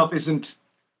by itself isn't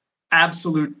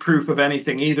absolute proof of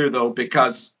anything either, though,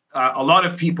 because a lot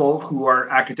of people who are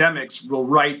academics will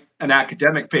write an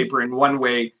academic paper in one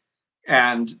way,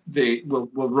 and they will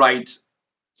write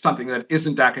something that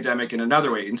isn't academic in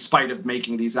another way, in spite of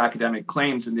making these academic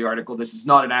claims in the article. This is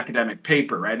not an academic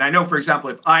paper, right? And I know, for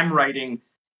example, if I'm writing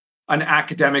an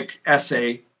academic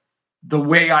essay, the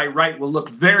way I write will look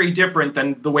very different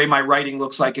than the way my writing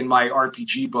looks like in my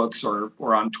RPG books or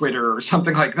on Twitter or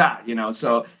something like that,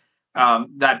 So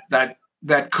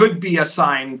that could be a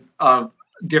sign of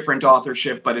different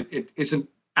authorship, but it isn't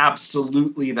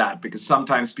absolutely that, because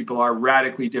sometimes people are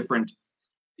radically different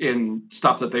in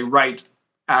stuff that they write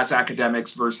as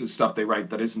academics versus stuff they write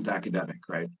that isn't academic,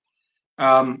 right?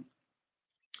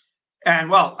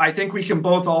 And well, I think we can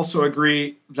both also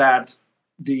agree that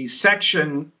the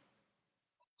section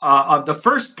of the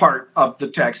first part of the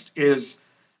text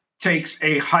takes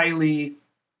a highly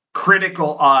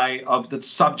critical eye of the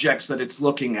subjects that it's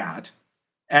looking at.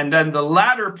 And then the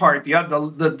latter part,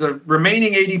 the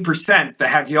remaining 80%, the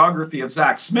hagiography of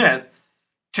Zak Smith,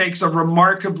 takes a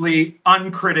remarkably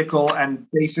uncritical and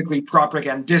basically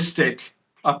propagandistic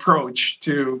approach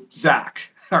to Zak.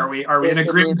 Are we in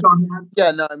agreement on that?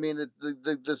 Yeah, no, I mean,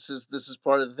 this is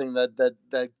part of the thing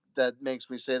that makes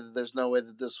me say that there's no way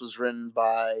that this was written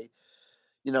by,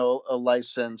 a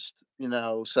licensed,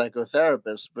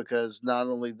 psychotherapist, because not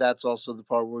only that's also the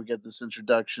part where we get this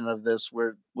introduction of this,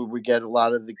 where we get a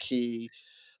lot of the key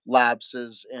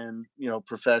lapses in,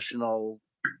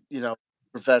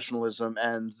 professionalism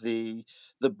and the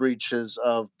breaches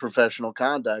of professional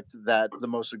conduct, that the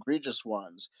most egregious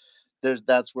ones.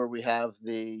 That's where we have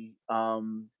the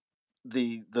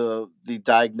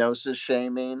diagnosis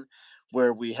shaming,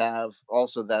 where we have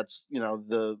also that's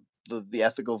the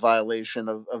ethical violation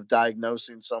of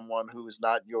diagnosing someone who is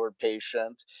not your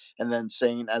patient, and then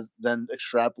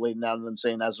extrapolating out and then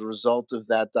saying, as a result of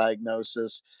that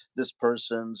diagnosis, this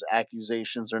person's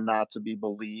accusations are not to be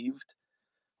believed,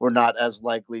 or not as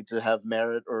likely to have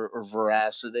merit or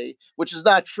veracity, which is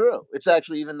not true. It's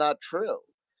actually even not true.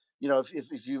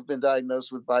 If you've been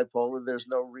diagnosed with bipolar, there's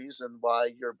no reason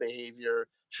why your behavior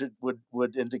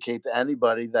would indicate to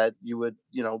anybody that you would,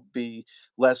 be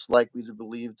less likely to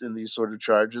believe in these sort of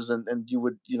charges, and you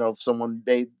would, if someone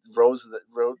raised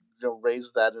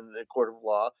that in a court of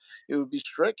law, it would be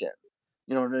stricken.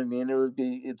 You know what I mean? It would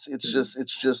be it's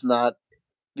just not,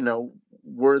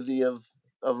 worthy of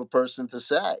a person to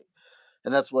say.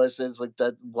 And that's why I say it's like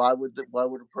that. Why would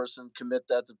a person commit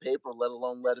that to paper, let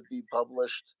alone let it be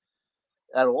published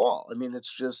at all? I mean,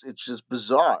 it's just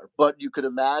bizarre. But you could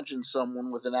imagine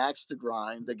someone with an axe to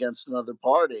grind against another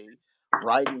party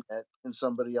writing it in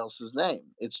somebody else's name.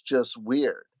 It's just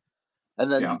weird.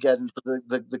 And then you get into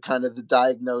the kind of the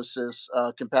diagnosis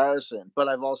comparison. But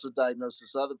I've also diagnosed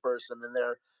this other person, and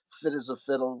they're fit as a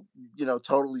fiddle,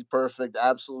 totally perfect,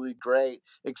 absolutely great,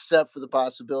 except for the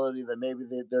possibility that maybe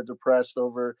they're depressed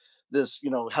over this,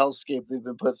 hellscape they've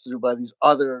been put through by these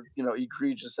other,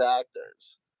 egregious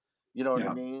actors. You know what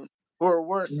I mean? Who are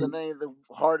worse than any of the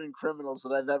hardened criminals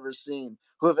that I've ever seen,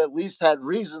 who have at least had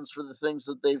reasons for the things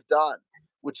that they've done.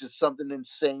 which is something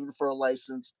insane for a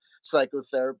licensed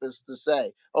psychotherapist to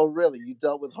say. Oh, really? You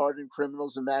dealt with hardened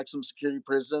criminals in maximum security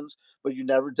prisons, but you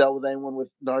never dealt with anyone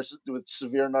with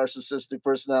severe narcissistic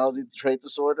personality trait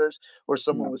disorders, or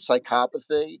someone with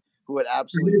psychopathy who had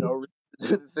absolutely no reason to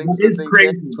do the things that is they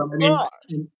crazy. did. But I mean,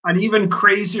 an even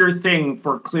crazier thing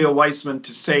for Cleo Weissman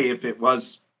to say, if it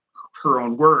was her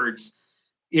own words,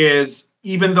 is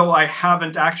even though I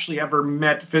haven't actually ever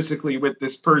met physically with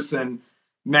this person,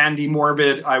 Mandy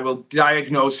Morbid, I will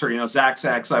diagnose her, Zak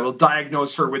X, I will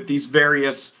diagnose her with these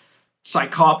various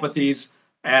psychopathies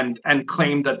and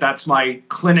claim that that's my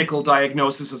clinical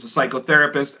diagnosis as a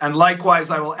psychotherapist. And likewise,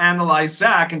 I will analyze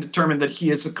Zak and determine that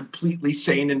he is a completely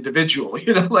sane individual.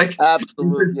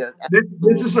 Absolutely.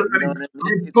 This is,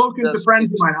 I've spoken to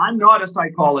friends of mine. I'm not a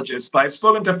psychologist, but I've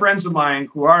spoken to friends of mine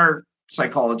who are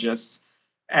psychologists.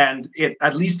 And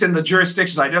at least in the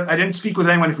jurisdictions, I didn't speak with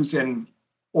anyone who's in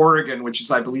Oregon, which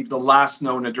is, I believe, the last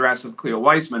known address of Cleo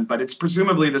Weissman, but it's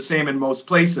presumably the same in most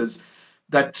places,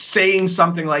 that saying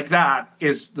something like that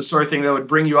is the sort of thing that would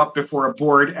bring you up before a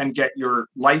board and get your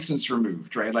license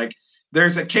removed, right? Like,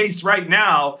 there's a case right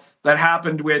now that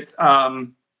happened with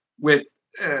that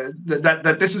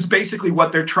this is basically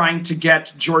what they're trying to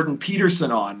get Jordan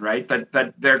Peterson on, right?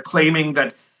 That they're claiming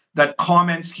that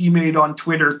comments he made on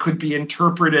Twitter could be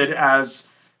interpreted as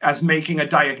making a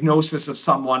diagnosis of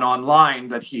someone online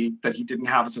that he didn't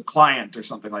have as a client or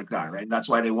something like that, right? And that's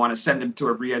why they want to send him to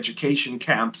a re-education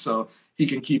camp so he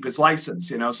can keep his license,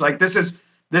 So like this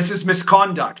is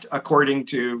misconduct according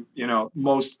to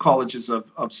most colleges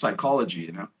of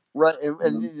psychology, Right,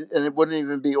 and it wouldn't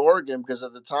even be Oregon, because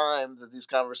at the time that these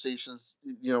conversations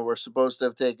were supposed to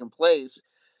have taken place,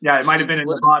 yeah, it might have been in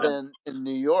Nevada. Been in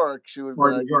New York. She would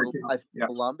have been I think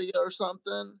Columbia or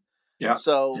something. Yeah.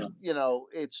 So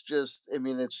it's just,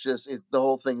 the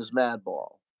whole thing is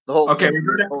madball. The whole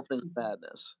thing is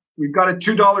madness. We've got a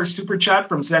 $2 super chat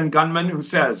from Zen Gunman who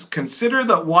says, "Consider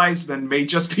that Weissman may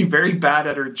just be very bad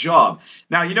at her job."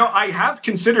 Now, I have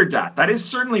considered that. That is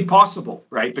certainly possible,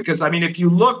 right? Because if you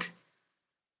look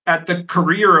at the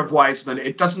career of Weissman,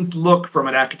 it doesn't look from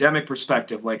an academic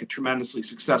perspective like a tremendously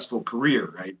successful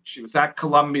career, right? She was at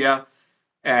Columbia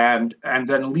and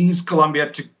then leaves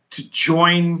Columbia to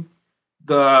join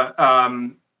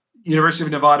the University of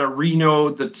Nevada,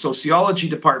 Reno, the sociology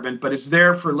department, but is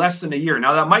there for less than a year.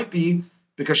 Now, that might be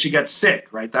because she gets sick,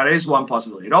 right? That is one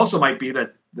possibility. It also might be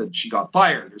that she got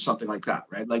fired or something like that,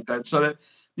 right? Like that. So that,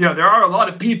 there are a lot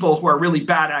of people who are really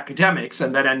bad academics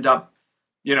and then end up,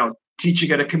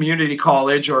 teaching at a community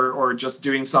college or just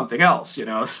doing something else,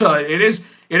 So it is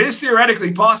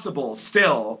theoretically possible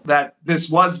still that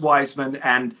this was Weissman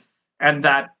and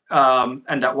that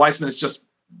Weissman is just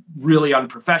really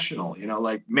unprofessional,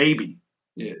 like maybe,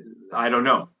 I don't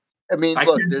know.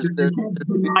 Look, there's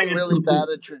being really bad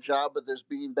at your job, but there's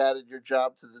being bad at your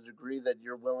job to the degree that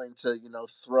you're willing to,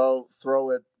 throw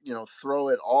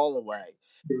it all away.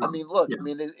 Yeah. Look,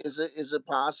 yeah. Is it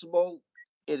possible?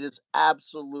 It is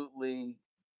absolutely,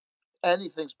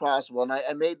 anything's possible. And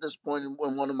I made this point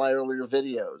in one of my earlier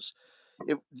videos.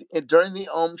 During the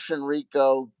Aum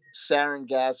Shinrikyo sarin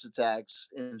gas attacks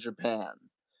in Japan,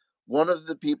 one of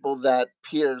the people that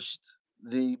pierced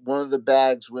one of the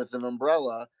bags with an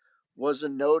umbrella was a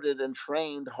noted and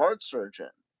trained heart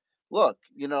surgeon. Look,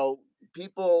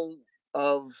 people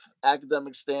of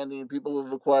academic standing, people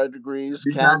who've acquired degrees,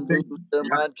 can lose their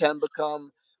mind, can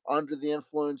become under the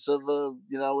influence of a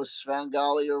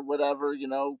Svengali or whatever,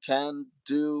 can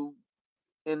do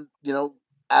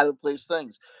out of place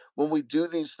things. When we do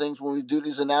these things, when we do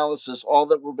these analysis, all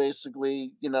that we're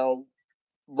basically,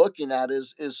 looking at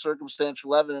is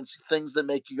circumstantial evidence, things that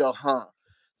make you go, huh?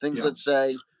 Things that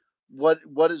say, what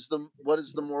is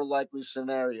the more likely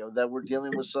scenario, that we're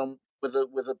dealing with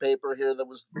with a paper here that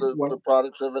was the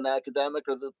product of an academic,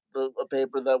 or a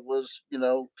paper that was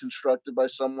constructed by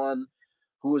someone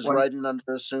who was writing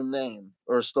under assumed name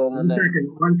or a stolen name.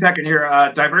 One second here.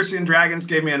 Diversity and Dragons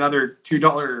gave me another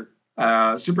 $2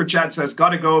 super chat. Says,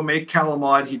 "Gotta go, make Cal a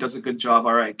mod. He does a good job."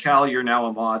 All right, Cal, you're now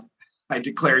a mod. I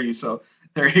declare you so.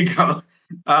 There you go.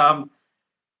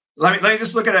 Let me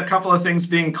just look at a couple of things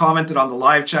being commented on the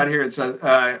live chat here. It says,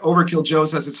 Overkill Joe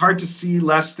says, "It's hard to see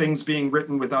less things being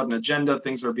written without an agenda.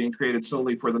 Things are being created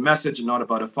solely for the message and not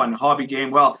about a fun hobby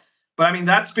game." Well, but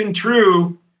that's been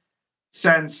true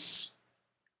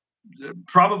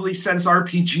probably since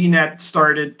RPGNet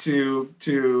started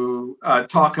to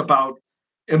talk about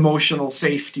emotional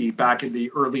safety back in the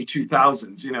early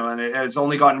 2000s, and it's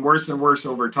only gotten worse and worse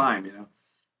over time,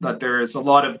 that there is a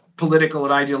lot of political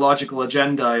and ideological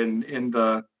agenda in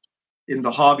the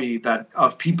hobby, that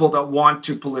of people that want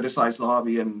to politicize the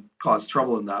hobby and cause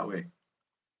trouble in that way.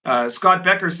 Scott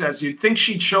Becker says, you'd think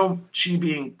she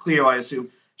being Cleo, I assume,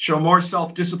 show more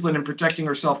self-discipline in protecting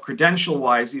herself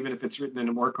credential-wise, even if it's written in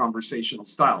a more conversational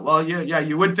style. Well, yeah,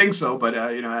 you would think so, but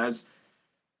you know,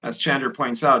 as Chanter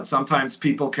points out, sometimes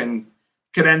people can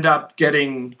end up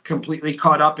getting completely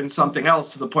caught up in something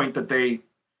else to the point that they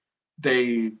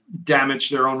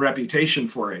damage their own reputation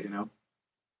for it, you know.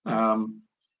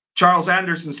 Charles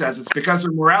Anderson says it's because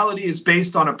her morality is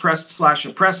based on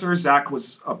oppressed/oppressor. Zak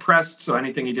was oppressed, so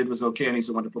anything he did was okay, and he's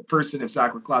a wonderful person. If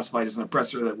Zak were classified as an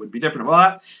oppressor, that would be different.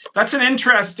 Well, that's an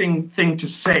interesting thing to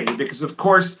say, because, of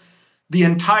course, the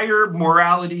entire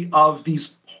morality of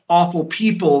these awful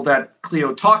people that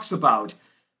Cleo talks about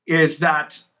is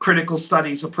that critical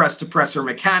studies oppressed-oppressor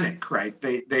mechanic, right?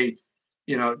 They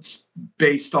you know, it's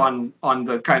based on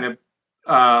the kind of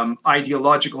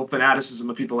ideological fanaticism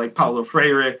of people like Paulo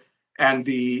Freire and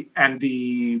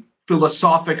the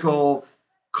philosophical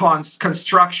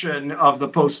construction of the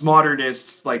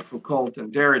postmodernists like Foucault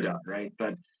and Derrida, right?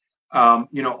 That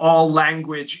you know, all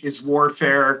language is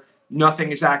warfare.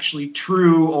 Nothing is actually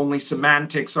true. Only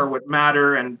semantics are what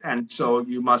matter, and so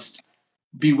you must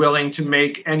be willing to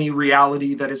make any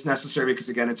reality that is necessary, because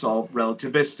again, it's all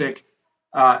relativistic.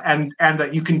 And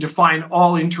that you can define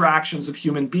all interactions of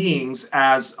human beings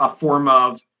as a form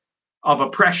of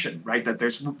oppression, right? That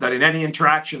in any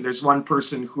interaction, there's one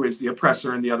person who is the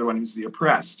oppressor and the other one who's the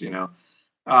oppressed, you know.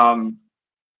 And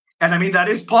I mean, that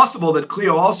is possible that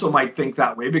Cleo also might think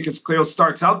that way, because Cleo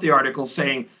starts out the article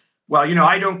saying, well, you know,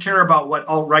 I don't care about what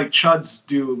alt-right chuds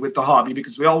do with the hobby,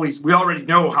 because we already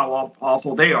know how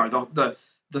awful they are.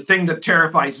 The thing that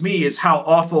terrifies me is how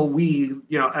awful we,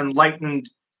 you know, enlightened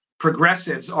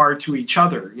progressives are to each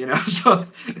other, you know. So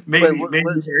maybe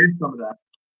there is some of that.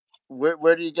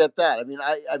 Where do you get that? I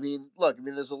mean, look, I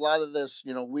mean, there's a lot of this,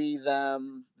 you know, we,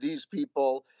 them, these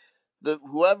people,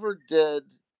 whoever did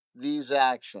these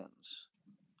actions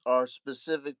are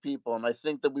specific people. And I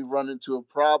think that we run into a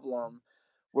problem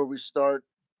where we start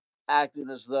acting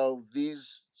as though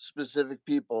these specific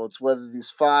people, it's whether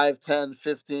these 5, 10,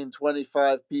 15,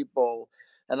 25 people,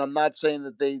 and I'm not saying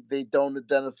that they don't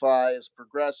identify as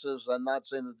progressives, I'm not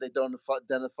saying that they don't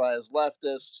identify as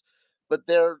leftists, but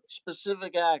they're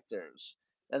specific actors,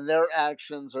 and their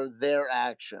actions are their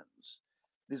actions.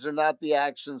 These are not the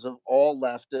actions of all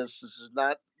leftists. This is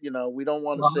not, you know, we don't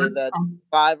want to say that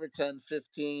 5 or 10,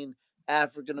 15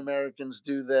 African Americans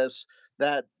do this,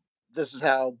 that this is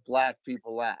how black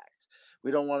people act.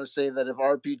 We don't want to say that if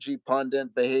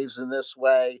RPGPundit behaves in this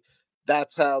way,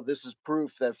 that's how, this is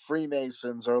proof that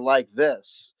Freemasons are like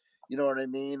this. You know what I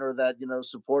mean? Or that, you know,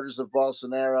 supporters of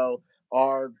Bolsonaro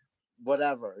are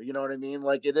whatever. You know what I mean?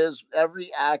 Like, it is,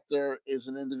 every actor is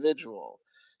an individual.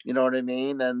 You know what I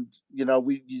mean? And, you know,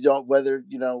 we don't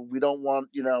want,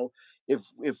 you know,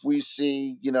 if we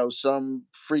see, you know, some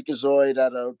freakazoid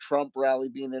at a Trump rally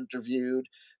being interviewed,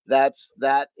 that's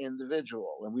that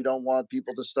individual. And we don't want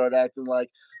people to start acting like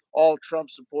all Trump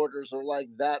supporters are like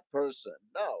that person.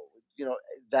 No, you know,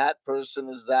 that person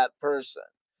is that person.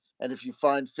 And if you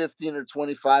find 15 or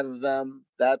 25 of them,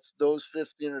 that's those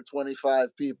 15 or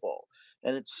 25 people.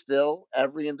 And it's still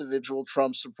every individual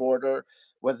Trump supporter,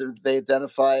 whether they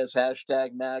identify as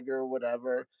hashtag MAGA or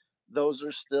whatever, those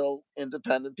are still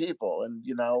independent people. And,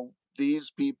 you know, these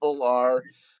people are,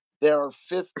 there are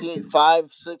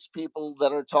 5, 6 people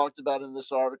that are talked about in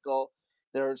this article.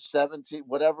 There are 17,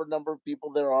 whatever number of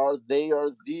people there are, they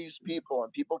are these people.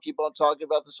 And people keep on talking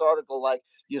about this article like,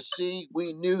 you see,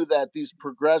 we knew that these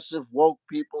progressive woke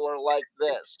people are like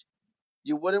this.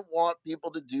 You wouldn't want people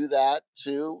to do that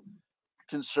to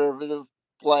conservative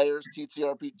players,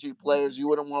 TTRPG players. You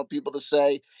wouldn't want people to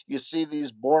say, you see,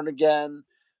 these born again,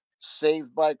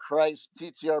 saved by Christ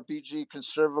TTRPG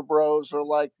conservative bros are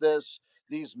like this.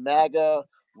 These MAGA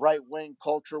right-wing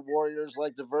culture warriors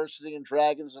like Diversity and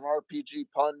Dragons and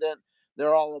RPGPundit,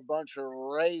 they're all a bunch of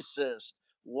racist,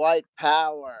 white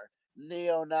power,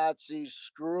 neo-Nazi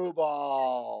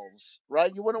screwballs,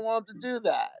 right? You wouldn't want them to do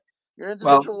that. You're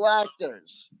individual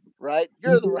actors, right?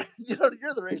 You're the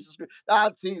you're the racist.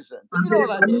 I'm teasing, but you know what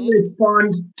I mean. I'm going to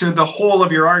respond to the whole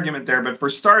of your argument there, but for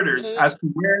starters, as to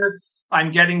where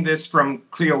I'm getting this from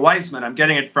Cleo Wiseman, I'm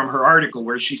getting it from her article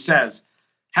where she says,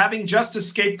 having just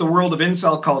escaped the world of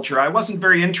incel culture, I wasn't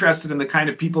very interested in the kind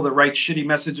of people that write shitty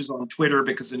messages on Twitter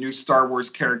because the new Star Wars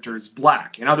character is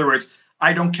black. In other words,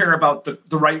 I don't care about the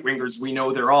right-wingers. We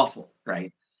know they're awful,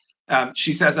 right?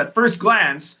 She says, at first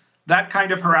glance, that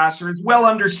kind of harasser is well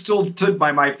understood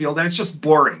by my field, and it's just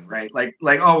boring, right?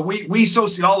 Like, oh, we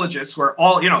sociologists were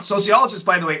all, you know, sociologists,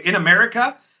 by the way, in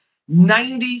America,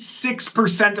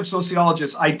 96% of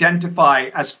sociologists identify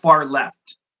as far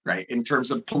left, right, in terms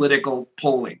of political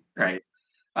polling, right?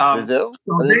 They do?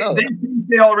 So I didn't know they that. think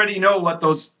they already know what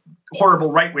those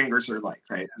horrible right-wingers are like,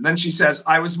 right? And then she says,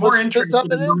 I was Well, more she's been interested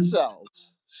talking in those.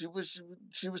 incels.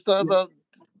 She was talking about,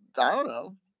 I don't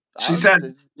know. She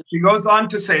said, she goes on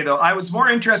to say, though, I was more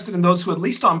interested in those who, at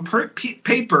least on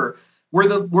paper,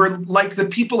 were like the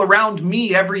people around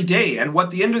me every day and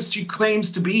what the industry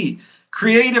claims to be: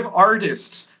 creative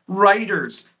artists,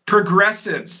 writers,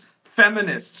 progressives,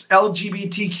 feminists,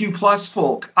 LGBTQ plus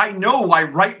folk. I know why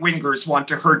right-wingers want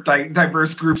to hurt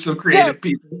diverse groups of creative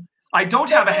people. I don't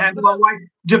have a handle on why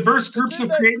diverse groups of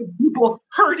creative people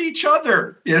hurt each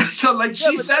other. You know, so like she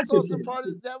but says, that's also part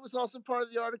of that was also part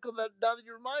of the article that, now that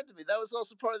you reminded me, that was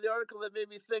also part of the article that made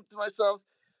me think to myself,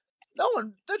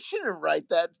 that shouldn't write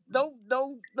that. No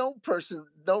person,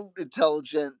 no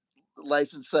intelligent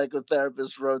licensed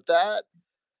psychotherapist wrote that.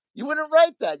 You wouldn't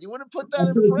write that. You wouldn't put that a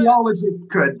in print. sociologist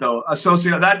could, though.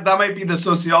 That might be the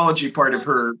sociology part of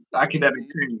her academic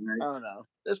training, right? I don't know.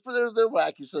 They're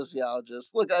wacky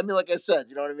sociologists. Look, I mean, like I said,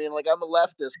 you know what I mean? Like, I'm a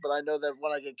leftist, but I know that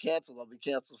when I get canceled, I'll be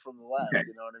canceled from the left. Okay.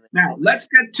 You know what I mean? Now, let's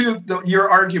get to your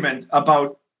argument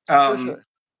about Sure.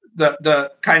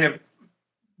 the kind of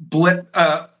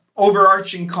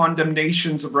overarching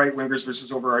condemnations of right-wingers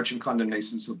versus overarching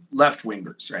condemnations of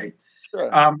left-wingers, right?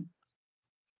 Sure.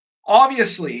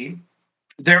 Obviously,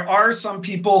 there are some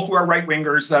people who are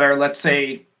right-wingers that are, let's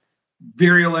say,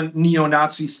 virulent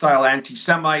neo-Nazi style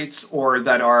anti-Semites, or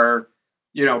that are,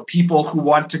 people who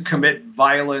want to commit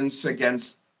violence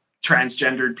against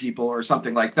transgendered people or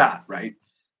something like that, right?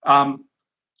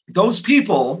 Those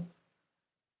people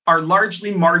are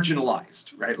largely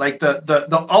marginalized, right? Like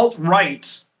the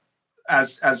alt-right,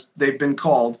 as they've been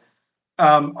called,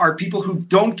 are people who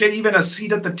don't get even a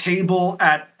seat at the table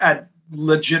at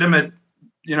legitimate,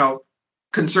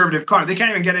 conservative Congress. They can't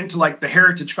even get into like the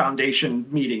Heritage Foundation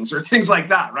meetings or things like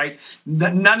that, right?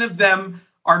 None of them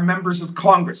are members of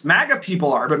Congress. MAGA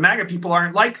people are, but MAGA people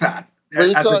aren't like that.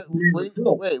 Wait,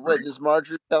 this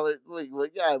Marjorie Taylor.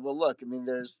 Yeah. Well, look. I mean,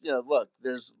 there's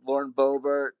Lauren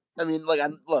Boebert. I mean, what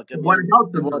about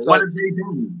them? What have they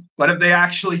done? What have they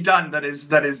actually done that is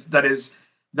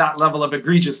that level of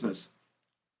egregiousness?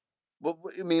 Well,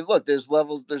 I mean, look, there's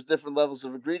different levels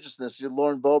of egregiousness.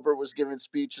 Lauren Boebert was giving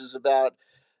speeches about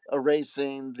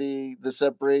erasing the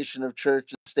separation of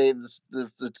church and state, and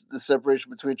the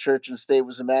separation between church and state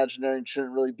was imaginary and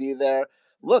shouldn't really be there.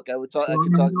 Look, I could talk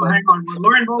about. Hang on. What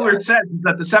Lauren Boebert says is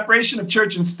that the separation of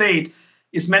church and state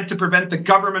is meant to prevent the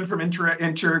government from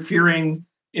interfering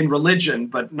in religion,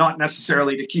 but not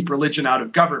necessarily to keep religion out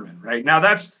of government, right? Now,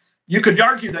 you could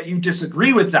argue that you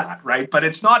disagree with that, right? But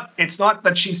it's not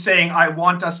that she's saying, I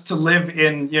want us to live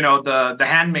in, the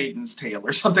Handmaiden's Tale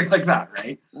or something like that,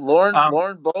 right? Lauren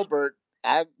Boebert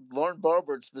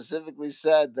specifically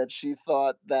said that she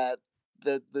thought that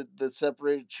the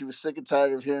separation, she was sick and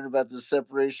tired of hearing about the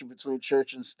separation between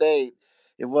church and state.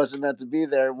 It wasn't meant to be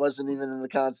there. It wasn't even in the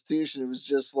Constitution. It was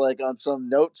just like on some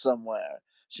note somewhere.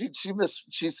 She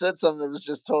said something that was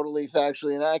just totally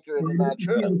factually inaccurate and not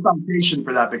true. I've seen some citation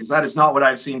for that, because that is not what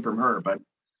I've seen from her. But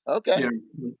okay,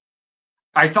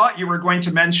 I thought you were going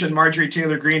to mention Marjorie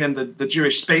Taylor Greene and the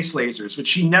Jewish space lasers, which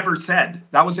she never said.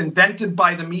 That was invented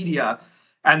by the media,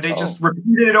 and they just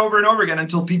repeated it over and over again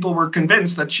until people were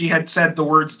convinced that she had said the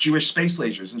words Jewish space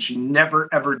lasers, and she never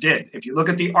ever did. If you look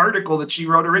at the article that she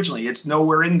wrote originally, it's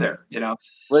nowhere in there.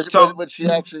 What did she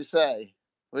actually say?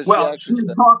 She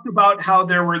talked about how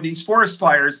there were these forest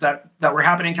fires that were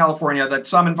happening in California that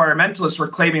some environmentalists were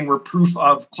claiming were proof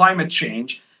of climate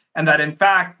change, and that in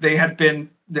fact they had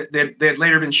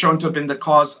later been shown to have been the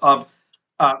cause of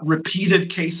repeated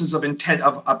cases of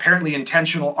apparently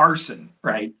intentional arson,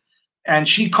 right? And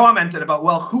she commented about,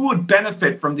 well, who would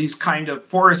benefit from these kind of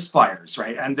forest fires,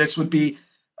 right? And this would be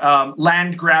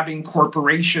land grabbing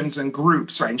corporations and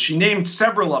groups, right? And she named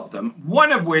several of them,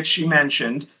 one of which she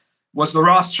mentioned was the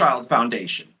Rothschild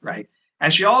Foundation, right?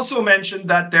 And she also mentioned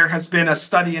that there has been a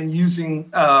study in using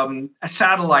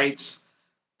satellites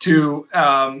to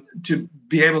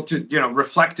be able to,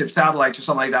 reflective satellites or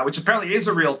something like that, which apparently is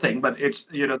a real thing, but it's,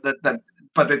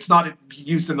 but it's not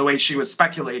used in the way she was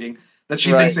speculating, that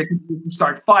she thinks they could use to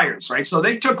start fires, right? So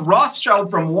they took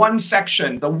Rothschild from one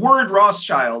section, the word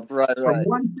Rothschild, from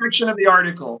one section of the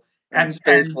article, and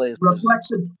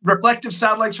reflective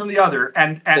satellites from the other,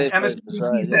 and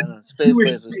MSNBC said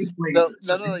Jewish space lasers.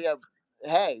 No.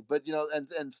 Hey, but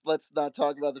and let's not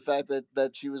talk about the fact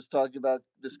that she was talking about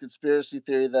this conspiracy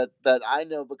theory that I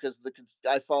know, because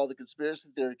I follow the conspiracy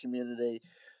theory community.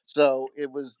 So it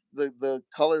was the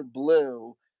color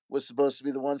blue was supposed to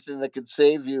be the one thing that could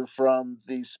save you from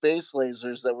the space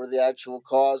lasers that were the actual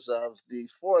cause of the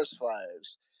forest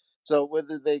fires. So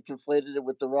whether they conflated it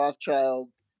with the Rothschild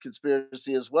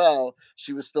conspiracy as well,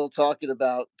 she was still talking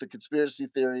about the conspiracy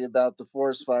theory about the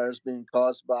forest fires being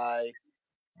caused by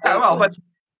well, but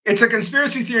it's a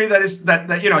conspiracy theory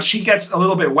that she gets a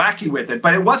little bit wacky with it,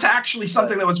 but it was actually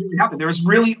something that was really happening. There was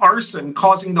really arson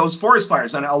causing those forest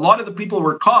fires, and a lot of the people who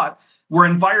were caught were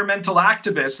environmental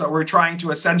activists that were trying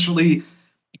to essentially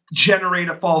generate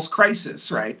a false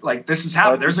crisis, right? Like, this has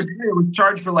happened. There's a guy who was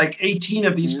charged for like 18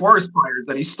 of these forest fires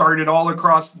that he started all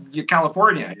across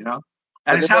California,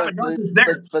 And it's happened not just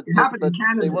there. It happened in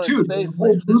Canada too. Space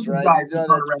lasers, right? You know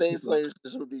that space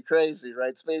lasers would be crazy,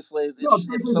 right? Space lasers.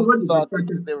 If someone thought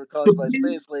that they were caused by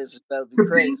space lasers, that would be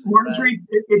crazy. Marjorie,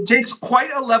 right? It takes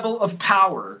quite a level of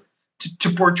power to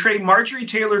portray Marjorie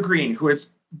Taylor Greene, who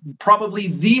is probably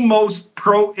the most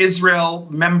pro-Israel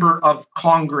member of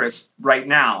Congress right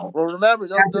now. Well, remember,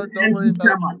 don't worry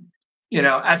about.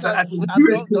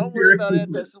 Don't worry about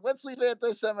anti. Let's leave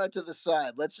anti-Semite to the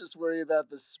side. Let's just worry about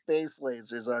the space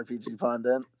lasers, RPG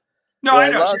Pundit. No, I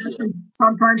know.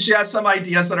 Sometimes she has some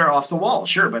ideas that are off the wall,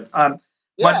 sure, but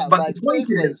like space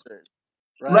lasers,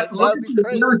 right? That would be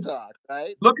crazy talk,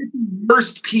 right? Look at the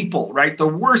worst people, right? The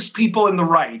worst people in the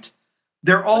right.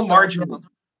 They're all marginal.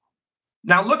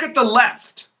 Now look at the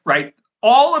left, right?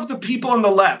 All of the people on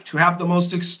the left who have the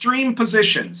most extreme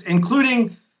positions,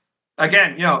 including,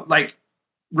 again, like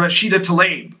Rashida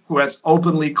Tlaib, who has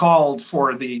openly called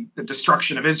for the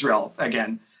destruction of Israel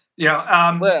again.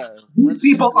 These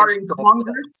people are in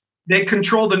Congress. They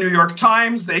control the New York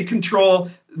Times. They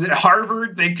control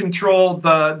Harvard. They control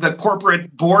the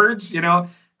corporate boards.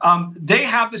 They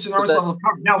have this enormous level of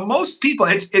power. Now, most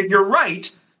people, you're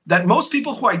right that most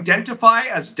people who identify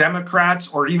as Democrats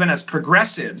or even as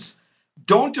progressives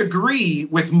don't agree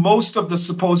with most of the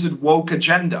supposed woke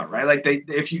agenda, right? Like,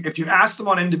 if you ask them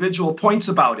on individual points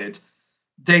about it,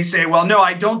 they say, well, no,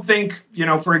 I don't think,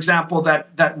 for example,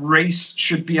 that race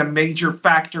should be a major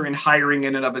factor in hiring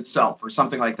in and of itself, or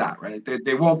something like that, right?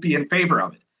 They won't be in favor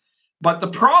of it. But the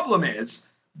problem is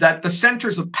that the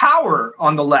centers of power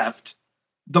on the left,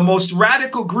 the most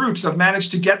radical groups, have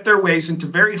managed to get their ways into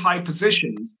very high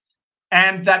positions,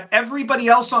 and that everybody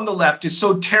else on the left is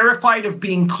so terrified of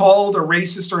being called a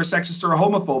racist or a sexist or a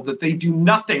homophobe that they do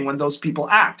nothing when those people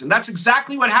act. And that's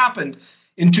exactly what happened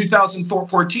in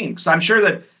 2014. Because I'm sure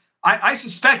that I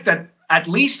suspect that at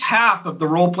least half of the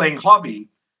role-playing hobby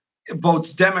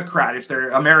votes Democrat if they're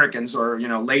Americans, or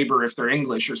Labor if they're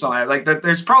English, or something like that.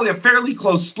 There's probably a fairly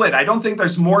close split. I don't think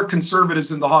there's more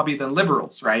conservatives in the hobby than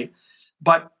liberals, right?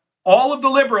 But all of the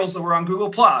liberals that were on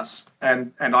Google Plus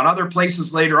and on other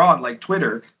places later on, like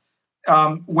Twitter,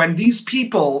 when these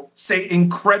people say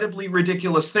incredibly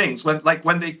ridiculous things,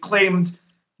 when they claimed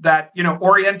that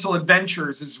Oriental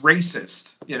Adventures is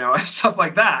racist, stuff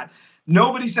like that,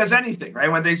 nobody says anything,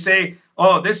 right? When they say,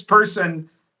 oh, this person,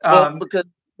 because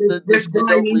this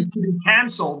guy needs to be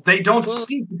canceled, they don't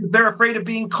speak because they're afraid of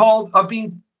being called,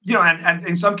 and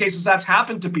in some cases that's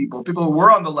happened to people who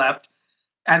were on the left.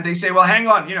 And they say, well, hang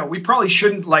on, we probably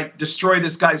shouldn't destroy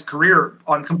this guy's career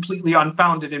on completely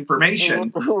unfounded information.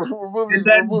 And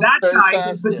then that guy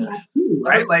gets attacked too,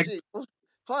 right?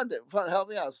 Pundit, help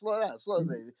me out. Slow down,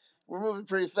 baby. We're moving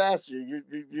pretty fast here.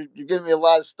 You're giving me a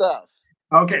lot of stuff.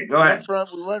 Okay, go ahead.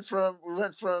 We went from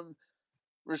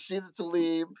Rashida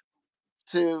Tlaib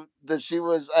to that she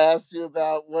was. I asked you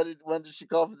about when did she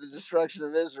call for the destruction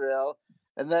of Israel,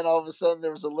 and then all of a sudden there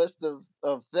was a list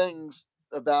of things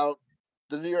about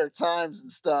the New York Times and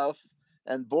stuff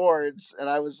and boards, and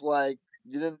I was like,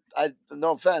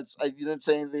 no offense, you didn't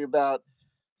say anything about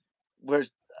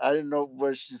I didn't know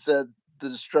where she said the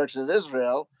destruction of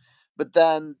Israel, but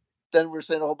then we're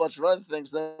saying a whole bunch of other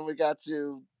things. Then we got to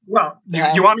you want me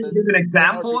to give an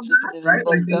example of that, right?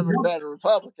 Like Democrat or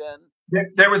Republican.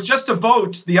 There was just a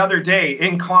vote the other day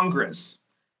in Congress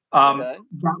that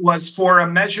was for a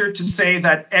measure to say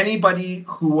that anybody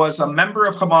who was a member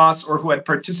of Hamas or who had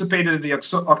participated in the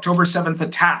October 7th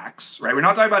attacks, right? We're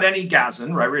not talking about any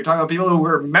Gazan, right? We're talking about people who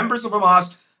were members of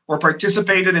Hamas or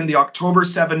participated in the October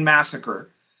 7 massacre,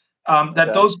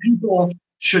 that those people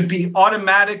should be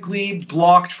automatically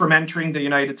blocked from entering the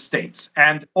United States.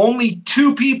 And only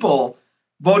 2 people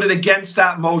voted against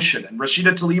that motion. And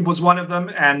Rashida Tlaib was one of them,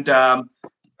 and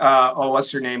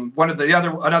what's her name?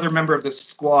 Another member of the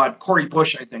squad, Cori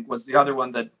Bush, I think, was the other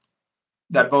one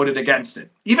that voted against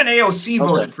it. Even AOC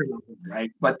voted for it, right?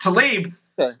 But Tlaib,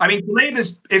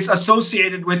 Tlaib is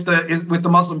associated with the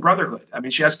Muslim Brotherhood. I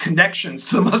mean, she has connections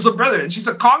to the Muslim Brotherhood, and she's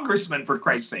a congressman, for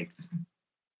Christ's sake.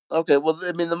 Okay, well,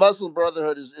 I mean, the Muslim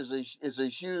Brotherhood is a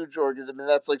huge organ. I mean,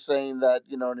 that's like saying that,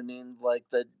 you know what I mean, like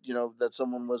that, that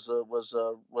someone was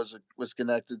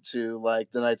connected to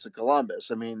like the Knights of Columbus.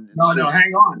 I mean, no,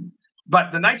 hang on.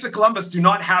 But the Knights of Columbus do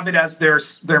not have it as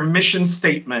their mission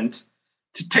statement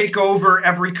to take over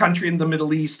every country in the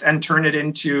Middle East and turn it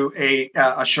into a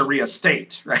Sharia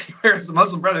state, right? Whereas the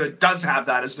Muslim Brotherhood does have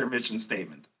that as their mission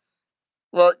statement.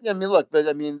 Well, I mean, look, but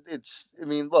I mean,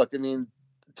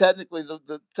 technically,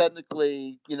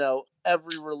 technically, you know,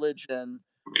 every religion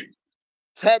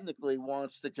technically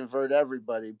wants to convert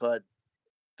everybody, but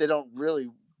they don't really,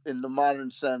 in the modern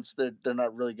sense, they're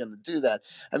not really going to do that.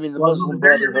 I mean, the Muslim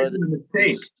Brotherhood is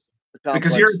a complex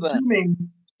because you're thing.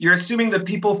 assuming that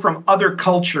people from other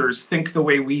cultures think the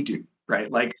way we do, right?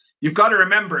 Like, you've got to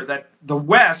remember that the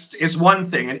West is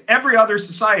one thing and every other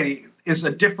society is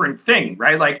a different thing,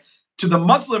 right? Like, to the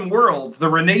Muslim world, the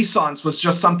Renaissance was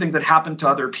just something that happened to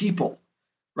other people,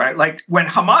 right? Like, when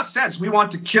Hamas says we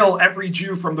want to kill every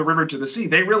Jew from the river to the sea,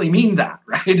 they really mean that,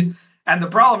 right? And the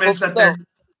problem is that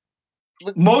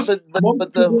Hamas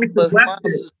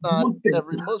is not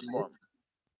every Muslim.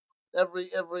 Every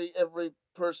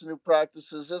person who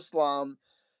practices Islam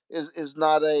is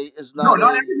not not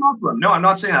every Muslim. No, I'm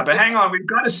not saying that. But hang on, we've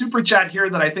got a super chat here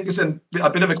that I think is a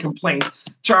bit of a complaint.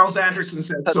 Charles Anderson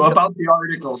says so about the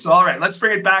article. So all right, let's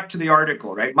bring it back to the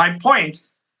article, right? My point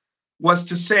was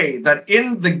to say that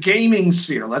in the gaming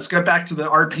sphere, let's get back to the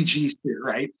RPG sphere,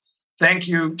 right? Thank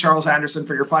you, Charles Anderson,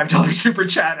 for your $5 super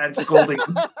chat and scolding.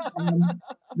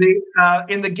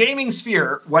 In the gaming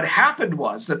sphere, what happened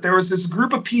was that there was this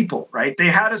group of people, right? They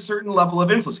had a certain level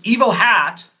of influence. Evil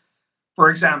Hat,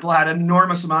 for example, had an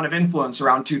enormous amount of influence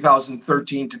around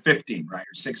 2013 to 15, right?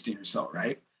 Or 16 or so,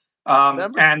 right?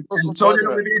 And so did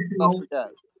other people.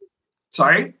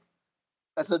 Sorry?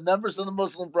 I said members of the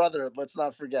Muslim Brotherhood. Let's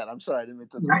not forget. I'm sorry, I didn't mean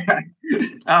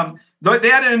to. They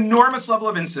had an enormous level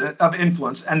of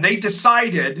influence, and they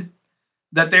decided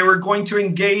that they were going to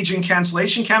engage in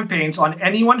cancellation campaigns on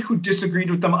anyone who disagreed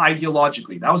with them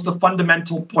ideologically. That was the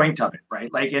fundamental point of it,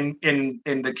 right? Like in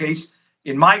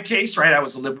my case, right,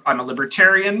 I'm a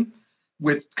libertarian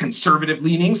with conservative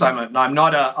leanings. I'm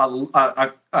not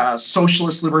a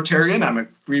socialist libertarian. I'm a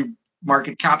free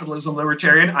market capitalism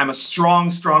libertarian. I'm a strong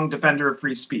defender of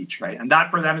free speech, right? And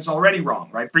that for them is already wrong,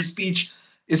 right? Free speech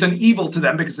is an evil to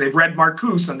them because they've read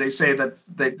Marcuse and they say that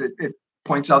it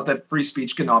points out that free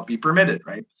speech cannot be permitted,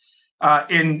 right?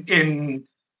 In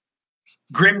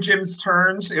Grim Jim's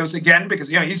terms, it was again because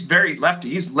he's very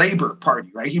lefty. He's Labour Party,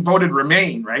 right? He voted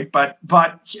Remain, right? But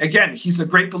again, he's a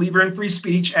great believer in free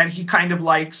speech, and he kind of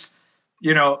likes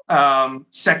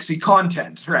sexy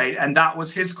content, right? And that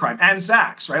was his crime. And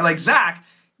Zak's, right? Like, Zak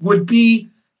would be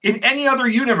in any other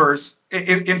universe.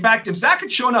 In fact, if Zak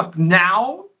had shown up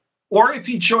now, or if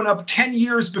he'd shown up 10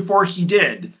 years before he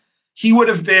did, he would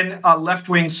have been a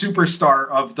left-wing superstar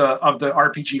of the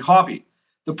RPG hobby.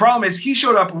 The problem is he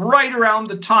showed up right around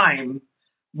the time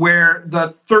where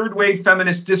the third wave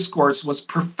feminist discourse was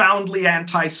profoundly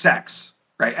anti-sex,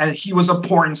 right? And he was a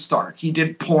porn star. He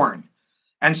did porn.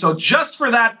 And so just for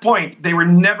that point, they were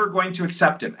never going to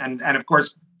accept him. And of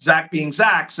course, Zak being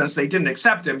Zak, since they didn't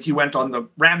accept him, he went on the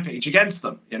rampage against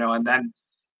them, and then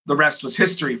the rest was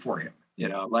history for him,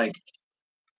 like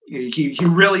he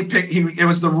really picked, it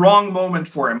was the wrong moment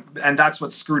for him. And that's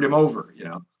what screwed him over,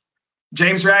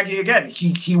 James Raggi, again,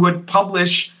 he would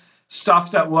publish stuff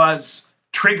that was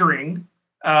triggering,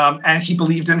 and he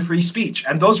believed in free speech,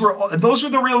 and those were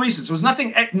the real reasons. It was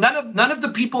nothing. None of the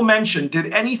people mentioned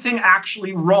did anything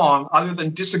actually wrong other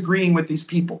than disagreeing with these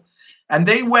people, and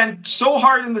they went so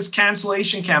hard in this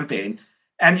cancellation campaign.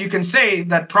 And you can say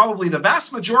that probably the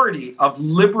vast majority of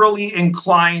liberally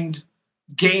inclined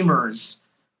gamers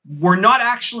were not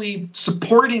actually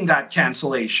supporting that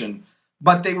cancellation,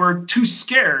 but they were too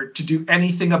scared to do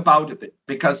anything about it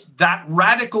because that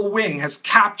radical wing has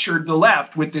captured the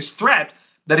left with this threat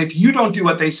that if you don't do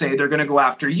what they say, they're going to go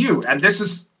after you. And this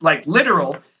is like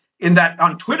literal in that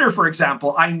on Twitter, for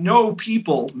example, I know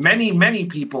people, many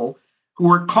people who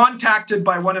were contacted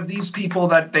by one of these people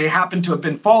that they happen to have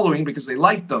been following because they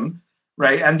liked them,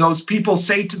 right? And those people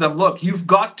say to them, look, you've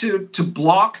got to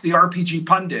block the RPG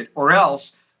Pundit or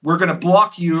else we're going to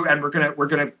block you and we're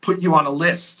going to put you on a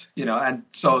list, And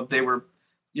so they were,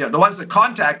 the ones that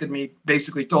contacted me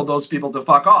basically told those people to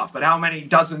fuck off. But how many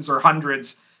dozens or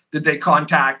hundreds did they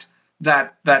contact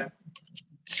that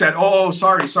said, oh,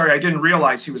 sorry, I didn't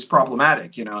realize he was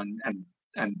problematic,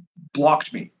 and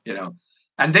blocked me,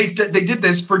 And they did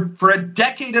this for a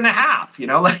decade and a half,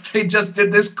 like they just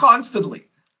did this constantly.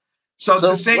 So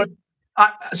to say,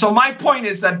 so my point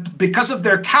is that because of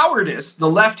their cowardice, the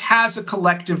left has a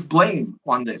collective blame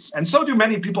on this. And so do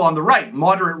many people on the right.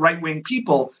 Moderate right-wing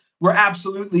people were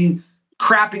absolutely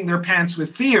crapping their pants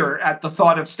with fear at the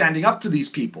thought of standing up to these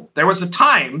people. There was a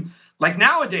time, Like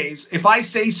nowadays, if I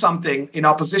say something in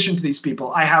opposition to these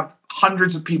people, I have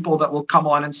hundreds of people that will come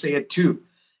on and say it too.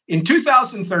 In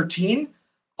 2013,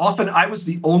 often I was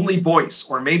the only voice,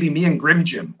 or maybe me and Grim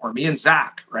Jim, or me and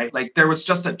Zach, right? Like there was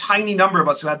just a tiny number of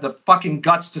us who had the fucking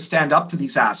guts to stand up to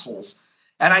these assholes.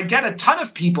 And I get a ton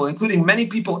of people, including many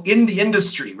people in the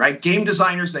industry, right? Game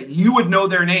designers that you would know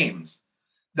their names,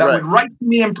 that would write to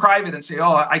me in private and say,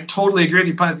 oh, I totally agree with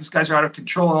you, Pundit. These guys are out of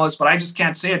control and all this, but I just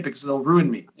can't say it because they'll ruin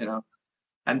me, you know?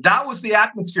 And that was the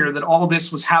atmosphere that all of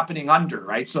this was happening under,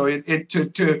 right? So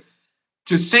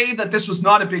to say that this was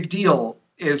not a big deal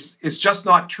is just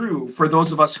not true for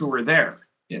those of us who were there,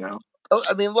 you know? Oh,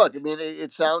 I mean, look, I mean,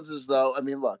 it sounds as though, I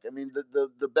mean, look, I mean,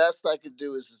 the best I could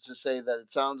do is to say that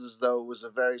it sounds as though it was a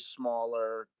very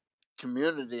smaller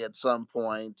community at some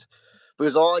point,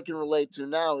 because all I can relate to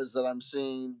now is that I'm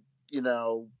seeing, you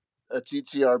know, a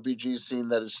TTRPG scene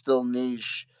that is still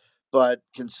niche, but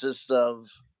consists of,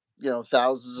 you know,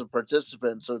 thousands of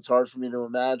participants. So it's hard for me to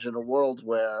imagine a world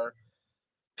where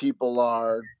people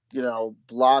are, you know,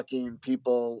 blocking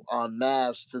people en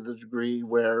masse to the degree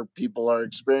where people are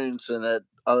experiencing it,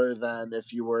 other than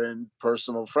if you were in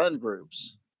personal friend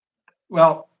groups.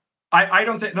 Well, I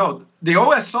don't think, no, the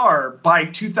OSR by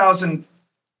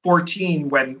 2014,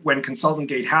 when Consultant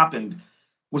Gate happened,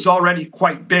 was already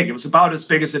quite big. It was about as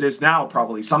big as it is now,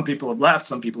 probably. Some people have left,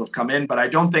 some people have come in, but I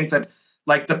don't think that,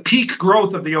 like, the peak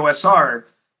growth of the OSR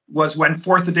was when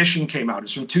 4th edition came out.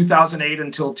 It's from 2008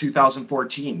 until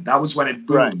 2014. That was when it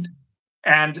boomed. Right.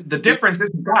 And the difference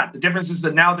isn't that. The difference is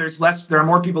that now there are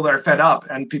more people that are fed up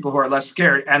and people who are less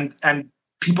scared. And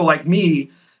people like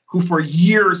me, who for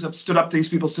years have stood up to these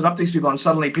people, and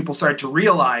suddenly people started to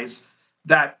realize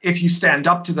that if you stand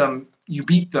up to them, you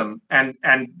beat them. And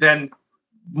then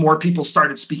more people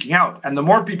started speaking out. And the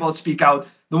more people that speak out,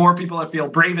 the more people that feel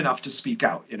brave enough to speak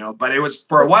out, you know. But it was,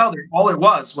 for a while there, all it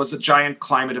was a giant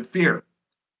climate of fear.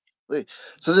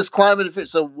 So this climate of fear.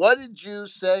 So what did you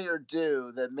say or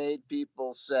do that made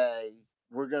people say,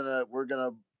 we're gonna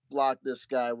block this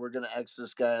guy, we're gonna X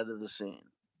this guy out of the scene?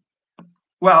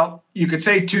 Well, you could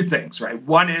say two things, right?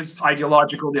 One is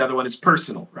ideological, the other one is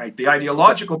personal, right? The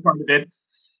ideological part of it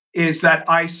is that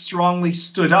I strongly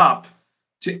stood up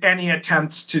to any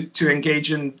attempts to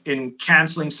engage in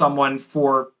canceling someone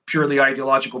for purely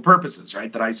ideological purposes,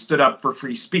 right? That I stood up for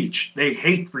free speech. They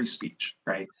hate free speech,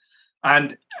 right?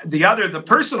 And the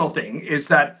personal thing is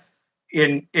that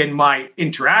in my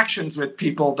interactions with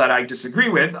people that I disagree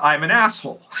with, I'm an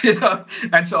asshole, you know?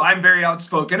 And so I'm very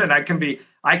outspoken, and I can be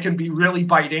really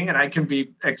biting, and I can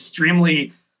be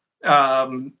extremely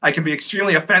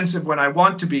offensive when I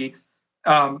want to be.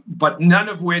 But none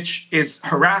of which is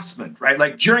harassment, right?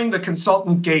 Like during the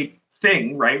Consultant Gate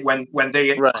thing, right? When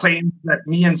they claimed that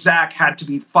me and Zach had to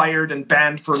be fired and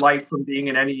banned for life from being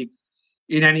in any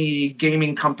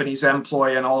gaming company's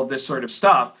employ and all of this sort of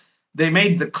stuff, they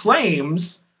made the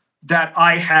claims that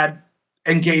I had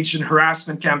engaged in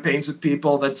harassment campaigns with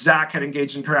people, that Zach had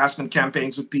engaged in harassment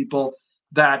campaigns with people,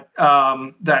 that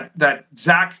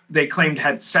Zach, they claimed,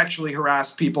 had sexually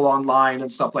harassed people online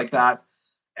and stuff like that.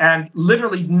 And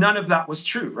literally none of that was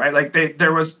true, right? Like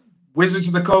there was Wizards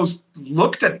of the Coast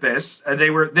looked at this, and they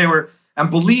were, and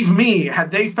believe me,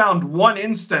 had they found one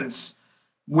instance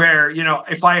where, you know,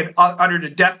 if I had uttered a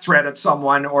death threat at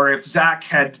someone, or if Zach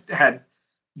had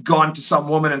gone to some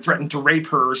woman and threatened to rape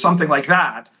her or something like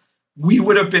that, we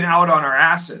would have been out on our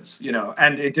asses, you know.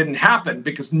 And it didn't happen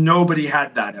because nobody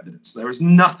had that evidence. There was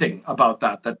nothing about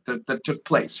that took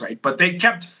place, right? But they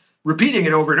kept repeating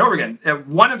it over and over again. And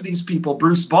one of these people,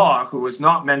 Bruce Baugh, who was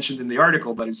not mentioned in the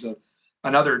article, but he's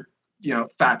another, you know,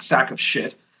 fat sack of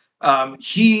shit.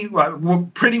 He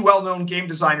pretty well-known game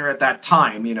designer at that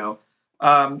time, you know.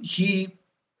 He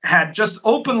had just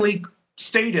openly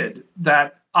stated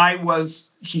that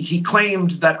he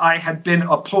claimed that I had been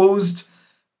opposed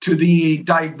to the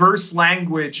diverse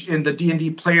language in the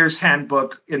D&D Player's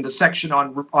Handbook in the section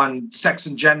on sex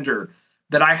and gender,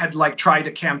 that I had like tried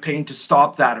a campaign to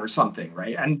stop that or something,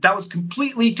 right? And that was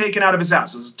completely taken out of his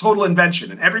ass. It was a total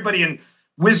invention. And everybody in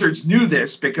Wizards knew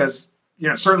this because, you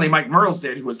know, certainly Mike Merles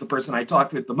did, who was the person I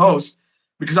talked with the most,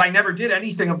 because I never did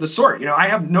anything of the sort. You know, I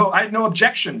had no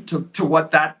objection to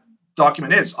what that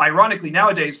document is. Ironically,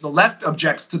 nowadays, the left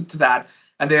objects to that,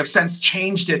 and they have since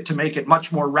changed it to make it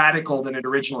much more radical than it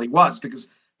originally was,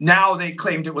 because now they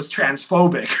claimed it was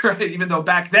transphobic, right? Even though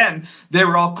back then they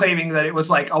were all claiming that it was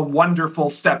like a wonderful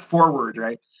step forward,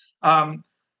 right?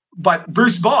 But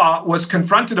Bruce Baugh was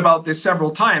confronted about this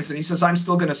several times, and he says, I'm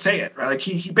still going to say it, right? Like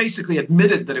he basically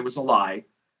admitted that it was a lie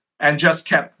and just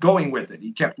kept going with it.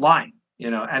 He kept lying, you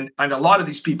know, and a lot of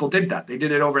these people did that. They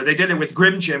did it with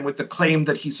Grim Jim with the claim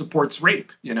that he supports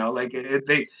rape, you know, like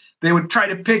they would try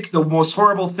to pick the most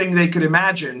horrible thing they could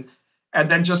imagine and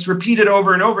then just repeat it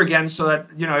over and over again, so that,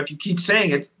 you know, if you keep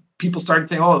saying it, people started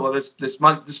thinking, oh, well, this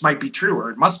might be true, or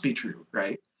it must be true,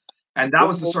 right? And that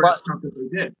was the sort of stuff that they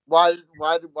did. Why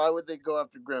would they go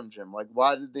after Grim Jim? Like,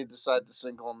 why did they decide to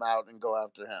single him out and go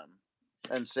after him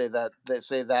and say that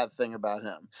thing about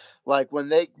him? Like when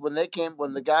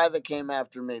the guy that came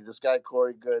after me, this guy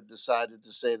Corey Good, decided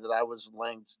to say that I was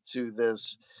linked to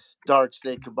this Dark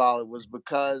State Cabal, it was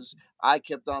because I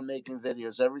kept on making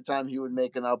videos. Every time he would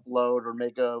make an upload or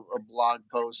make a blog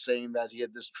post saying that he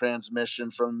had this transmission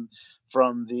from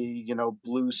the, you know,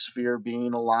 Blue Sphere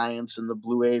Being Alliance and the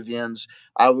Blue Avians,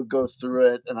 I would go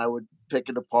through it and I would pick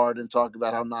it apart and talk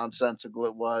about how nonsensical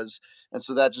it was. And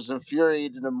so that just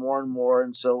infuriated him more and more.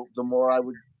 And so the more I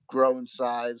would grow in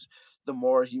size, the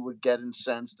more he would get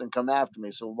incensed and come after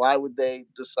me. So why would they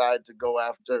decide to go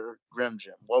after Grim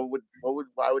Jim? Why would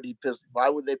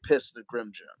they piss at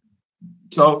Grim Jim?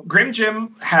 So Grim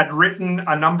Jim had written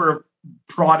a number of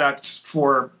products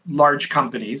for large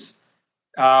companies.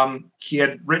 He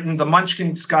had written The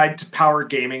Munchkin's Guide to Power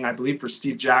Gaming, I believe, for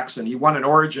Steve Jackson. He won an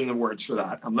Origin Awards for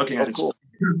that. I'm looking at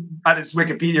his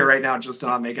Wikipedia right now, just to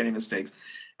not make any mistakes.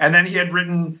 And then he had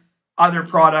written other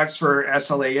products for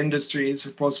SLA Industries, for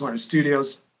Postmodern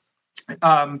Studios.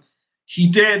 He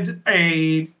did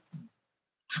it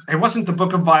wasn't the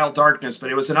Book of Vile Darkness, but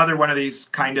it was another one of these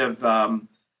kind of,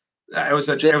 Braggy's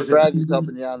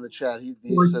helping you on the chat. He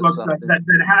said something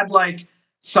that had like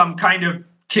some kind of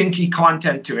kinky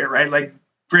content to it, right? Like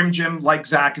Grim Jim, like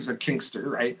Zach, is a kinkster,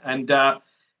 right?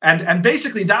 And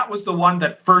basically that was the one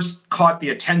that first caught the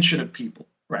attention of people.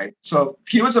 Right, so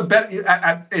he was in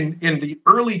the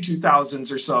early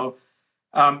 2000s or so.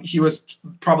 He was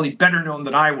probably better known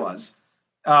than I was,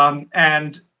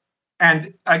 and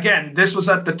again, this was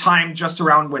at the time just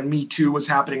around when Me Too was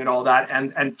happening and all that,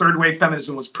 and third wave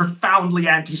feminism was profoundly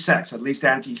anti-sex, at least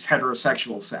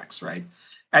anti-heterosexual sex, right?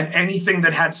 And anything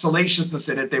that had salaciousness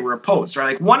in it, they were opposed,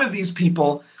 right? Like one of these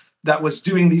people that was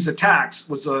doing these attacks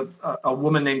was a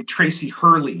woman named Tracy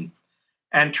Hurley.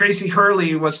 And Tracy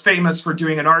Hurley was famous for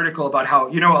doing an article about how,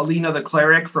 you know, Alina the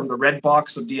Cleric from the Red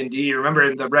Box of D&D. You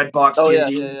remember the Red Box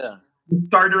D&D? Yeah. The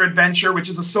starter adventure, which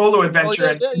is a solo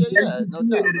adventure.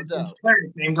 No doubt.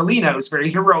 Cleric named Alina, who's very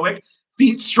heroic,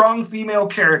 strong female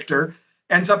character,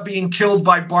 ends up being killed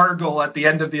by Bargle at the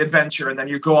end of the adventure. And then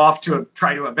you go off to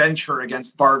try to avenge her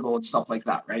against Bargle and stuff like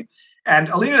that, right? And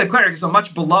Alina the Cleric is a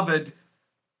much beloved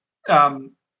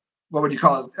what would you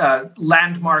call it?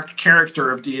 Landmark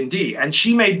character of D&D, and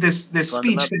she made this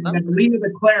speech saying that Alina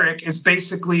the Cleric is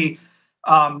basically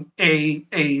a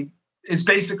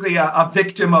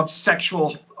victim of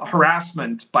sexual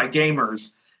harassment by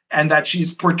gamers, and that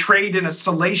she's portrayed in a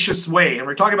salacious way. And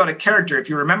we're talking about a character. If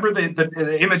you remember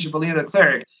the image of Alina the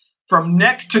Cleric, from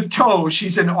neck to toe,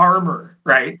 she's in armor,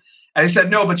 right? And I said,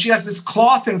 no, but she has this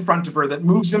cloth in front of her that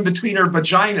moves in between her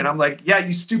vagina. And I'm like, yeah,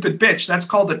 you stupid bitch. That's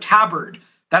called a tabard.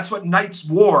 That's what knights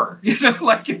wore, you know,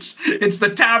 like it's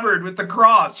the tabard with the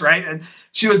cross, right? And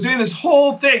she was doing this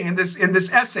whole thing in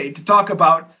this essay to talk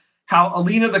about how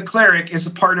Alina the Cleric is a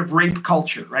part of rape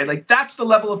culture, right? Like that's the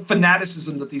level of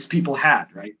fanaticism that these people had,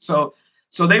 right? So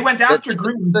they went after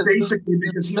Grim basically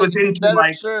because he was into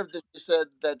like. Served that you said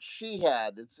that she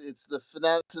had. It's the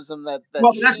fanaticism that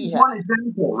well, that's just one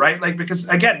example, right? Like because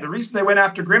again, the reason they went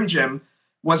after Grim Jim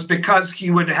was because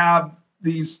he would have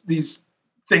these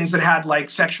things that had like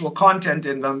sexual content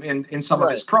in them in some of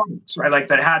his products, right? Like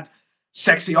that had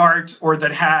sexy art or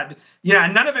that had,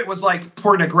 and none of it was like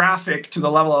pornographic to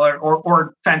the level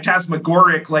or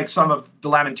phantasmagoric like some of the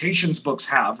Lamentations books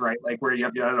have, right? Like where you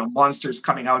have, I don't know, monsters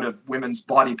coming out of women's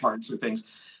body parts or things.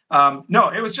 No,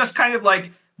 it was just kind of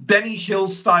like Benny Hill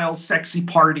style sexy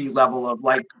party level of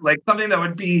like something that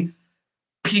would be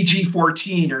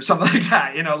PG-14 or something like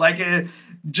that, like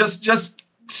just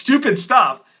stupid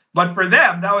stuff. But for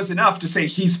them, that was enough to say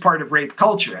he's part of rape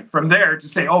culture. And from there to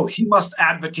say, oh, he must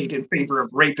advocate in favor of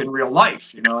rape in real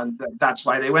life, and that's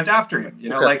why they went after him.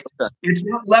 It's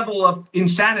that level of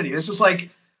insanity. This was like,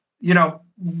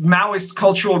 Maoist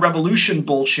cultural revolution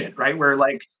bullshit, right? Where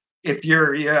like, if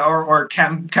you're, or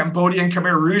Cambodian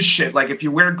Khmer Rouge shit, like if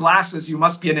you wear glasses, you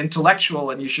must be an intellectual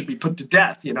and you should be put to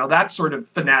death, that sort of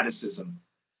fanaticism.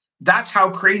 That's how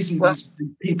crazy these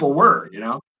people were,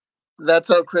 That's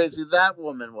how crazy that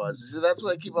woman was. You see, that's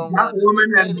what I keep on that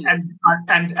woman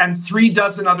and 3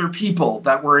 dozen other people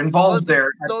that were involved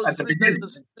there at the beginning.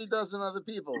 Those 3 dozen other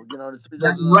people, you know, the 3 that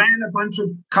dozen ran a bunch of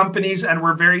companies and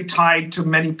were very tied to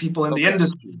many people in the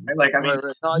industry. Right? Like, I mean,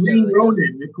 No, Green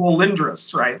Ronin, Nicole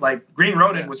Lindros, right? Like, Green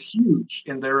Ronin was huge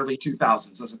in the early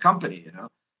 2000s as a company, you know?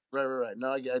 Right.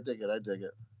 No, I dig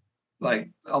it. Like,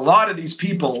 a lot of these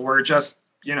people were just,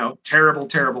 you know, terrible,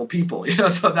 terrible people, you know?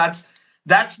 So that's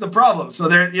the problem. So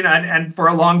there, you know, and for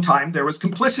a long time there was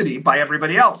complicity by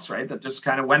everybody else, right? That just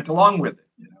kind of went along with it,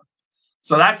 you know.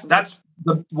 So that's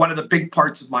one of the big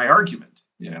parts of my argument,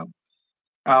 you know.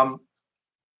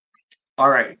 All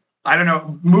right, I don't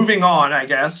know. Moving on, I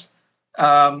guess.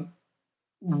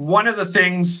 One of the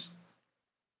things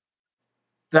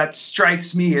that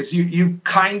strikes me is you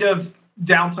kind of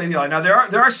downplay the audio. Now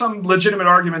there are some legitimate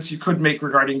arguments you could make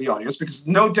regarding the audios, because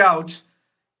no doubt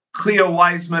Cleo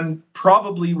Wiseman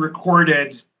probably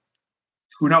recorded,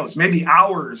 who knows, maybe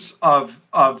hours of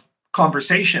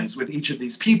conversations with each of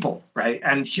these people, right?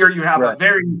 And here you have a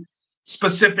very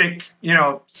specific, you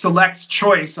know, select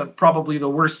choice of probably the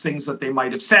worst things that they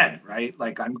might have said, right?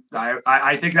 Like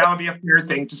I think that would be a fair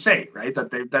thing to say, right?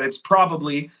 That it's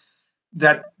probably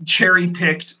that cherry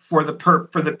picked for the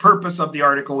purpose of the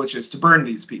article, which is to burn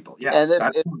these people. Yes, and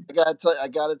I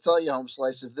gotta tell you, Home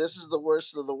Slice, if this is the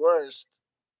worst of the worst,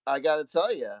 I gotta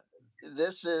tell you,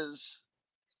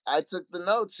 I took the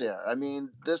notes here. I mean,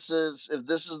 if this is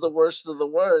the worst of the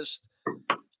worst,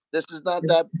 this is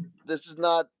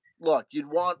not. Look, you'd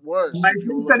want worse. Well, I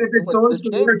think that if it's the worst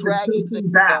of the worst, it's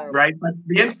still bad, right? But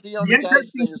the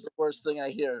interesting thing is the worst thing I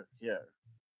hear here.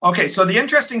 Okay, so the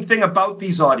interesting thing about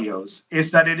these audios is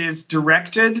that it is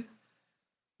directed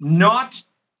not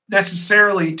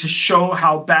necessarily to show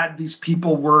how bad these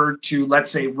people were to,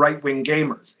 let's say, right-wing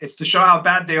gamers. It's to show how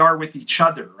bad they are with each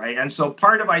other, right? And so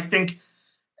part of, I think,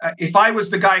 if I was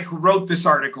the guy who wrote this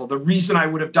article, the reason I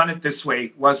would have done it this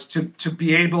way was to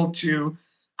be able to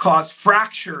cause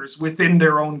fractures within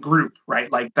their own group,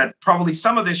 right? Like that probably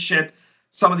some of this shit,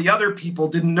 some of the other people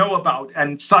didn't know about,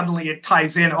 and suddenly it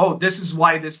ties in, oh, this is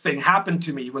why this thing happened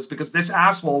to me, was because this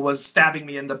asshole was stabbing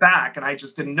me in the back and I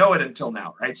just didn't know it until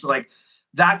now, right? So like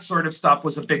that sort of stuff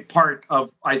was a big part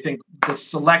of, I think, the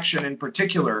selection in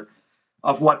particular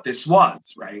of what this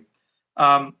was, right?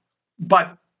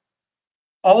 But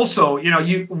also, you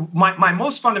know, my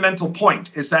most fundamental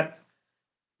point is that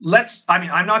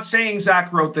I'm not saying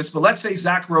Zach wrote this, but let's say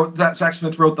Zach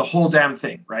Smith wrote the whole damn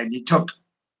thing, right? He took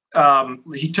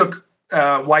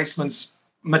Weissman's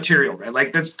material, right?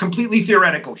 Like, that's completely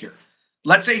theoretical here.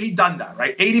 Let's say he'd done that,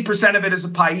 right? 80% of it is a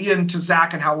paean to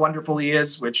Zach and how wonderful he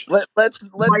is, which let's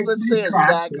say a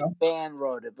Zach fan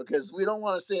wrote it, because we don't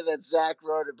want to say that Zach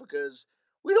wrote it because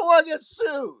we don't want to get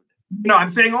sued. No, I'm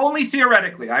saying only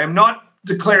theoretically. I am not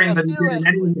declaring that he did in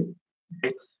any way.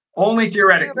 Right? Only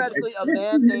theoretically. Theoretically, a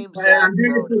man named Zach I'm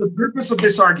doing it for the purpose of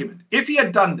this argument. If he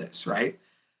had done this, right,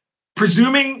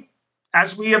 presuming,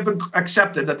 as we have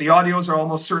accepted, that the audios are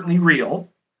almost certainly real,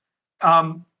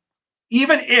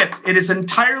 even if it is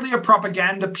entirely a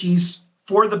propaganda piece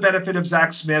for the benefit of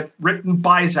Zach Smith, written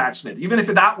by Zach Smith, even if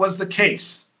that was the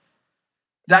case,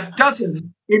 that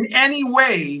doesn't in any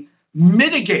way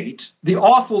mitigate the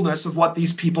awfulness of what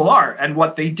these people are and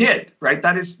what they did, right?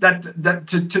 That is that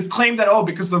to claim that, oh,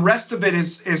 because the rest of it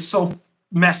is so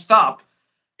messed up,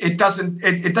 it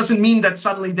doesn't mean that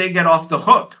suddenly they get off the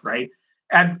hook, right?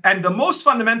 And the most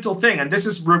fundamental thing, and this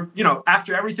is, you know,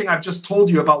 after everything I've just told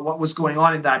you about what was going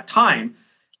on in that time,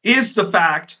 is the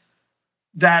fact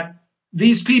that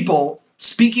these people,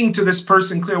 speaking to this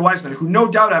person, Cleo Wiseman, who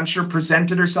no doubt, I'm sure,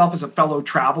 presented herself as a fellow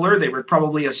traveler, they were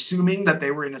probably assuming that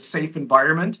they were in a safe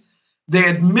environment. They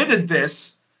admitted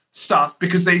this stuff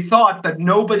because they thought that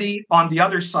nobody on the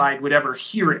other side would ever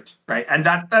hear it, right? And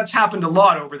that's happened a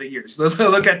lot over the years.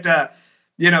 Look at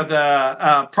you know,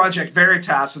 the Project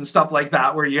Veritas and stuff like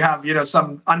that, where you have, you know,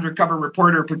 some undercover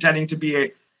reporter pretending to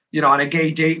be on a gay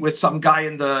date with some guy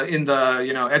in the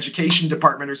you know, education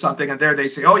department or something, and there they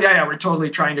say, oh yeah, we're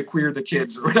totally trying to queer the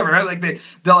kids or whatever, right? Like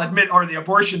they'll admit, or the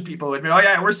abortion people admit, oh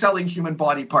yeah, we're selling human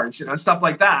body parts, you know, and stuff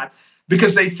like that,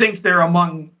 because they think they're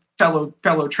among fellow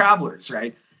travelers,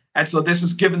 right? And so this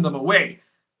has given them away.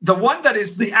 The one that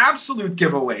is the absolute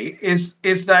giveaway is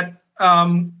that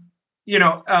you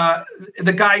know,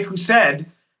 the guy who said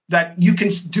that you can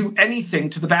do anything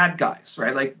to the bad guys,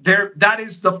 right? Like that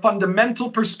is the fundamental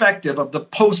perspective of the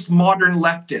postmodern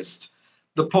leftist,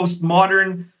 the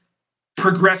postmodern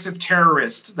progressive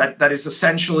terrorist that is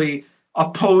essentially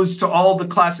opposed to all the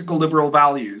classical liberal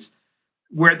values.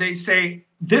 where they say,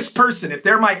 this person, if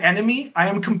they're my enemy, I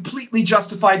am completely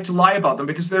justified to lie about them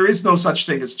because there is no such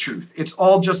thing as truth. It's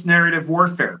all just narrative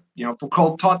warfare. You know,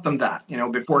 Foucault taught them that, you know,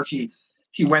 before he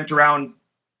went around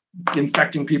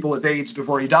infecting people with AIDS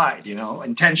before he died, you know,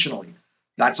 intentionally.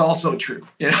 That's also true,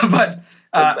 you know, but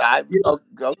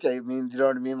okay. I mean, you know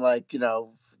what I mean? Like, you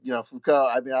know, Foucault.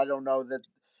 I mean, I don't know that.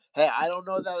 Hey, I don't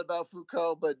know that about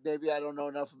Foucault, but maybe I don't know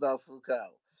enough about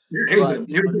Foucault. Here's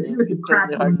a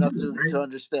crack hard enough to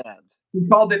understand. He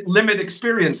called it limit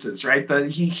experiences, right?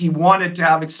 He wanted to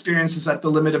have experiences at the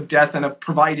limit of death and of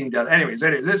providing death. Anyways,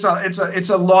 it's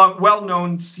a long,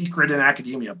 well-known secret in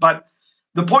academia. But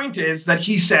the point is that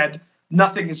he said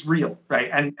nothing is real, right?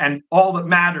 And all that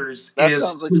matters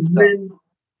is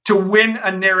to win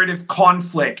a narrative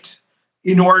conflict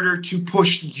in order to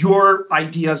push your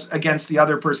ideas against the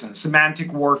other person,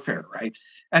 semantic warfare, right?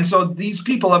 And so these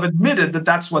people have admitted that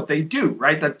that's what they do,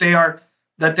 right? That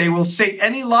they will say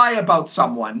any lie about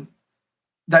someone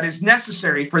that is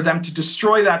necessary for them to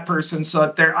destroy that person so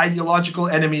that their ideological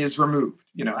enemy is removed,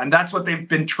 you know, and that's what they've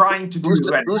been trying to do. Who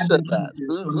said that?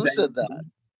 Who said that?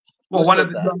 Well, one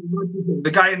of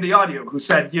the guy in the audio who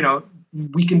said, you know,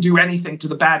 we can do anything to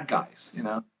the bad guys, you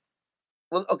know.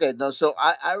 Well, okay, no, so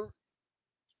I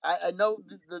know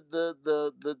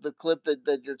the clip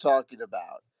that you're talking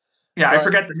about. Yeah, I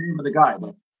forget the name of the guy,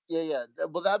 but yeah.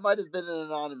 Well, that might have been an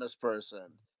anonymous person.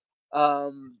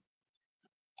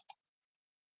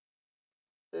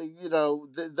 You know,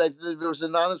 there was an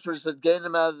anonymous person that getting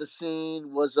him out of the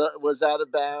scene was out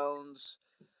of bounds.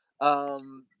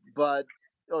 But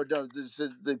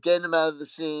the getting him out of the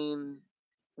scene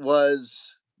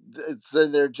was it's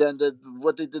in their agenda.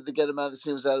 What they did to get him out of the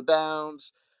scene was out of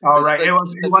bounds. Oh, right. It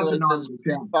was anonymous.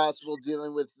 Yeah. Possible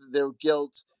dealing with their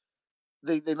guilt.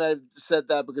 They might have said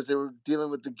that because they were dealing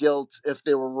with the guilt if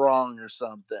they were wrong or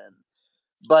something.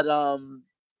 But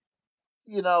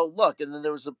you know, look, and then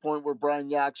there was a point where Brian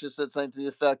Yaksha said something to the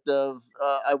effect of,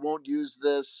 "I won't use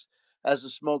this as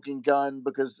a smoking gun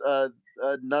because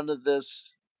none of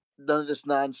this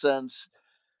nonsense."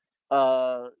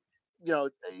 You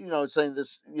know, saying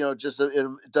this, you know, just it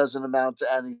doesn't amount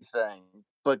to anything.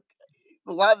 But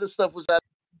a lot of this stuff was that.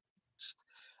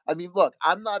 I mean, look,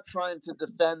 I'm not trying to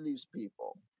defend these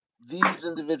people, these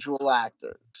individual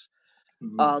actors.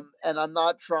 And I'm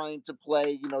not trying to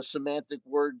play, you know, semantic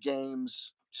word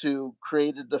games to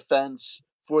create a defense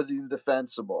for the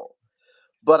indefensible.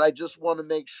 But I just want to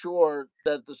make sure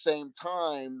that at the same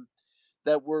time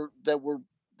that we're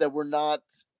not,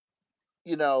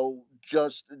 you know,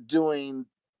 just doing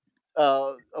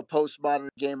a postmodern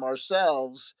game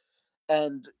ourselves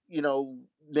and, you know,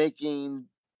 making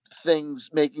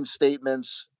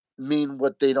statements mean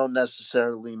what they don't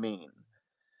necessarily mean.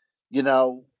 You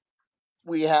know,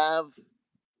 we have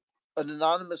an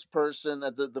anonymous person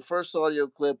at the first audio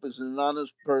clip is an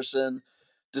anonymous person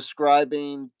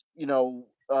describing, you know,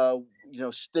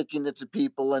 sticking it to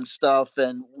people and stuff,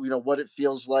 and you know what it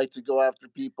feels like to go after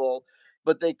people.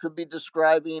 But they could be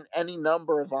describing any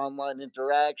number of online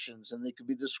interactions, and they could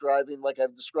be describing, like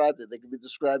I've described it, they could be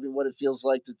describing what it feels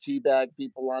like to teabag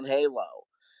people on Halo.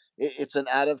 It's an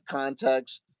out of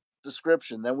context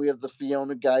description. Then we have the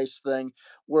Fiona Geist thing,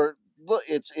 where look,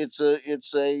 it's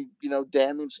a you know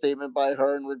damning statement by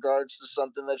her in regards to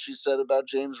something that she said about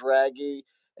James Raggi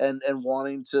and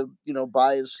wanting to, you know,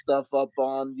 buy his stuff up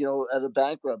on, you know, at a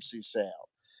bankruptcy sale.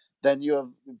 Then you have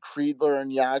Creedler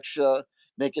and Yaksha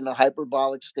making a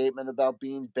hyperbolic statement about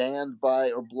being banned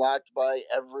by or blocked by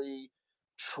every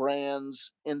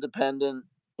trans independent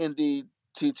indie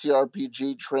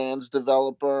TTRPG trans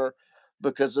developer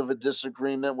because of a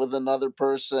disagreement with another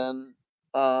person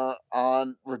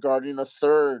on regarding a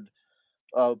third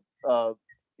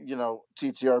you know,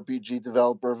 TTRPG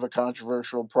developer of a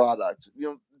controversial product.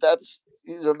 You know,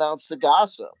 it amounts to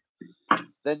gossip.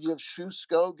 Then you have Shu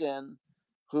Skogan,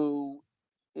 who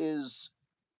is,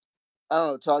 I don't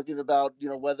know, talking about, you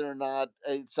know, whether or not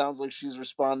it sounds like she's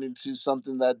responding to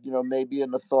something that, you know, maybe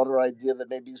in a thought or idea that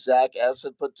maybe Zak S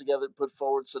had put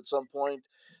forward at some point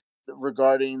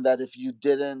regarding that if you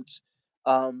didn't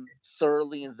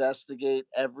thoroughly investigate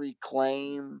every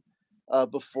claim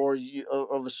before you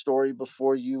of a story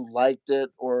before you liked it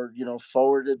or, you know,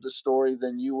 forwarded the story,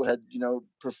 then you had, you know,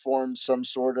 performed some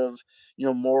sort of, you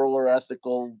know, moral or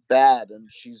ethical bad. And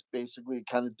she's basically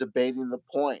kind of debating the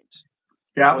point.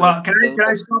 Yeah, well, can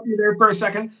I stop you there for a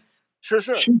second? Sure.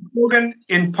 Slogan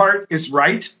in part is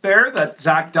right there, that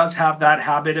Zak does have that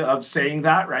habit of saying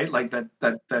that, right? Like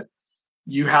that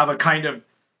you have a kind of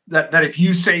that if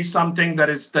you say something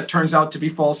that turns out to be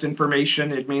false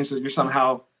information, it means that you're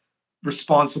somehow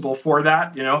responsible for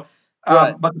that, you know.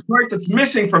 Right. But the part that's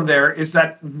missing from there is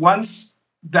that once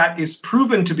that is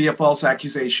proven to be a false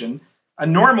accusation, a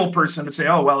normal person would say,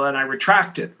 "Oh, well, then I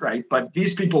retract it," right? But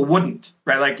these people wouldn't,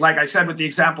 right? Like I said with the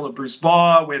example of Bruce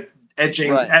Baugh, with Ed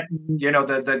James Etten, you know,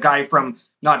 the guy from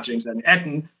not James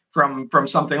Etten from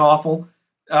Something Awful.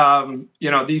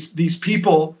 You know, these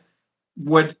people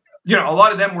would, you know, a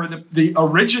lot of them were the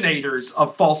originators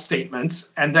of false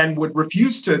statements and then would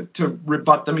refuse to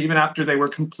rebut them even after they were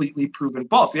completely proven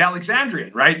false. The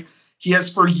Alexandrian, right? He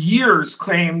has for years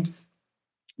claimed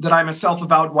that I'm a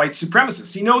self-avowed white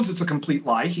supremacist. He knows it's a complete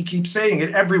lie. He keeps saying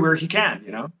it everywhere he can,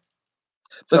 you know.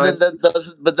 But So then that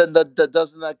doesn't. But then that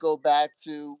doesn't that go back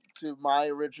to my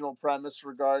original premise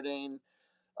regarding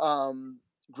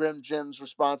Grim Jim's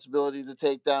responsibility to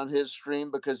take down his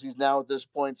stream, because he's now at this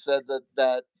point said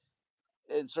that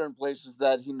in certain places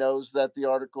that he knows that the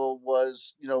article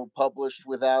was, you know, published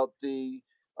without the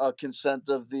consent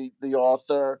of the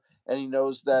author, and he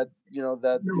knows that, you know,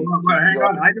 that no, well, hang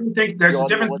on. I don't think there's a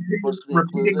difference between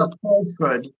repeating a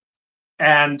falsehood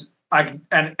and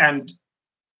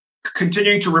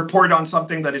continuing to report on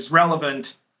something that is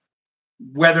relevant,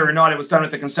 whether or not it was done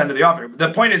with the consent of the author.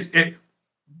 The point is,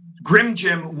 Grim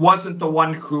Jim wasn't the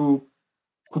one who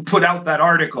put out that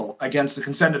article against the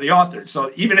consent of the author.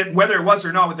 So even whether it was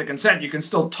or not with the consent, you can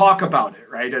still talk about it,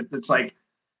 right? It's like,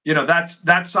 you know,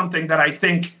 that's something that I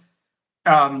think.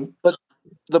 But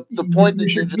the point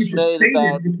that you just made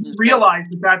about, if you realize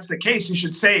that that's the case, you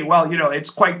should say, well, you know, it's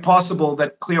quite possible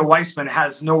that Cleo Weissman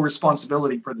has no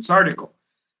responsibility for this article.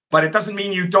 But it doesn't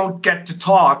mean you don't get to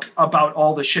talk about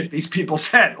all the shit these people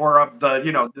said, or of the,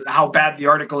 you know, how bad the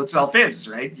article itself is,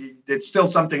 right? It's still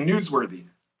something newsworthy.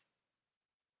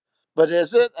 But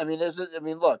is it? I mean, is it? I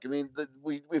mean, look. I mean,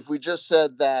 if we just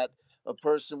said that a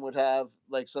person would have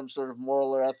like some sort of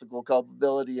moral or ethical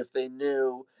culpability if they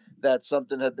knew that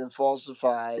something had been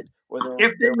falsified, or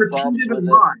if they were problems repeated a with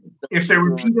lie, it, if they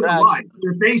repeated a lie,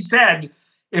 if they said,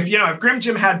 if Grim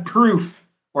Jim had proof,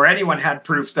 or anyone had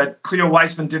proof that Cleo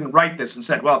Weissman didn't write this, and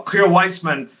said, well, Cleo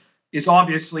Weissman is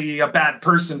obviously a bad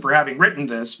person for having written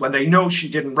this, when they know she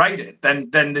didn't write it,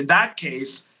 then in that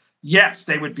case, yes,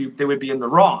 they would be in the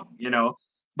wrong, you know.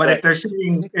 But right. If they're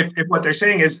saying, if what they're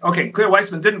saying is, okay, Cleo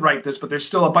Weissman didn't write this, but there's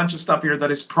still a bunch of stuff here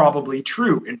that is probably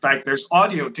true. In fact, there's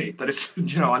audio tape that is,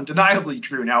 you know, undeniably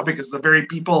true now, because the very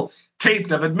people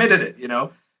taped have admitted it, you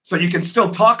know. So you can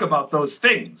still talk about those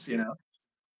things, you know.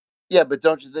 Yeah, but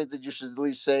don't you think that you should at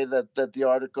least say that the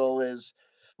article is?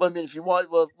 Well, I mean, if you want,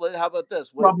 well, how about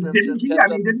this? Well, didn't he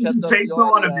say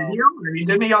so on a video? I mean,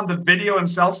 didn't he on the video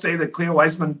himself say that Cleo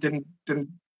Weissman didn't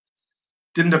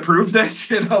approve this?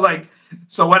 You know, like,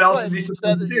 so what else is he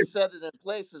supposed to do? He said it in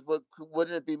places, but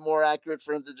wouldn't it be more accurate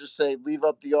for him to just say, leave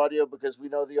up the audio because we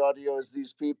know the audio is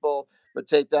these people, but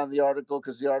take down the article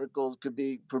because the articles could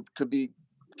be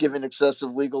given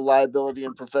excessive legal liability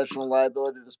and professional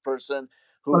liability to this person?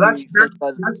 Well, that's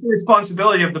the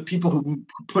responsibility of the people who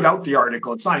put out the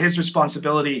article. It's not his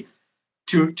responsibility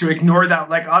to ignore that.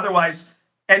 Like, otherwise,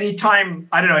 anytime,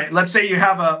 I don't know, let's say you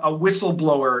have a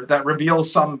whistleblower that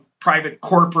reveals some private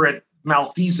corporate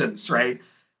malfeasance, right?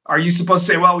 Are you supposed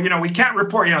to say, well, you know, we can't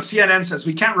report, you know, CNN says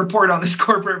we can't report on this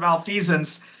corporate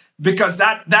malfeasance because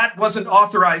that wasn't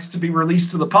authorized to be released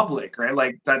to the public, right?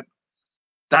 Like, that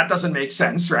doesn't make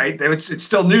sense, right? It's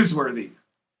still newsworthy.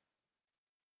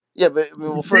 Yeah, but I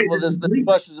mean, there's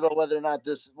questions about whether or not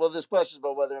this. Well, there's questions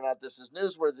about whether or not this is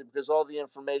newsworthy, because all the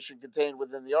information contained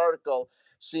within the article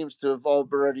seems to have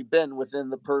already been within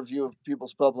the purview of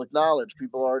people's public knowledge.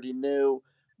 People already knew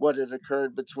what had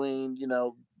occurred between, you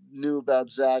know, knew about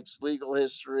Zak's legal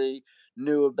history,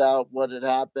 knew about what had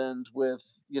happened with,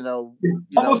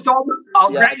 almost all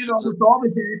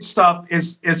the stuff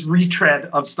is retread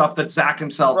of stuff that Zak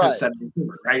himself has said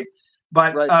before, right?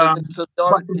 But so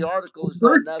the article is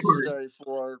not necessary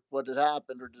for what had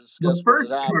happened or to discuss what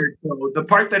had happened. The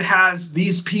part that has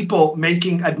these people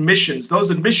making admissions, those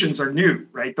admissions are new,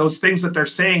 right? Those things that they're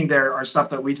saying there are stuff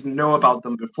that we didn't know about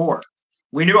them before.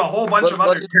 We knew a whole bunch of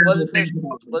other terrible things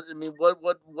about them. I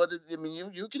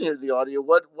mean, you can hear the audio.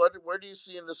 Where do you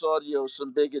see in this audio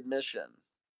some big admission?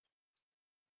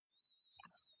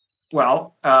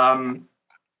 Well,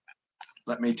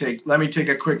 let me take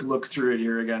a quick look through it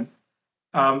here again.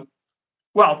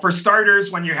 Well, for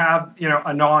starters, when you have, you know,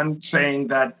 Anon saying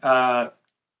that,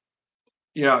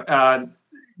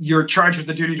 you're charged with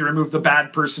the duty to remove the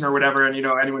bad person or whatever, and, you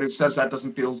know, anyone who says that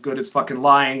doesn't feel as good as fucking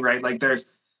lying, right? Like, there's,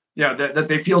 you know, that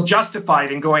they feel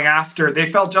justified in going after,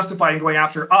 they felt justified in going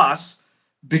after us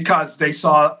because they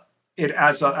saw it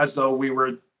as though we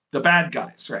were the bad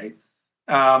guys, right?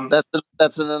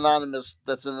 That's an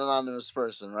anonymous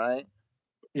person, right?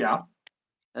 Yeah.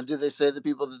 And do they say the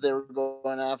people that they were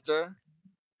going after?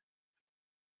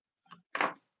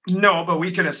 No, but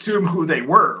we can assume who they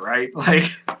were, right?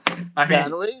 Like, I mean,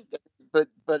 Can we? But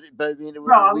I mean,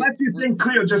 well, unless you think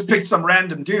Cleo just picked some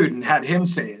random dude and had him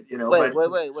say it, you know. wait. But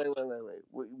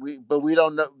But we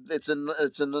don't know. It's an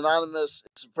anonymous.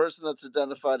 It's a person that's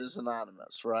identified as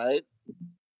anonymous, right?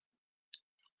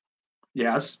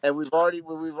 yes. And we've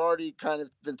already kind of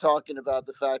been talking about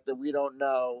the fact that we don't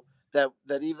know that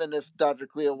even if Dr.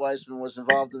 Cleo Weissman was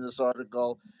involved in this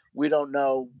article, we don't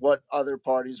know what other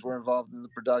parties were involved in the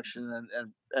production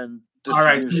and distribution. All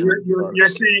right, so you're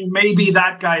saying maybe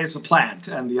that guy is a plant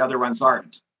and the other ones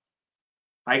aren't.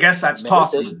 I guess that's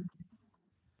possible.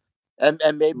 And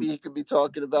maybe he could be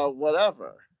talking about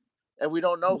whatever, and we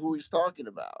don't know who he's talking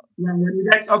about.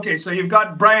 Okay, so you've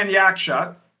got Brian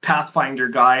Yaksha, Pathfinder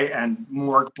guy, and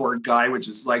Morgborg guy, which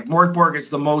is like Morgborg is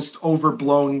the most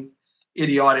overblown,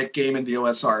 idiotic game in the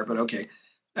OSR, but okay.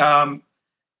 I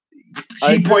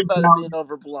agree about it being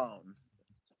overblown.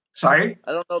 Sorry?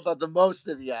 I don't know about the most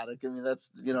idiotic. I mean,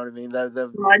 that's, you know what I mean? I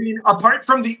mean, apart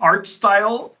from the art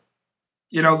style,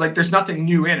 you know, like there's nothing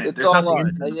new in it. It's there's all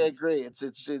nothing art. I agree.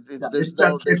 There's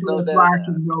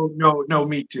no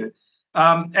meat to it.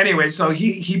 Anyway, so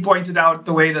he pointed out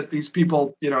the way that these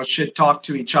people, you know, shit talk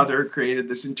to each other, created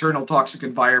this internal toxic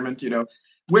environment, you know,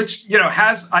 which, you know,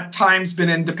 has at times been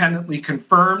independently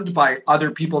confirmed by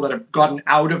other people that have gotten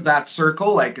out of that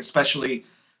circle, like especially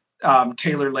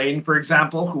Taylor Lane, for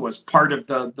example, who was part of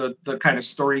the kind of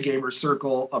story gamer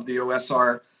circle of the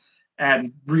OSR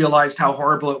and realized how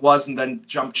horrible it was and then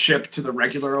jumped ship to the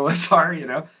regular OSR, you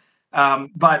know.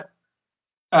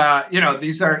 You know,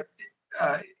 these are,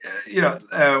 you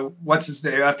know, what's his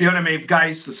name? Fiona Maeve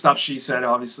Geist, the stuff she said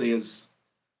obviously is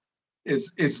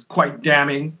quite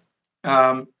damning.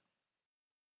 And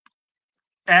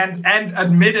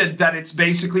admitted that it's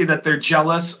basically that they're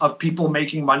jealous of people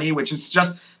making money, which is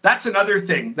just, that's another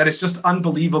thing that is just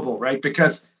unbelievable, right?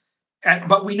 Because,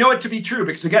 but we know it to be true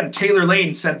because again, Taylor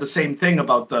Lane said the same thing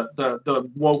about the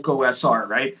woke OSR,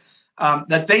 right?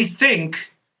 That they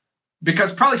think,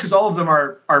 because all of them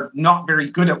are not very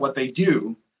good at what they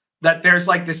do, that there's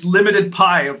like this limited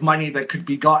pie of money that could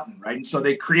be gotten, right? And so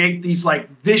they create these like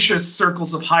vicious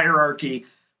circles of hierarchy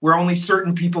where only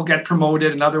certain people get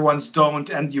promoted and other ones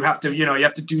don't, and you have to, you know, you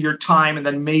have to do your time, and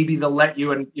then maybe they'll let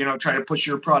you and, you know, try to push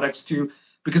your products too,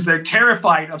 because they're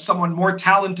terrified of someone more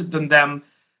talented than them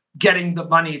getting the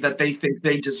money that they think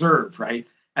they deserve, right?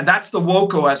 And that's the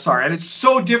woke OSR, and it's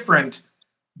so different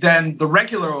than the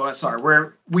regular OSR,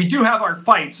 where we do have our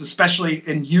fights, especially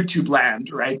in YouTube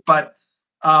land, right? But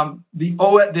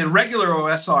the regular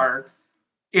OSR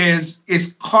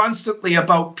is constantly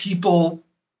about people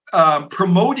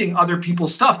promoting other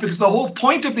people's stuff, because the whole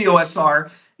point of the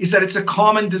OSR is that it's a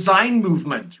common design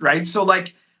movement, right? So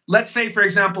like, let's say, for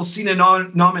example, Sina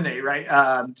Nomine,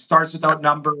 right? Stars Without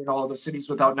Number and all of the Cities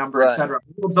Without Number, right, etc.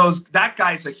 All of those, that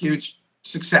guy's a huge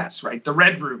success, right? The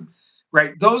Red Room,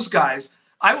 right? Those guys,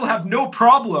 I will have no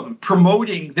problem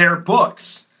promoting their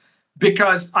books,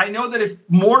 because I know that if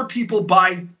more people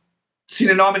buy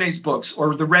Sina Nomine's books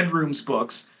or the Red Room's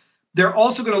books, they're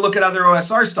also going to look at other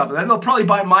OSR stuff, and then they'll probably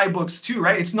buy my books too,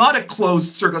 right? It's not a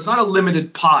closed circle. It's not a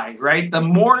limited pie, right? The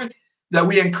more that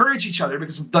we encourage each other,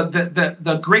 because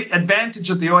the great advantage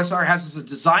that the OSR has as a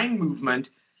design movement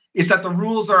is that the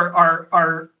rules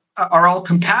are all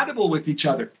compatible with each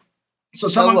other. So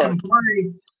someone can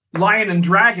buy Lion and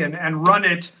Dragon and run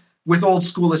it with old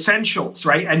school essentials,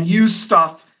 right? And use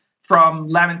stuff from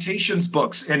Lamentations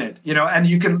books in it, you know, and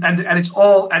you can, and it's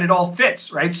all, and it all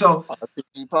fits, right? So,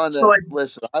 RPGPundit, so like,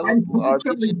 listen, I love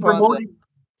RPGPundit.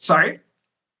 Sorry?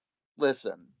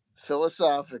 Listen,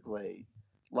 philosophically,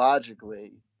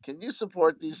 logically, can you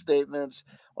support these statements?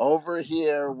 Over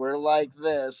here, we're like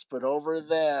this, but over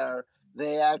there,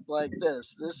 they act like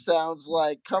this. This sounds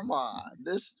like, come on,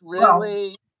 this really...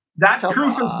 Well, that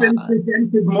proof has been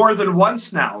presented more than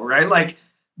once now, right? Like,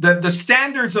 the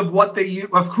standards of what they,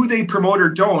 of who they promote or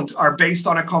don't, are based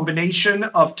on a combination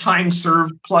of time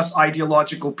served plus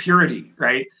ideological purity,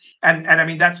 right? And I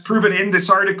mean, that's proven in this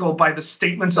article by the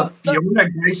statements of Fiona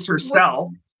Geist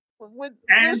herself.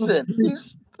 Listen,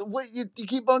 you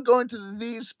keep on going to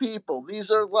these people. These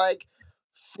are like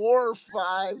 4,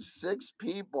 5, 6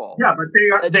 people. Yeah,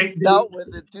 but they dealt with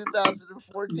in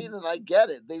 2014, and I get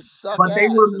it. They suck. But they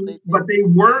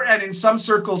were, and in some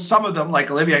circles, some of them, like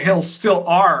Olivia Hill, still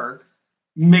are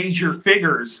major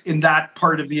figures in that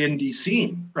part of the indie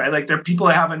scene, right? Like, they're people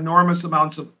that have enormous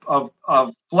amounts of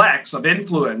flex, of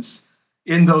influence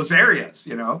in those areas,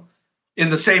 you know, in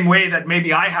the same way that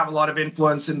maybe I have a lot of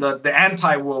influence in the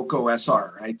anti-woke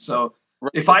OSR, right? So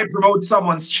If I promote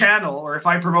someone's channel or if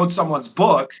I promote someone's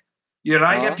book,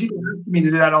 I get people asking me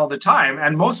to do that all the time.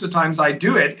 And most of the times I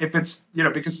do it if it's,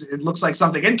 because it looks like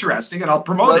something interesting and I'll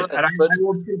promote it. And I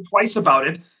will think twice about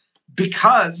it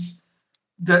because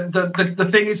the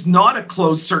thing is not a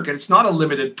closed circuit. It's not a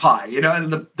limited pie,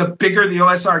 and the bigger the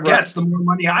OSR gets, the more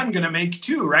money I'm going to make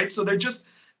too, right? So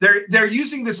they're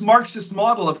using this Marxist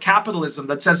model of capitalism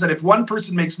that says that if one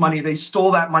person makes money, they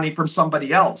stole that money from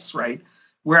somebody else, right?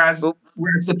 Whereas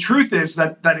the truth is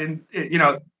that in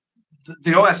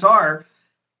the OSR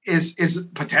is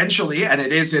potentially, and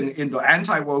it is in the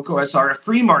anti-woke OSR, a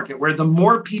free market where the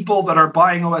more people that are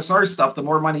buying OSR stuff, the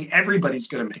more money everybody's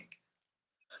going to make.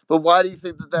 But why do you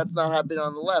think that that's not happening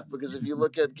on the left? Because if you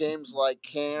look at games like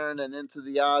Cairn and Into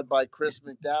the Odd by Chris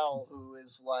McDowell, who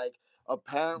is like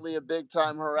apparently a big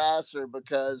time harasser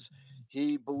because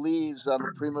he believes on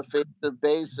a prima facie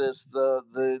basis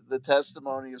the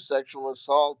testimony of sexual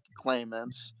assault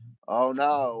claimants. Oh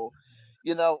no.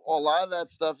 A lot of that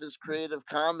stuff is Creative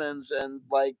Commons, and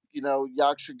like,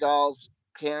 Yak Chagall's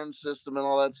Cairn system and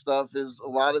all that stuff is a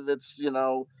lot of it's,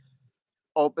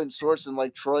 open source, and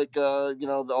like Troika, a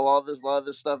lot of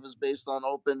this stuff is based on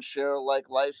open share like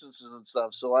licenses and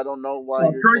stuff. So I don't know why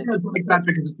you're Troika's like that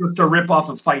because it's just a rip off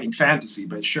of Fighting Fantasy,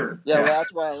 but sure. Yeah, well,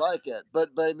 that's why I like it. But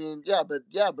I mean, but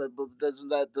doesn't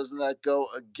that go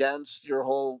against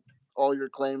all your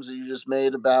claims that you just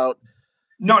made about?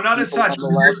 No, not as such.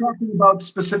 You're talking about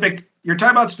specific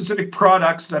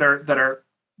products that are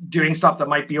doing stuff that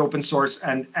might be open source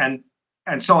and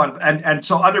so on, and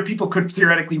so other people could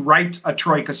theoretically write a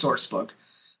Troika source book,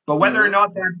 but whether or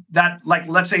not that like,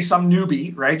 let's say some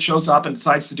newbie, right, shows up and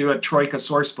decides to do a Troika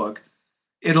source book,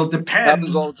 it'll depend.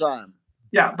 Happens all the time.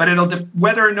 Yeah, but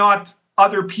whether or not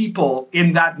other people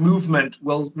in that movement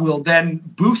will then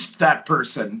boost that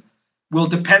person will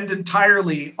depend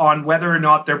entirely on whether or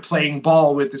not they're playing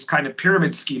ball with this kind of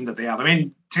pyramid scheme that they have. I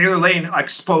mean, Taylor Lane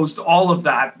exposed all of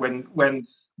that when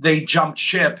they jumped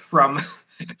ship from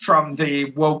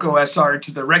the woke OSR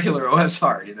to the regular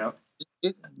OSR,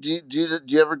 Do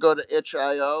you ever go to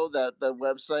itch.io, that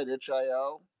website,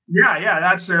 itch.io? Yeah,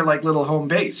 that's their like little home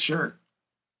base, sure.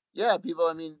 Yeah, people,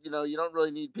 I mean, you don't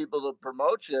really need people to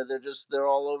promote you. They're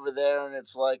all over there, and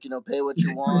it's like, pay what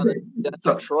you want. And get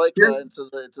so, Troika into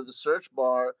the search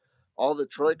bar, all the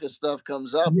Troika stuff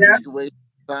comes up, and you can waste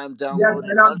time downloading.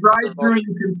 Yes, and on drive through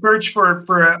you can search for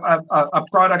a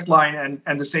product line,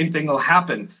 and the same thing will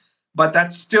happen. But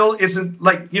that still isn't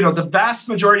like, the vast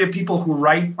majority of people who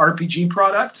write RPG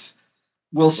products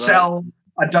will sell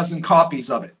a dozen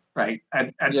copies of it, right?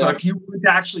 And so if you want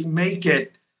to actually make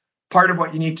it, part of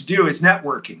what you need to do is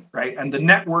networking, right? And the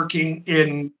networking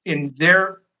in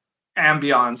their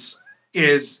ambiance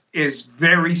is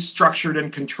very structured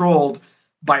and controlled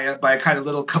by a kind of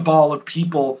little cabal of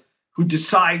people who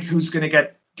decide who's going to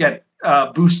get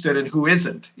boosted and who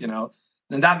isn't,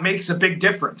 and that makes a big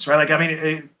difference, right? Like, I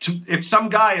mean, if some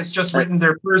guy has just written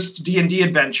their first D&D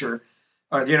adventure,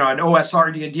 or, an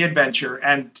OSR D&D adventure,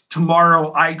 and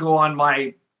tomorrow I go on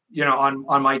my,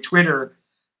 on my Twitter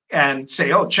and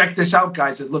say, "Oh, check this out,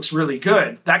 guys! It looks really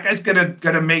good." That guy's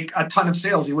gonna make a ton of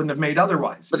sales he wouldn't have made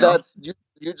otherwise. But that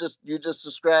you just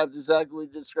described exactly what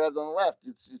you described on the left.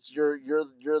 It's you're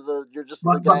just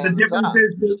the guy on the top.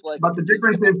 But the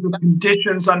difference is the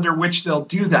conditions under which they'll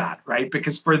do that, right?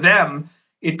 Because for them,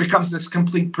 it becomes this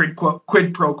complete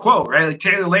quid pro quo, right? Like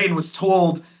Taylor Lane was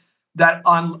told that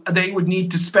they would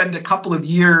need to spend a couple of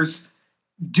years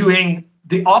doing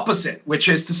the opposite, which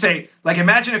is to say, like,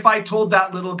 imagine if I told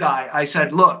that little guy, I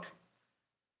said, "Look,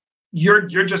 you're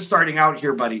just starting out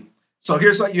here, buddy. So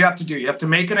here's what you have to do. You have to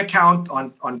make an account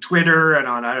on Twitter and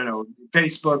on, I don't know,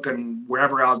 Facebook and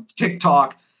wherever else,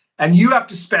 TikTok, and you have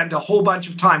to spend a whole bunch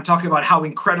of time talking about how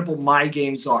incredible my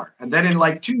games are. And then in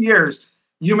like 2 years,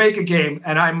 you make a game,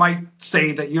 and I might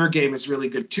say that your game is really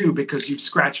good too because you've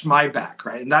scratched my back,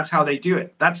 right?" And that's how they do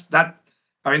it.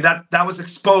 I mean, that was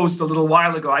exposed a little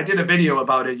while ago. I did a video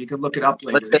about it. You can look it up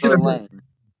later. But Taylor Lane.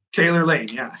 Taylor Lane,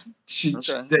 yeah.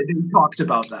 They talked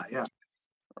about that, yeah.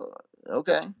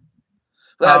 Okay.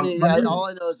 But I mean, all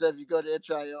I know is that if you go to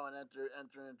itch.io and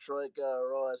enter in Troika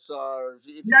or OSR, if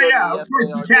you of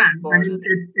course you can. I mean,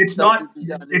 it's not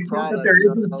that there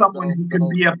isn't someone who can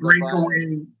be a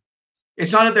breakaway.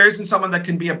 It's not that there isn't someone that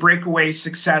can be a breakaway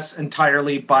success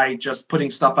entirely by just putting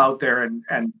stuff out there and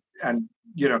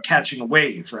catching a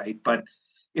wave, right? But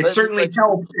it certainly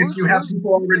helps if you have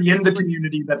people already in the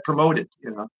community that promote it,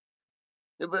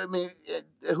 But I mean,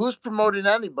 who's promoting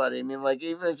anybody? I mean, like,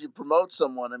 even if you promote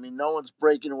someone, I mean, no one's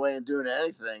breaking away and doing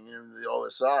anything in the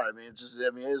OSR. I mean, it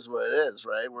is what it is,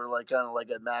 right? We're like kind of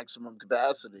like at maximum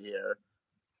capacity here.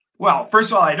 Well, first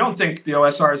of all, I don't think the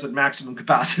OSR is at maximum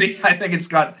capacity. I think it's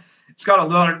got a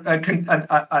lot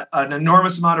an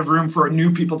enormous amount of room for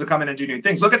new people to come in and do new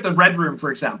things. Look at the Red Room,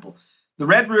 for example. The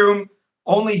Red Room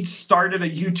only started a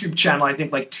YouTube channel, I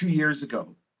think, like 2 years ago.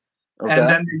 Okay. And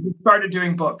then they started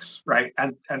doing books, right?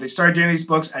 And they started doing these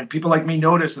books, and people like me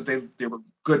noticed that they were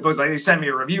good books. Like, they sent me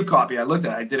a review copy. I looked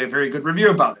at it. I did a very good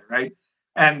review about it, right?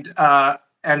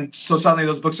 And so suddenly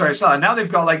those books started selling. Now they've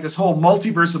got like this whole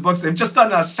multiverse of books. They've just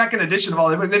done a second edition of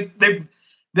all of them.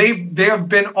 They have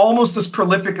been almost as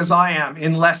prolific as I am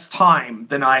in less time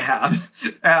than I have.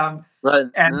 Right.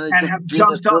 And have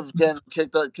jumped up.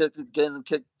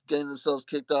 Getting themselves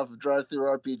kicked off of Drive-Thru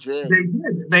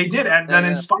RPG. They did. And then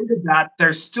in spite of that,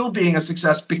 they're still being a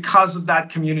success because of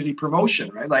that community promotion,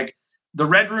 right? Like the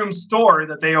Red Room store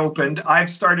that they opened,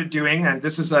 I've started doing, and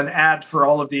this is an ad for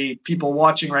all of the people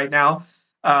watching right now,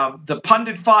 the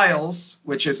Pundit Files,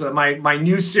 which is my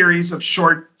new series of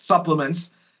short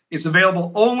supplements, is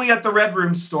available only at the Red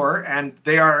Room store, and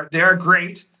they are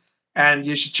great, and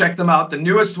you should check them out. The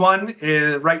newest one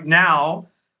is right now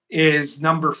is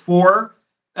number 4,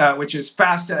 which is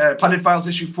Pundit Files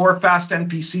issue 4, Fast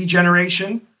NPC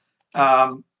Generation.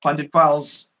 Pundit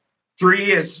Files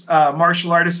 3 is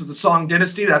Martial Artists of the Song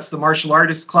Dynasty. That's the martial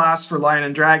artist class for Lion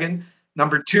and Dragon.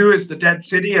 Number 2 is The Dead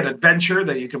City, an adventure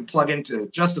that you can plug into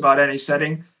just about any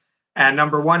setting. And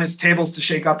number 1 is Tables to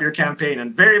Shake Up Your Campaign.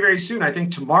 And very, very soon, I think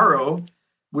tomorrow,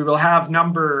 we will have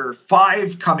number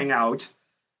 5 coming out,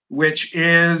 which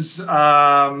is,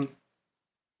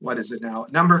 what is it now?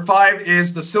 Number 5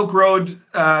 is the Silk Road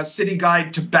City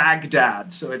Guide to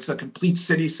Baghdad. So it's a complete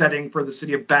city setting for the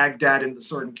city of Baghdad in the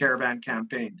Sword and Caravan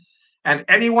campaign. And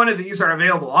any one of these are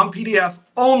available on PDF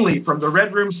only from the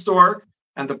Red Room store.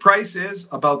 And the price is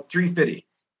about $3.50.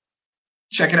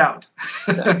 Check it out.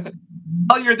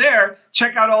 While you're there,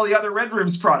 check out all the other Red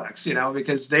Room's products,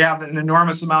 because they have an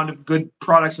enormous amount of good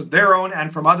products of their own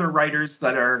and from other writers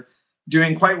that are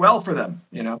doing quite well for them,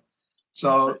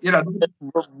 So,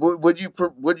 would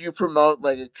you promote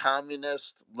like a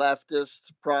communist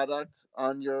leftist product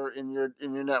on in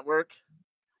your network?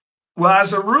 Well,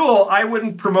 as a rule, I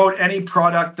wouldn't promote any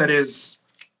product that is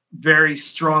very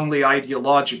strongly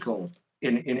ideological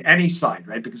in any side,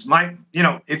 right? Because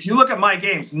if you look at my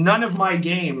games, none of my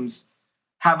games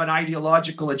have an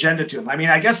ideological agenda to them. I mean,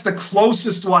 I guess the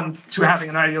closest one to having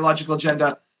an ideological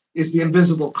agenda is the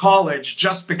Invisible College,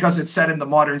 just because it's set in the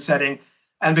modern setting.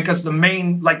 And because the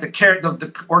main, like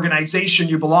the organization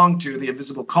you belong to, the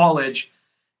Invisible College,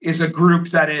 is a group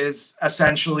that is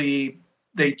essentially,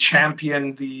 they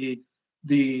champion the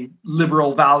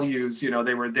liberal values.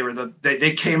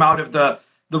 They came out of the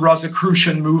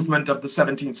Rosicrucian movement of the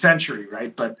 17th century,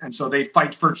 right? And so they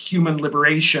fight for human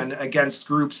liberation against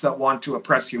groups that want to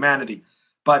oppress humanity.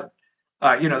 But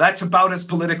that's about as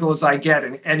political as I get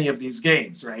in any of these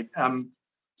games, right?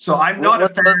 So I'm not a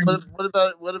fan.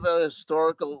 What about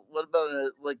historical? What about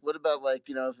if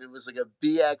it was like a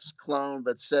BX clone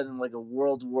but set in like a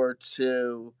World War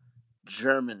II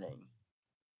Germany?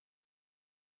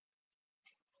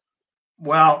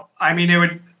 Well, I mean, it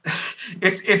would.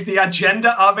 If the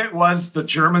agenda of it was the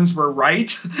Germans were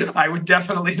right, I would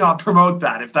definitely not promote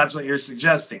that. If that's what you're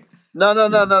suggesting. No.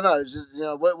 It's just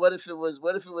what if it was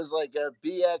like a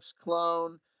BX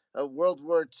clone, a World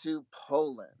War II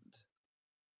Poland.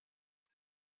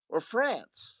 Or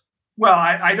France? Well,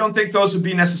 I don't think those would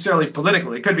be necessarily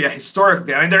political. It could be a historical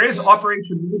game. I mean, there is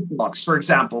Operation Roadblocks, for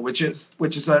example, which is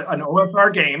an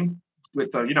OFR game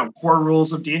with the core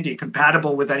rules of D&D,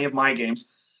 compatible with any of my games.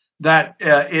 That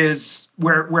is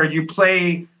where you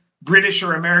play British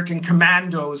or American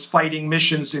commandos fighting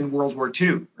missions in World War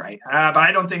II, right? But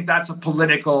I don't think that's a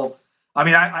political. I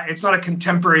mean, it's not a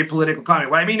contemporary political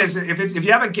comment. What I mean is, if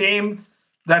you have a game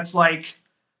that's like,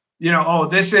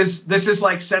 this is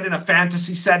like set in a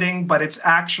fantasy setting, but it's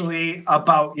actually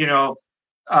about,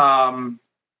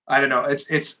 I don't know,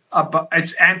 it's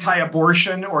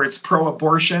anti-abortion or it's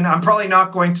pro-abortion, I'm probably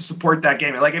not going to support that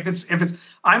game. Like if it's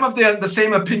I'm of the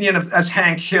same opinion as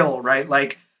Hank Hill, right?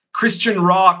 Like Christian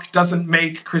rock doesn't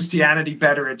make Christianity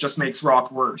better; it just makes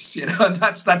rock worse.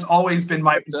 That's always been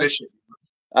my position.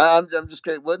 I'm just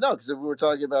kidding. Well, no, because we were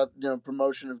talking about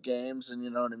promotion of games, and you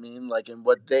know what I mean, like, and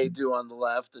what they do on the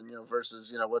left, and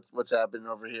versus what's happening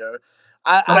over here.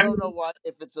 I don't know why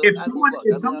if someone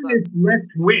is left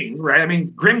wing, right? I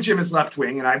mean, Grim Jim is left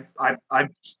wing, and I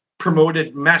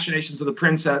promoted Machinations of the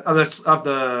Princess of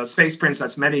the Space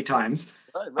Princess many times.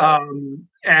 Right.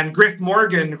 And Griff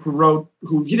Morgan, who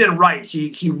he didn't write,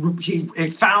 he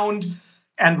found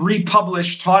and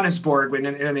republished Tonnesborg in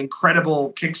an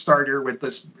incredible Kickstarter with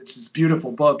this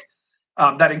beautiful book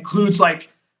that includes like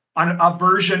a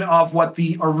version of what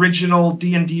the original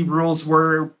D&D rules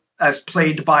were as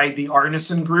played by the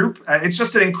Arneson group. It's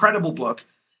just an incredible book.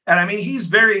 And I mean, he's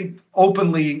very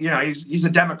openly, you know, he's a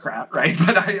Democrat, right?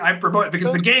 But I promote it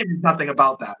because the game is nothing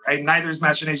about that, right? Neither is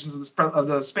Machinations of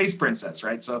the Space Princess,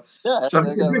 right? So it's a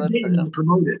good game to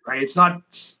promote it, right? It's not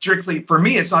strictly, for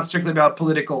me, it's not strictly about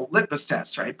political litmus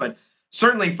tests, right? But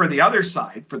certainly for the other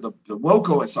side, for the woke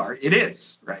OSR, it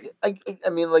is, right? I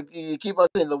mean, like you keep on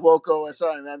saying the woke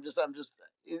OSR, and I'm just,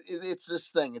 it's this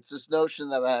thing, it's this notion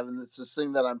that I have, and it's this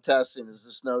thing that I'm testing, is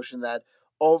this notion that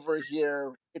over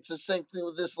here, it's the same thing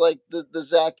with this, like the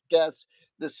Zak S,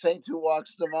 the saint who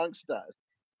walks amongst us.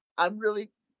 I'm really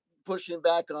pushing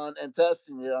back on and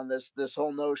testing it on this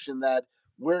whole notion that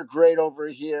we're great over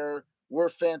here, we're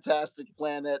fantastic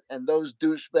planet, and those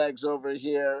douchebags over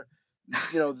here,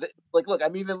 you know, like, look,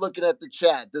 I'm even looking at the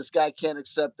chat. This guy can't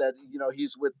accept that, you know,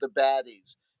 he's with the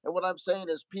baddies. And what I'm saying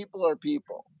is people are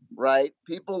people, right?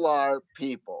 People are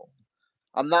people.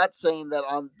 I'm not saying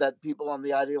that people on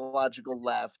the ideological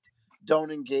left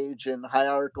don't engage in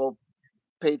hierarchical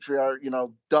patriarch, you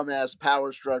know, dumbass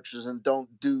power structures and don't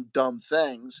do dumb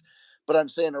things. But I'm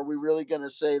saying, are we really going to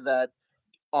say that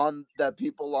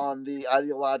people on the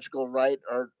ideological right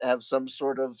have some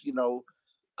sort of, you know,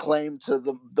 claim to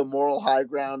the moral high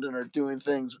ground and are doing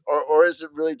things, or is it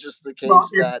really just the case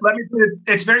that? Let me put it,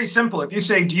 it's very simple. If you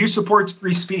say, do you support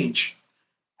free speech?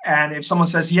 And if someone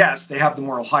says yes, they have the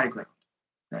moral high ground,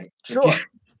 right? Sure.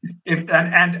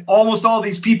 And almost all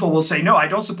these people will say, no, I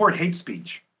don't support hate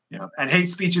speech. You know, and hate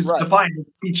speech is defined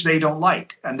as speech they don't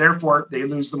like, and therefore they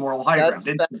lose the moral high ground.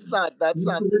 It's not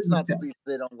speech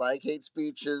they don't like. Hate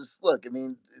speech is, look, I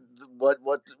mean,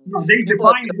 they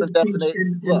define it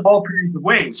in all kinds of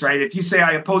ways, right? If you say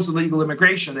I oppose illegal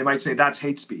immigration, they might say that's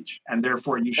hate speech, and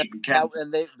therefore you should be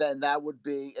canceled. And that would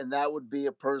be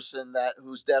a person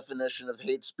whose definition of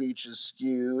hate speech is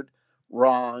skewed,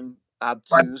 wrong,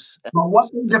 obtuse. But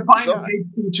what they define as hate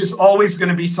speech is always going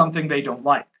to be something they don't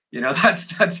like. You know,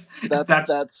 listen,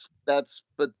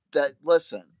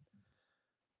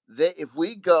 if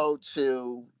we go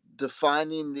to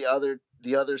defining the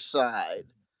other side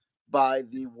by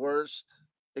the worst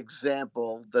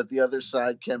example that the other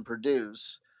side can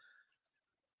produce,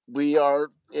 we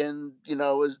are in,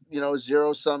 a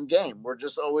zero-sum game. We're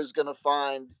just always going to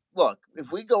find, look,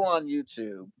 if we go on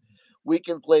YouTube, we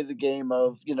can play the game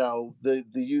of, the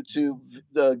YouTube,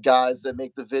 the guys that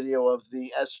make the video of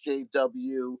the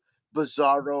SJW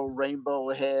bizarro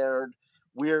rainbow-haired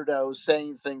weirdo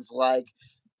saying things like,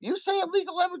 you say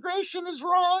illegal immigration is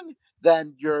wrong,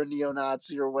 then you're a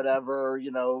neo-Nazi or whatever,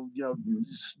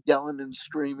 yelling and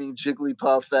screaming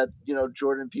Jigglypuff at,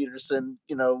 Jordan Peterson,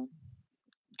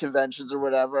 conventions or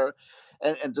whatever,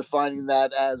 and defining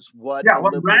that as what a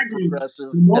liberal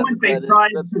progressive Democrat is.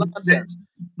 That's nonsense.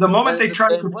 The moment they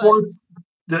tried to force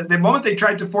the moment they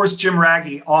tried to force Jim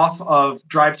Raggi off of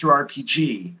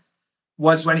DriveThruRPG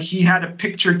was when he had a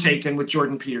picture taken with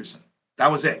Jordan Peterson.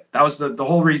 That was it. That was the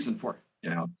whole reason for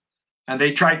it, And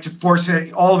they tried to force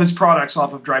all of his products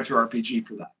off of DriveThruRPG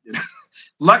for that.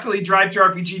 Luckily,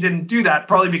 DriveThruRPG didn't do that,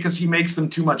 probably because he makes them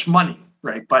too much money,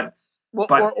 right?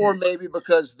 Or maybe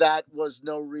because that was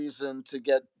no reason to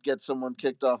get someone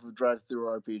kicked off of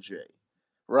DriveThruRPG,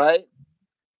 right?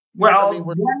 Well, I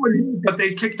mean, but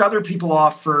they kicked other people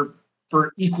off for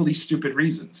equally stupid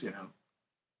reasons,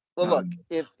 Well, look,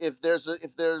 if there's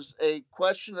a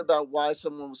question about why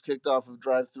someone was kicked off of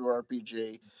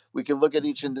DriveThruRPG, we can look at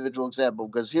each individual example,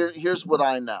 because here's what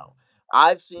I know.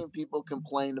 I've seen people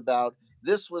complain about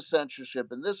this was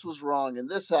censorship and this was wrong and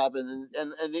this happened,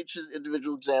 and each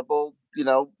individual example,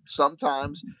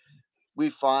 sometimes we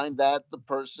find that the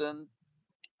person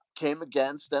came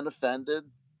against and offended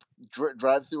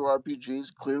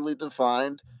DriveThruRPG's clearly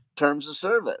defined terms of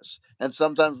service. And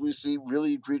sometimes we see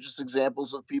really egregious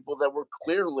examples of people that were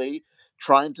clearly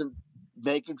trying to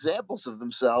make examples of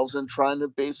themselves and trying to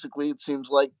basically, it seems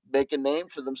like, make a name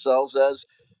for themselves as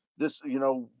this,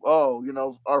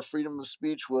 our freedom of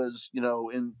speech was,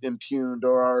 impugned,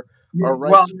 or our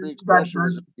right to free expression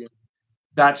was impugned.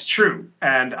 That's true.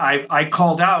 And I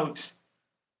called out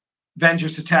Venger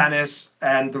Satanis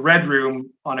and the Red Room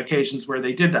on occasions where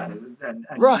they did that, and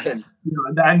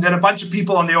then a bunch of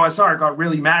people on the OSR got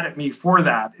really mad at me for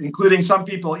that, including some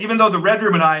people. Even though the Red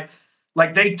Room and I,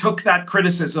 they took that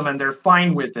criticism and they're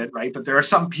fine with it, right? But there are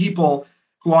some people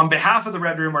who, on behalf of the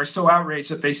Red Room, are so outraged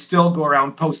that they still go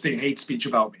around posting hate speech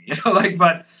about me.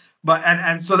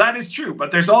 And so that is true.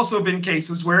 But there's also been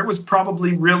cases where it was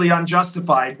probably really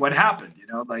unjustified what happened.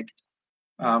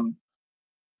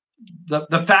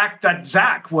 The fact that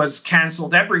Zak was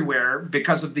canceled everywhere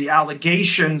because of the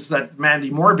allegations that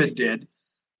Mandy Morbid did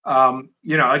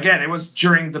you know, again, it was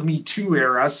during the Me Too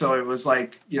era, so it was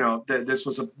like, you know, this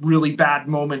was a really bad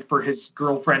moment for his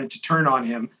girlfriend to turn on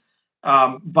him.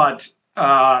 But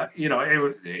you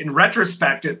know, in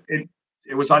retrospect, it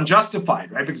was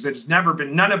unjustified, right? Because it has never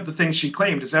been, none of the things she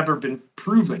claimed has ever been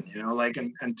proven, you know, like,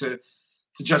 and to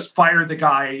just fire the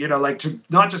guy, you know, like to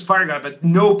not just fire the guy, but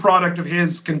no product of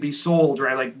his can be sold,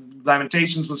 right? Like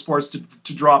Lamentations was forced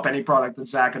to drop any product that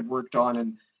Zak had worked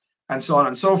on, and so on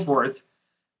and so forth.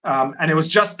 And it was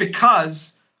just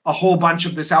because a whole bunch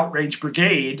of this outrage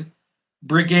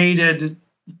brigaded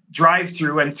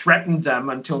drive-through and threatened them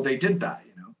until they did that,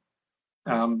 you know.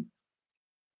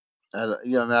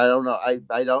 You know, I mean, I don't know.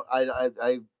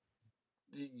 I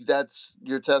that's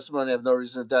your testimony. I have no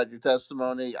reason to doubt your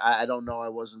testimony. I don't know. I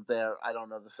wasn't there. I don't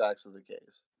know the facts of the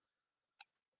case.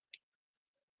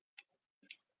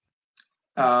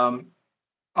 All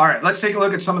right, let's take a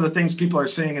look at some of the things people are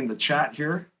saying in the chat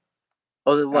here.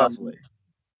 Oh, they're lovely.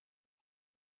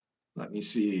 Let me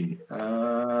see.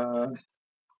 A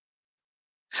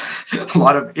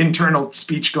lot of internal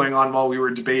speech going on while we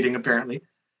were debating, apparently.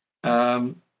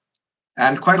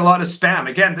 And quite a lot of spam.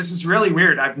 Again, this is really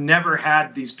weird. I've never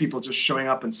had these people just showing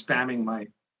up and spamming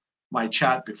my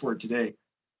chat before today.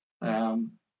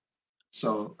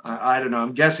 So I don't know.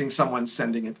 I'm guessing someone's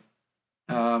sending it.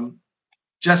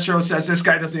 Jestro says this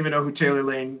guy doesn't even know who Taylor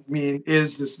Lane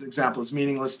is. This example is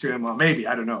meaningless to him. Well, maybe,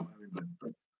 I don't know.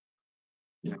 But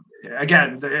you know,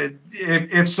 again,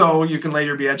 if so, you can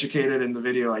later be educated in the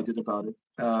video I did about it.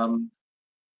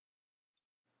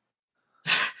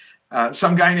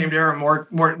 Some guy named Aaron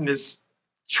Morton is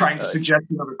trying to suggest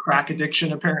you have a crack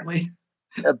addiction, apparently.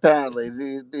 Apparently,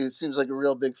 he seems like a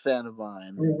real big fan of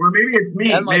mine. Or maybe it's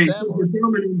me. And my maybe family. the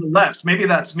gentleman on the left. Maybe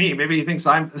that's me. Maybe he thinks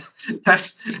I'm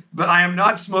that's. But I am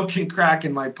not smoking crack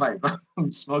in my pipe.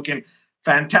 I'm smoking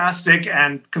fantastic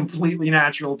and completely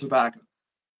natural tobacco.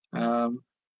 Let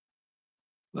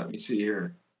me see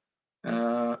here.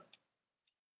 What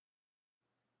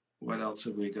else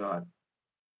have we got?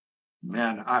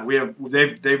 Man,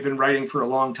 they've been writing for a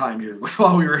long time here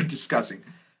while we were discussing.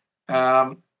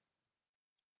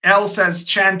 L says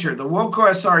Chanter, the woke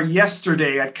OSR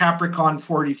yesterday at Capricorn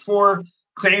 44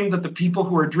 claimed that the people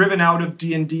who were driven out of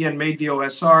D&D and made the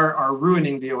OSR are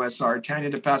ruining the OSR. Tanya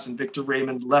DePass and Victor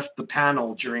Raymond left the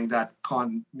panel during that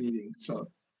con meeting. So,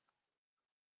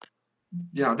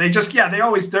 you know, they're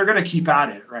going to keep at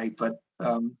it, right? But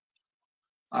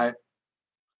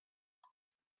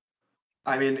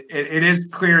I mean, it is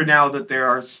clear now that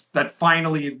that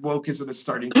finally wokeism is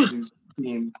starting to lose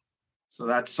steam. So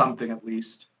that's something at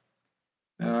least.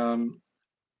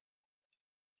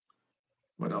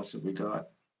 What else have we got?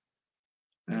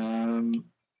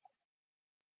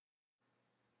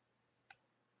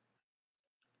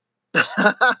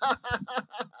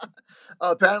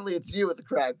 Apparently it's you with the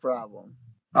crack problem.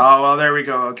 Oh, well, there we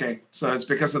go. Okay, so it's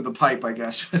because of the pipe, I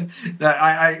guess.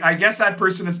 I guess that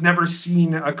person has never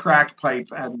seen a crack pipe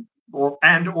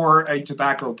or a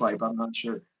tobacco pipe. I'm not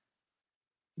sure.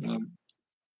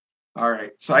 All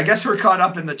right, so I guess we're caught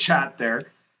up in the chat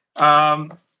there.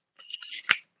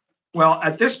 Well,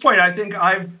 at this point, I think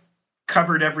I've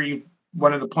covered every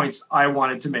one of the points I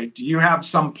wanted to make. Do you have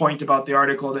some point about the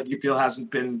article that you feel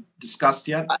hasn't been discussed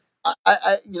yet?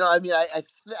 I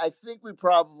think we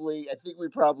probably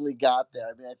got there.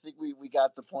 I mean, I think we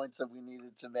got the points that we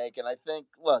needed to make, and I think,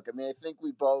 look, I mean, I think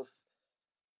we both.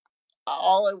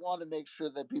 All I want to make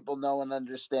sure that people know and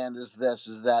understand is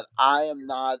that I am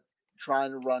not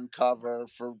trying to run cover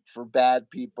for bad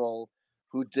people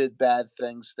who did bad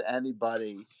things to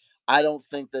anybody. I don't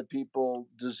think that people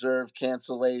deserve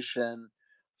cancellation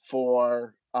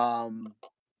for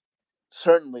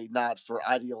certainly not for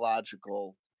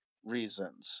ideological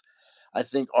reasons. I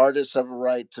think artists have a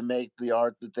right to make the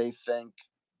art that they think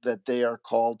that they are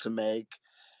called to make,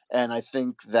 and I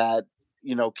think that,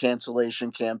 you know,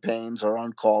 cancellation campaigns are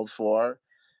uncalled for.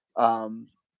 You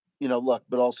know, look,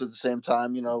 but also at the same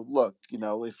time, you know, look, you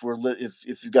know, if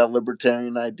you've got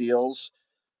libertarian ideals,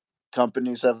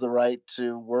 companies have the right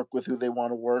to work with who they want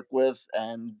to work with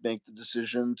and make the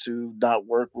decision to not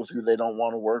work with who they don't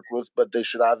want to work with, but they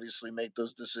should obviously make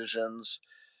those decisions,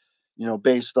 you know,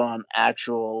 based on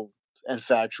actual and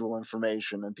factual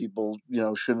information, and people, you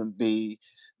know, shouldn't be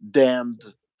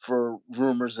damned for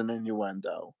rumors and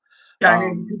innuendo. Yeah, I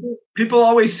mean, people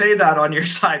always say that on your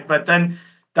side, but then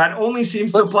that only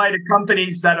seems to apply to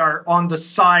companies that are on the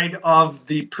side of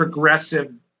the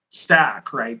progressive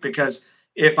stack, right? Because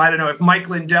if Mike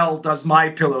Lindell does My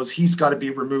Pillows, he's got to be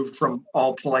removed from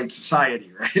all polite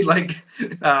society, right? Like,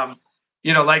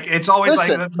 You know, like it's always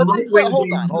Listen, like but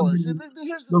hold on. the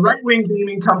Here's the right-wing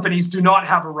gaming companies do not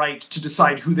have a right to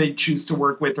decide who they choose to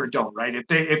work with or don't, right?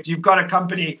 If you've got a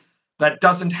company that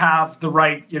doesn't have the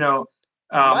right, you know,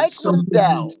 Mike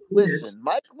Lindell. Listen,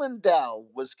 Mike Lindell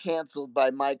was canceled by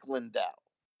Mike Lindell.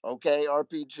 Okay,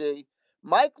 RPG.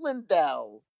 Mike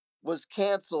Lindell was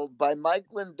canceled by Mike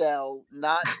Lindell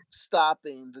not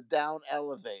stopping the down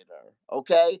elevator.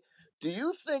 Okay. Do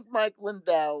you think Mike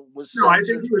Lindell was censored? No, I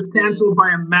think he was canceled by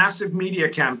a massive media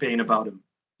campaign about him.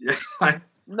 Yeah.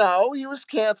 No, he was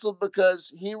canceled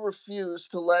because he refused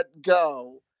to let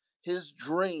go his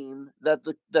dream that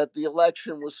the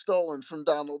election was stolen from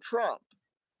Donald Trump.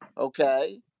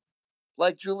 Okay?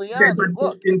 Like Giuliani. Okay,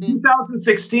 Look, in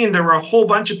 2016, there were a whole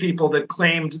bunch of people that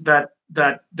claimed that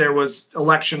there was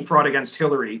election fraud against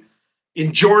Hillary.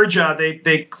 In Georgia,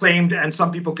 they claimed, and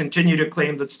some people continue to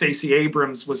claim, that Stacey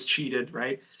Abrams was cheated,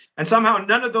 right? And somehow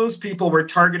none of those people were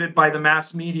targeted by the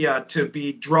mass media to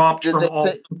be dropped from all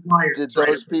suppliers. Did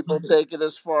those people take it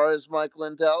as far as Mike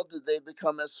Lindell? Did they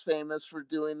become as famous for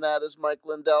doing that as Mike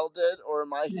Lindell did? Or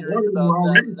am I hearing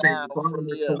about them now from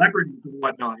you? Celebrities and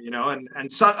whatnot, you know,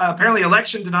 and so, apparently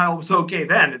election denial was okay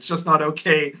then. It's just not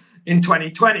okay in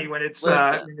 2020 when it's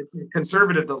a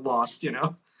conservative that lost, you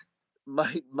know.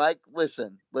 Mike,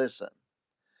 listen.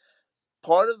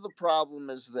 Part of the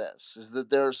problem is this: is that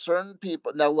there are certain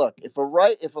people. Now, look, if a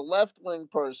left-wing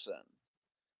person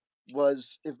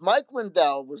if Mike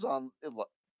Lindell was on, you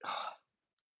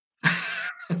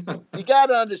got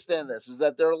to understand this: is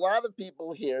that there are a lot of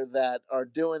people here that are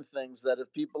doing things that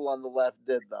if people on the left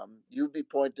did them, you'd be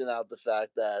pointing out the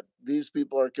fact that these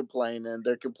people are complaining.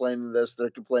 They're complaining this, they're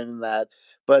complaining that,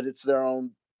 but it's their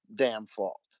own damn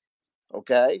fault.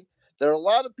 Okay. There are a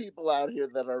lot of people out here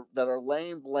that are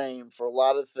laying blame for a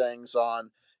lot of things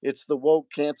on it's the woke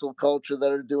cancel culture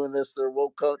that are doing this, they're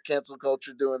woke cancel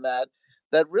culture doing that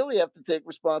really have to take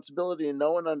responsibility and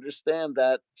know and understand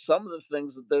that some of the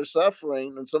things that they're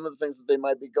suffering and some of the things that they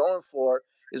might be going for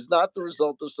is not the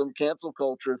result of some cancel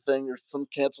culture thing or some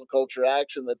cancel culture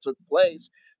action that took place,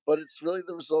 but it's really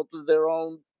the result of their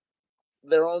own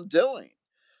doing.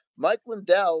 Mike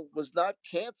Lindell was not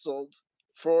canceled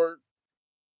for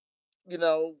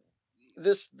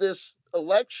this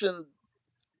election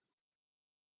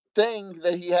thing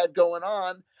that he had going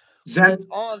on went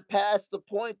on past the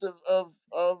point of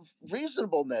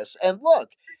reasonableness. And look,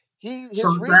 Ben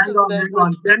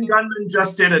Gunman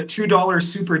just did a $2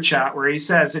 super chat where he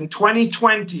says, in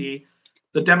 2020,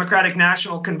 the Democratic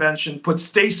National Convention put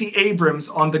Stacey Abrams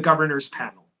on the governor's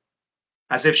panel,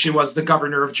 as if she was the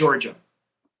governor of Georgia.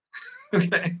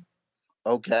 Okay.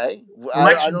 Okay,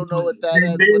 I don't know what that. I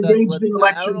don't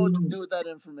know what to do with that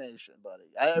information, buddy.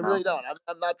 I really don't.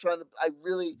 I'm not trying to. I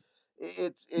really.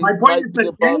 My point is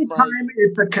that anytime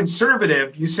it's a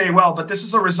conservative, you say, well, but this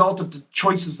is a result of the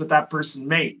choices that person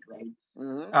made, right?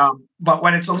 Mm-hmm. But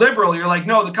when it's a liberal, you're like,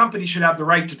 no, the company should have the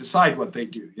right to decide what they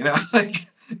do. You know, like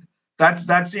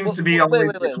that seems to be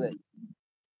always. Wait.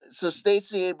 So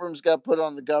Stacey Abrams got put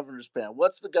on the governor's panel.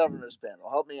 What's the governor's panel?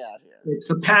 Help me out here. It's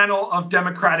the panel of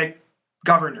Democratic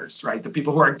governors, right? The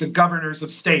people who are the governors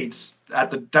of states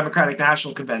at the Democratic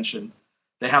National Convention.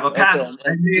 They have a panel,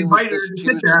 and they invited her to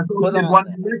sit there and she had won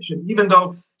the election, even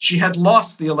though she had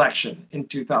lost the election in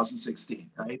 2016,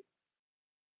 right?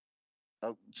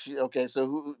 Okay,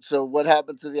 so what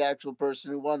happened to the actual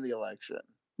person who won the election?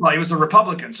 Well, he was a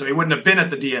Republican, so he wouldn't have been at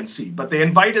the DNC, but they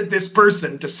invited this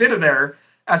person to sit there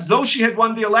as though she had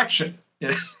won the election.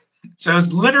 So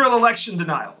it's literal election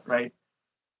denial, right?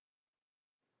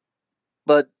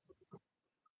 But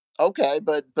okay,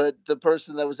 but the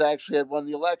person that was actually had won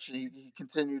the election, he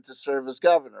continued to serve as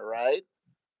governor, right?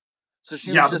 So she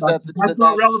was just at the Democratic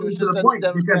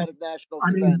National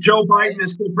Convention. Joe Biden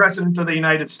is still president of the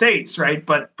United States, right?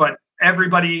 But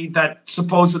everybody that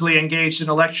supposedly engaged in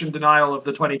election denial of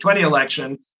the 2020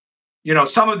 election, you know,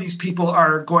 some of these people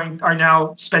are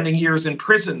now spending years in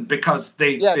prison because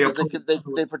they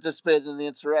participated in the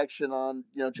insurrection on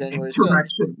January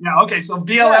 6th. Yeah, okay, so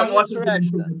BLM wasn't an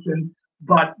insurrection,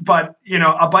 but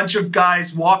a bunch of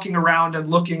guys walking around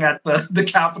and looking at the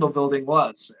Capitol building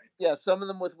was. Right? Yeah, some of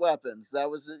them with weapons. That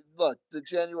was look. The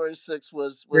January 6th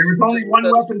was. There was only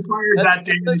one weapon fired that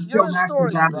day. You're a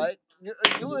historian, right?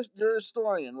 You're a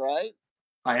historian, right?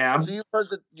 I am. So you've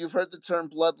heard the term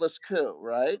bloodless coup,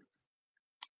 right?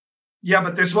 Yeah,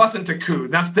 but this wasn't a coup.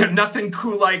 Nothing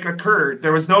coup-like occurred.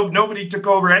 There was nobody took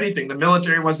over anything. The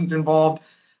military wasn't involved.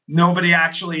 Nobody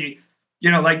actually,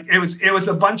 it was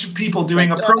a bunch of people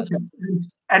doing a protest.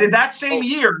 And in that same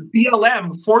year,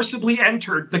 BLM forcibly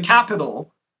entered the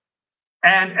Capitol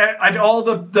And all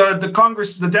the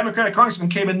Congress, the Democratic congressmen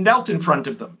came and knelt in front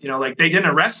of them. You know, like they didn't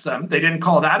arrest them. They didn't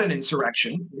call that an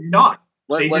insurrection. Not.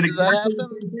 When They did did that exactly the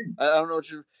happen? same thing. I don't know what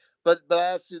you. But I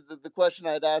asked you the question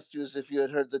I'd asked you is if you had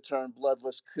heard the term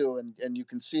bloodless coup, and you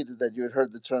conceded that you had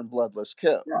heard the term bloodless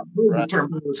coup. Yeah, right? The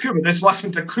term bloodless coup, but this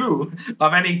wasn't a coup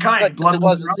of any kind. Right,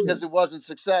 Bloodless it wasn't because it wasn't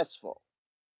successful.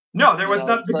 No, there was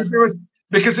not,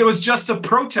 because it was just a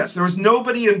protest. There was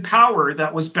nobody in power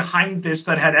that was behind this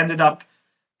that had ended up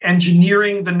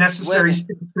engineering the necessary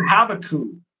steps to have a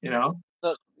coup. You know.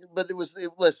 But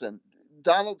listen,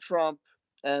 Donald Trump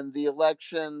and the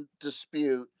election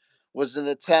dispute was an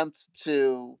attempt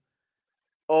to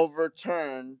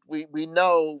overturn. We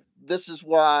know this is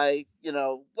why,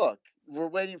 look, we're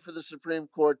waiting for the Supreme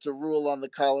Court to rule on the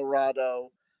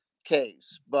Colorado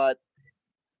case, but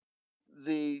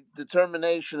the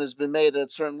determination has been made at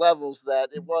certain levels that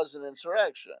it was an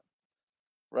insurrection,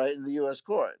 right, in the U.S.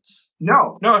 courts.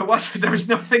 No, it wasn't. There was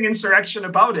nothing insurrection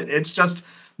about it. It's just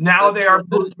now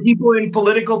people in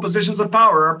political positions of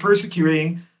power are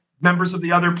persecuting members of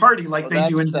the other party like they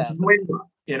do in Venezuela.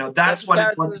 You know, that's what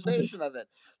it was. Characterization of it.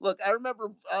 Look, I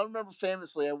remember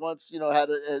famously, I once, had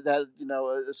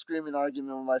a screaming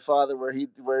argument with my father where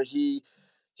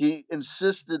he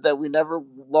insisted that we never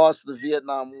lost the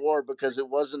Vietnam War because it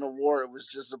wasn't a war; it was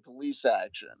just a police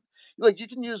action. Look, you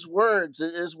can use words;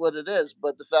 it is what it is.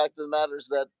 But the fact of the matter is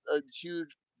that a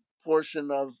huge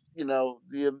portion of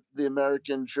the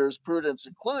American jurisprudence,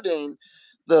 including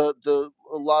a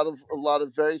lot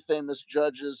of very famous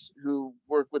judges who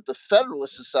work with the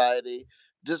Federalist Society,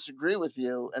 disagree with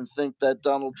you and think that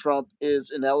Donald Trump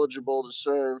is ineligible to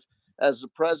serve as the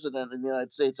president in the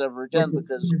United States ever again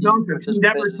because he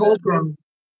never told them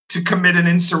to commit an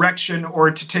insurrection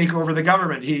or to take over the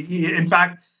government. He in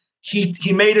fact,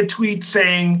 he made a tweet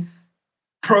saying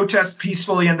protest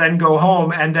peacefully and then go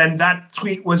home, and then that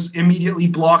tweet was immediately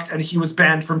blocked and he was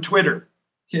banned from Twitter.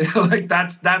 You know, like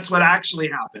that's what actually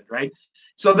happened, right?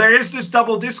 So there is this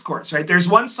double discourse, right? There's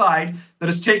one side that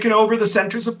has taken over the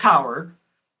centers of power,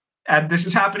 and this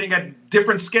is happening at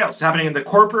different scales. It's happening in the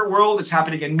corporate world, it's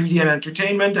happening in media and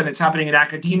entertainment, and it's happening in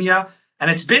academia,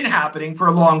 and it's been happening for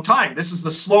a long time. This is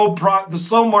the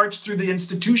slow march through the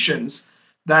institutions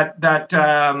that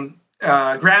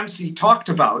Gramsci talked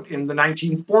about in the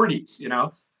 1940s. You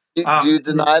know. Do you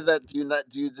deny that? Do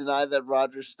you deny that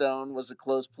Roger Stone was a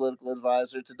close political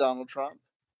advisor to Donald Trump?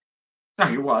 No,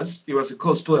 he was. He was a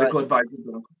close political advisor to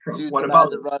Donald Trump. Do you deny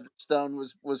that Roger Stone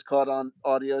was caught on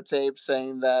audio tape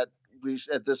saying that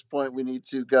at this point we need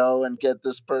to go and get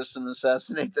this person,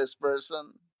 assassinate this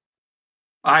person?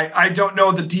 I don't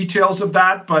know the details of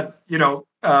that, but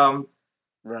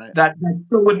right. That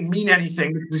still wouldn't mean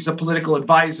anything because he's a political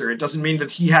advisor. It doesn't mean that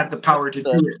he had the power to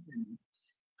do it.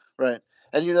 Right.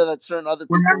 And you know that certain other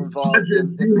people involved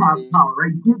have power,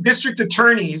 right? District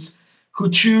attorneys who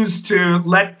choose to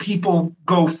let people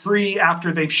go free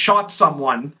after they've shot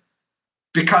someone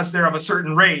because they're of a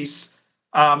certain race,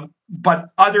 but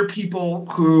other people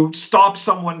who stop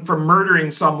someone from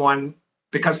murdering someone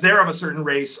because they're of a certain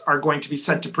race are going to be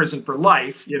sent to prison for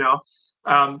life. You know,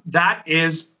 that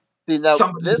is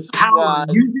somebody's power,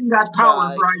 using that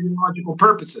power for ideological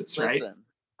purposes, right? Listen,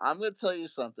 I'm going to tell you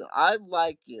something. I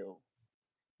like you,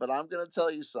 but I'm going to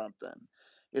tell you something.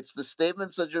 It's the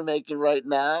statements that you're making right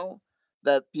now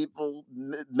that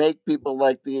make people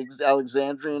like the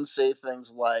Alexandrians say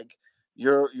things like,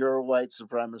 you're a white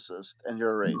supremacist and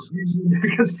you're a racist.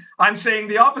 Because I'm saying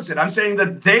the opposite. I'm saying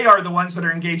that they are the ones that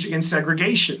are engaging in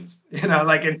segregations. You know,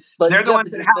 like, and they're the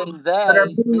ones that are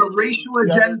putting a racial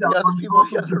agenda on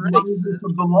top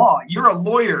of the law. You're a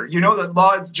lawyer. You know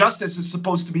that justice is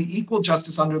supposed to be equal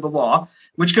justice under the law,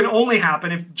 which can only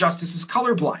happen if justice is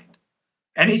colorblind.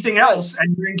 Anything else,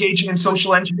 and you're engaging in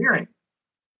social engineering.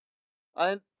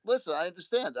 Listen, I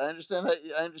understand. I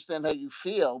understand how you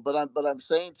feel, but I'm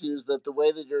saying to you is that the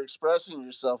way that you're expressing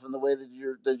yourself and the way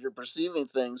that you're perceiving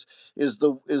things is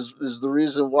the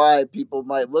reason why people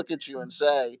might look at you and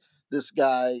say this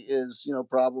guy is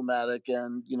problematic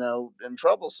and and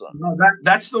troublesome. No,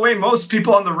 that's the way most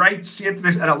people on the right see it,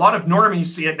 and a lot of normies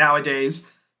see it nowadays.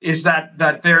 Is that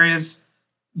there is,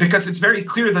 because it's very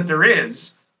clear that there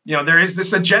is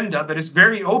this agenda that is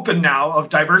very open now of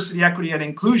diversity, equity, and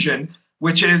inclusion,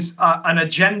 which is an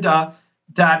agenda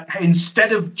that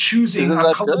instead of choosing a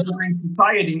colorblind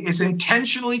society is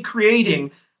intentionally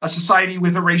creating a society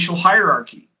with a racial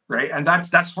hierarchy, right? And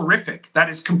that's horrific.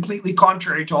 That is completely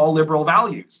contrary to all liberal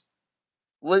values.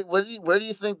 Where do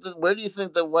you think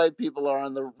that white people are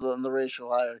on the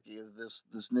racial hierarchy of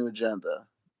this new agenda?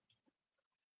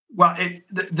 well,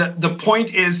 the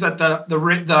point is that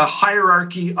the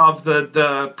hierarchy of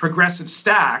the progressive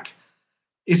stack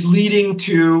is leading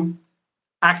to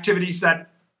activities that,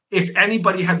 if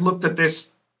anybody had looked at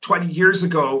this 20 years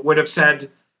ago, would have said,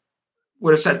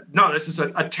 no, this is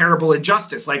a terrible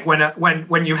injustice. Like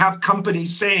when you have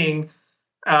companies saying,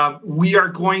 we are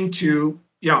going to,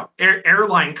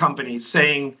 airline companies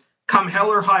saying, come hell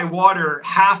or high water,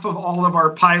 half of all of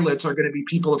our pilots are going to be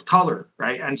people of color,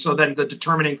 right? And so then the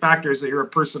determining factor is that you're a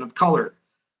person of color,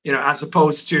 as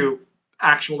opposed to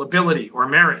actual ability or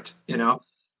merit,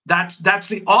 That's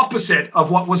the opposite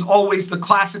of what was always the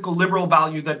classical liberal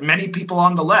value that many people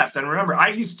on the left, and remember, I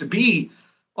used to be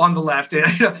on the left.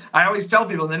 I always tell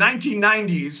people in the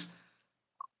 1990s,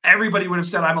 everybody would have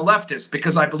said I'm a leftist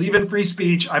because I believe in free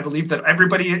speech. I believe that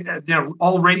everybody,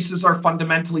 all races are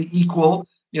fundamentally equal,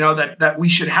 that we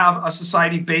should have a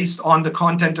society based on the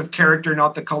content of character,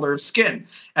 not the color of skin.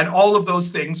 And all of those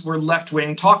things were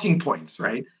left-wing talking points,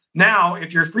 right? Now,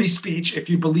 if you're free speech, if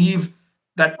you believe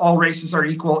that all races are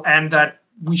equal and that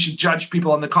we should judge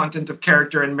people on the content of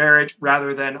character and merit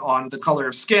rather than on the color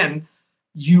of skin,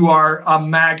 you are a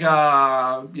MAGA,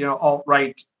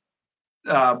 alt-right,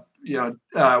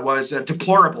 was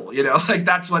deplorable. Like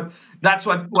that's what is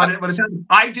happening.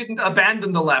 I didn't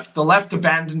abandon the left. The left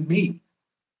abandoned me.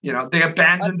 They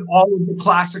abandoned all of the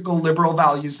classical liberal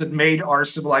values that made our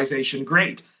civilization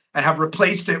great and have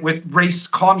replaced it with race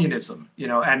communism,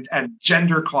 and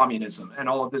gender communism and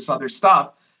all of this other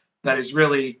stuff that is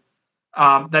really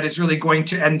going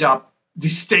to end up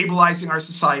destabilizing our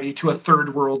society to a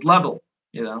third world level.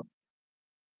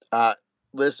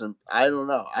 Listen, I don't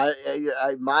know.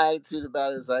 My attitude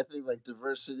about it is I think like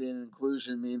diversity and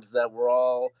inclusion means that we're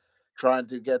all trying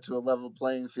to get to a level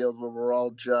playing field where we're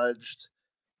all judged,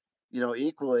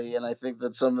 equally. And I think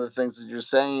that some of the things that you're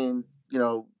saying,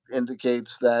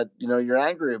 indicates that, you're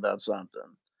angry about something.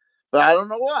 But I don't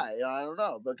know why. I don't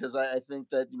know, because I think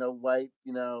that, white,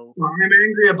 Well, I'm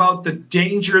angry about the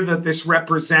danger that this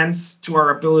represents to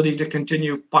our ability to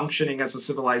continue functioning as a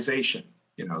civilization.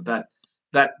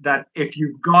 That if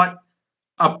you've got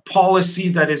a policy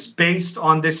that is based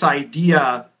on this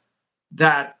idea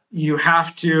that you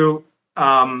have to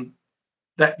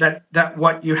that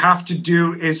what you have to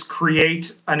do is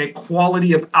create an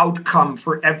equality of outcome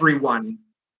for everyone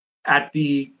at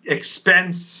the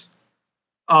expense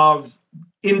of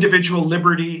individual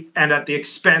liberty and at the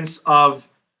expense of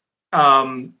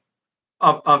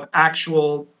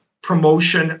actual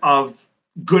promotion of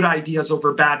good ideas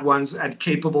over bad ones and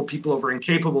capable people over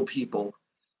incapable people.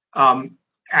 And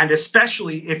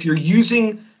especially if you're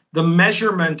using the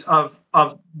measurement of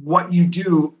what you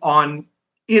do on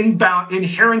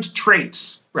inherent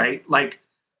traits, right? Like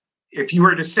if you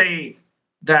were to say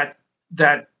that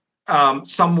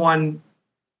someone,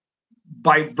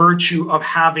 by virtue of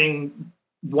having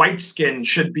white skin,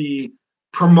 should be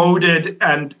promoted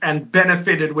and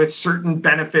benefited with certain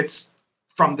benefits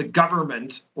from the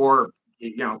government, or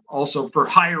also for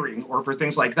hiring or for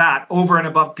things like that, over and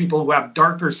above people who have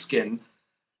darker skin,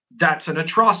 that's an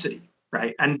atrocity,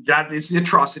 right? And that is the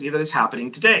atrocity that is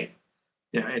happening today.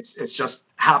 It's just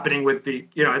happening with the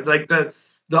like the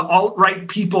alt-right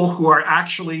people who are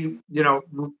actually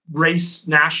race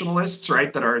nationalists,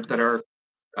 right? That are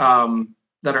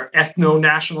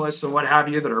ethno-nationalists and what have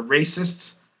you, that are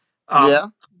racists. I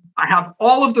have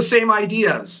all of the same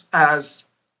ideas as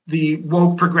the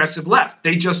woke progressive left.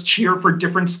 They just cheer for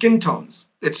different skin tones.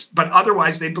 But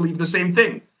otherwise they believe the same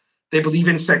thing. They believe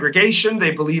in segregation.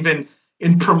 They believe in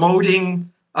promoting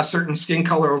a certain skin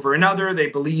color over another. They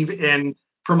believe in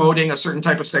promoting a certain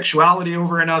type of sexuality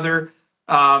over another.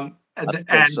 And they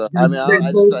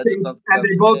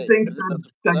both think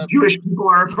that Jewish people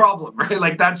are a problem, right?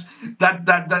 Like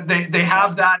they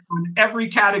have that in every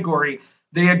category.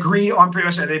 They agree on pretty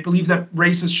much that. They believe that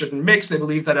races shouldn't mix. They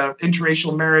believe that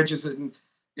interracial marriage is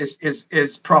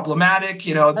problematic.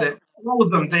 That all of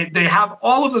them, they have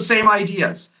all of the same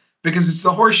ideas, because it's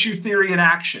the horseshoe theory in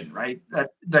action, right?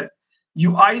 That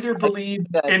you either believe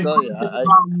in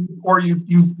values or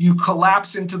you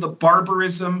collapse into the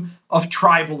barbarism of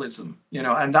tribalism,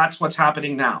 and that's what's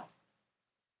happening now.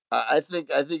 I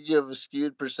think you have a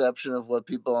skewed perception of what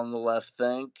people on the left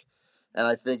think, and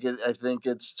I think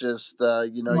it's just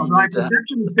my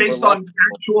perception is based on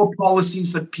actual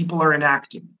policies that people are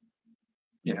enacting,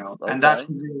 and that's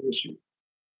the real issue.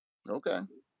 Okay,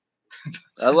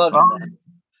 I love you, man.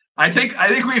 I think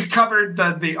we've covered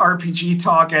the RPG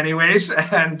talk, anyways,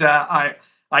 and I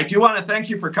do want to thank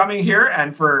you for coming here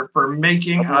and for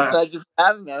making. Thank you for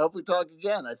having me. I hope we talk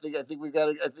again. I think we got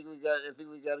a good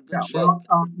shake. Well,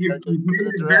 you've made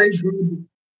it very good.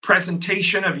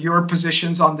 presentation of your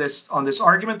positions on this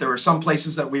argument. There were some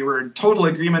places that we were in total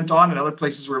agreement on, and other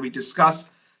places where we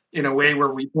discussed in a way where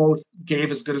we both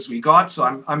gave as good as we got.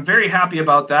 So I'm very happy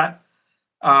about that.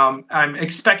 I'm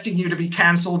expecting you to be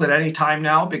canceled at any time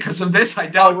now because of this. I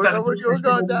doubt we're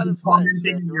going down in flames.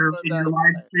 Commenting in your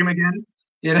live stream again,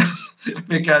 you know,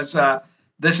 because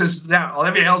this is now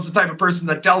Olivia Hill's the type of person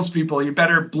that tells people you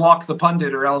better block the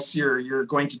pundit or else you're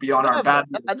going to be on our bad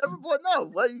list. I never blocked. No,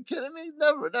 what, are you kidding me?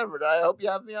 Never. I hope you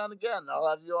have me on again. I'll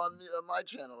have you on my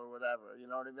channel or whatever. You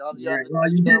know what I mean? I'll have you on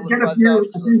well, you get a few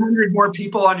hundred more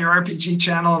people on your RPG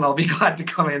channel, and I'll be glad to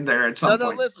come in there at some point. No,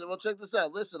 listen. Well, check this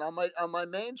out. Listen, on my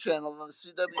main channel, on the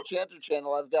CW Chanter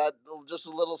channel, I've got just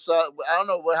a little sub. I don't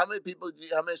know how many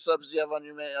subs do you have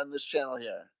on this channel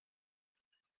here?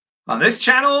 On this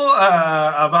channel,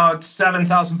 about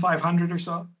 7,500 or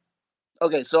so.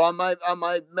 Okay, so on my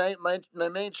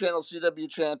main channel, CW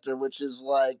Chanter, which is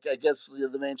like, I guess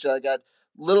the main channel, I got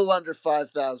little under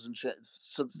 5,000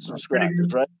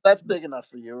 subscribers, right? That's big enough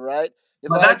for you, right?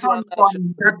 That's a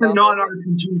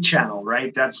non-RPG channel,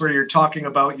 right? That's where you're talking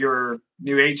about your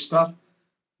new age stuff.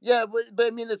 Yeah, but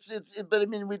I mean, but I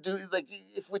mean, we do, like,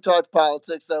 if we talked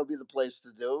politics, that would be the place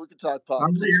to do it. We could talk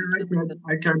politics.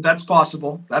 I could. That's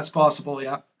possible. That's possible.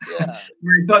 Yeah. Yeah.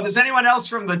 So, does anyone else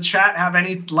from the chat have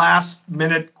any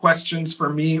last-minute questions for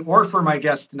me or for my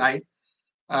guest tonight,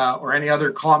 or any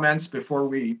other comments before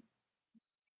we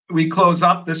close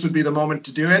up? This would be the moment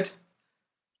to do it.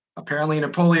 Apparently,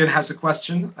 Napoleon has a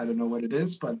question. I don't know what it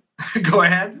is, but go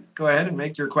ahead. Go ahead and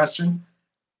make your question.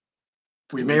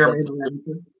 We may or may not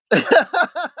answer. I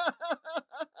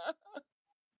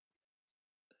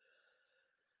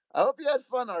hope you had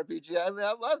fun, RPG. I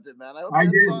loved it, man. I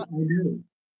did.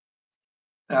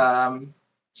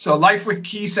 So Life with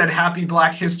Key said Happy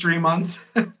Black History Month.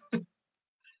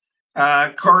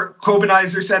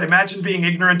 Kobanizer said, imagine being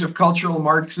ignorant of cultural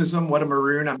Marxism. What a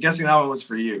maroon. I'm guessing that one was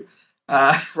for you.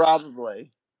 Probably.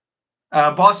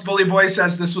 Boss Bully Boy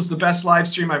says, this was the best live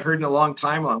stream I've heard in a long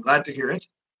time. Well, I'm glad to hear it.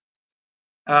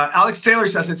 Alex Taylor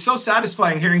says, it's so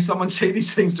satisfying hearing someone say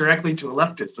these things directly to a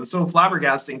leftist. It's so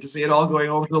flabbergasting to see it all going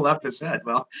over the leftist's head.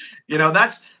 Well, you know,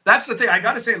 that's the thing. I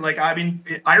got to say, like, I mean,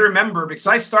 I remember because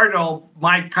I started all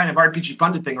my kind of RPG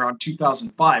pundit thing around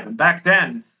 2005. And back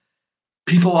then,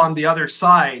 people on the other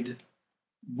side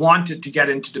wanted to get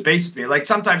into debates with me. Like,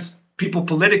 sometimes people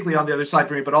politically on the other side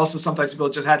for me, but also sometimes people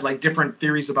just had, like, different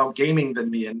theories about gaming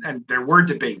than me. And there were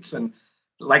debates. And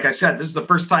like I said, this is the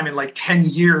first time in like 10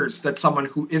 years that someone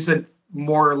who isn't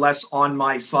more or less on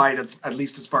my side, at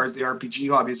least as far as the RPG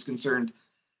hobby is concerned,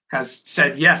 has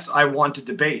said, yes, I want to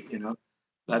debate. You know,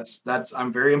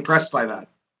 I'm very impressed by that.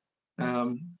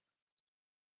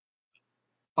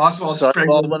 Oswald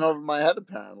Spengler went over my head,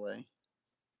 apparently.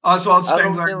 Oswald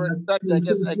Spengler. I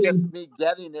guess me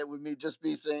getting it would me just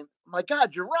be saying, my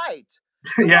God, you're right.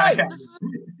 Yeah. You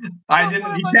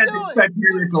can't expect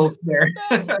miracles there.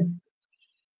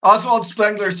 Oswald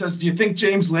Spengler says, do you think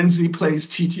James Lindsay plays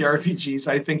TTRPGs?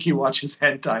 I think he watches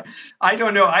hentai. I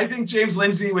don't know. I think James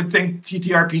Lindsay would think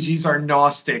TTRPGs are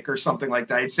Gnostic or something like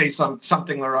that. I'd say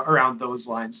something around those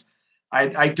lines.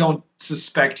 I don't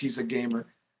suspect he's a gamer.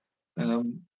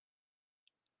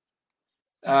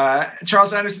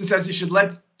 Charles Anderson says you should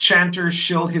let Chanter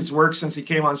shill his work since he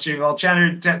came on stream. Well,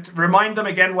 Chanter, remind them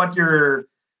again what your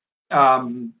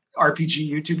RPG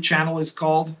YouTube channel is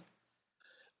called.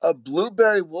 A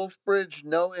Blueberry Wolfbridge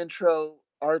no intro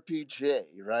RPG,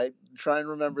 right? Try and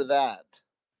remember that.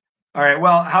 All right.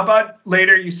 Well, how about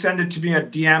later you send it to me a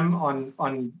DM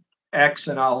on X,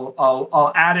 and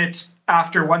I'll add it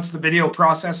after once the video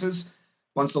processes,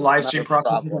 once the live stream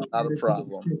processes. Not a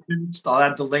problem. I'll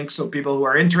add the link so people who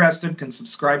are interested can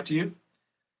subscribe to you.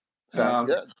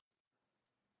 Sounds good.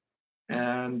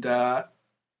 And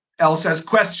L says,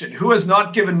 question, who has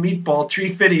not given Meatball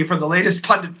 350 for the latest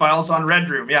Pundit Files on Red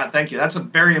Room? Yeah, thank you. That's a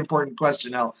very important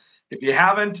question, L. If you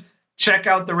haven't, check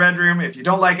out the Red Room. If you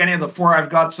don't like any of the 4 I've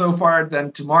got so far,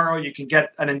 then tomorrow you can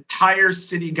get an entire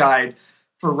city guide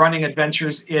for running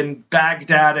adventures in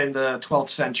Baghdad in the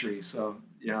 12th century. So,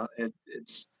 you know,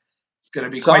 it's going to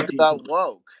be quite deep. Talk about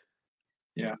woke.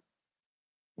 Yeah.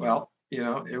 Well, you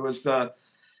know, it was the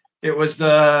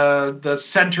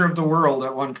center of the world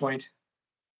at one point.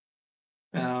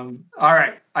 All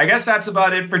right, I guess that's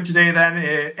about it for today then.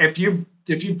 If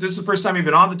this is the first time you've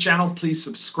been on the channel, please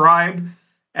subscribe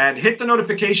and hit the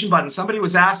notification button. Somebody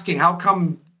was asking how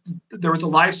come there was a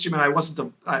live stream and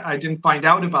I didn't find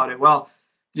out about it. Well,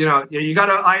 you know, you got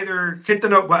to either hit the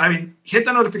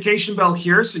notification bell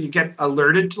here so you get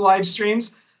alerted to live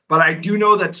streams. But I do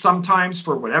know that sometimes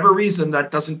for whatever reason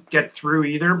that doesn't get through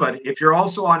either. But if you're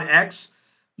also on X,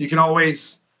 you can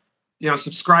always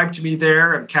subscribe to me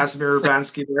there, and Casimir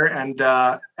Urbanski there,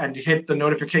 and hit the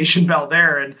notification bell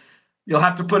there, and you'll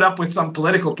have to put up with some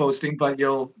political posting, but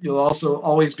you'll also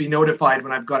always be notified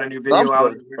when I've got a new video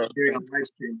out and we're doing a live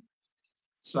stream.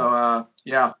 So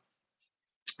yeah,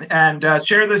 and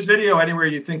share this video anywhere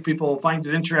you think people will find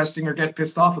it interesting or get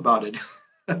pissed off about it.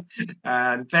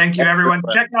 And thank you, everyone.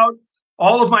 Check out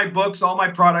all of my books, all my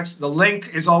products. The link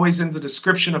is always in the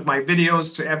description of my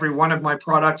videos to every one of my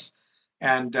products.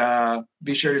 And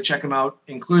be sure to check them out,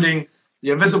 including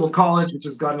The Invisible College, which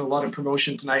has gotten a lot of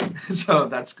promotion tonight. So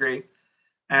that's great.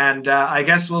 And I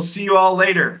guess we'll see you all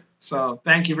later. So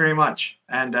thank you very much.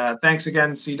 And thanks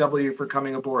again, CW, for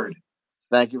coming aboard.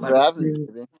 Thank you for having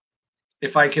me.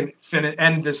 If I can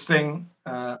end this thing,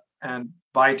 and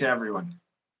bye to everyone.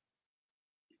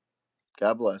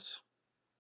 God bless.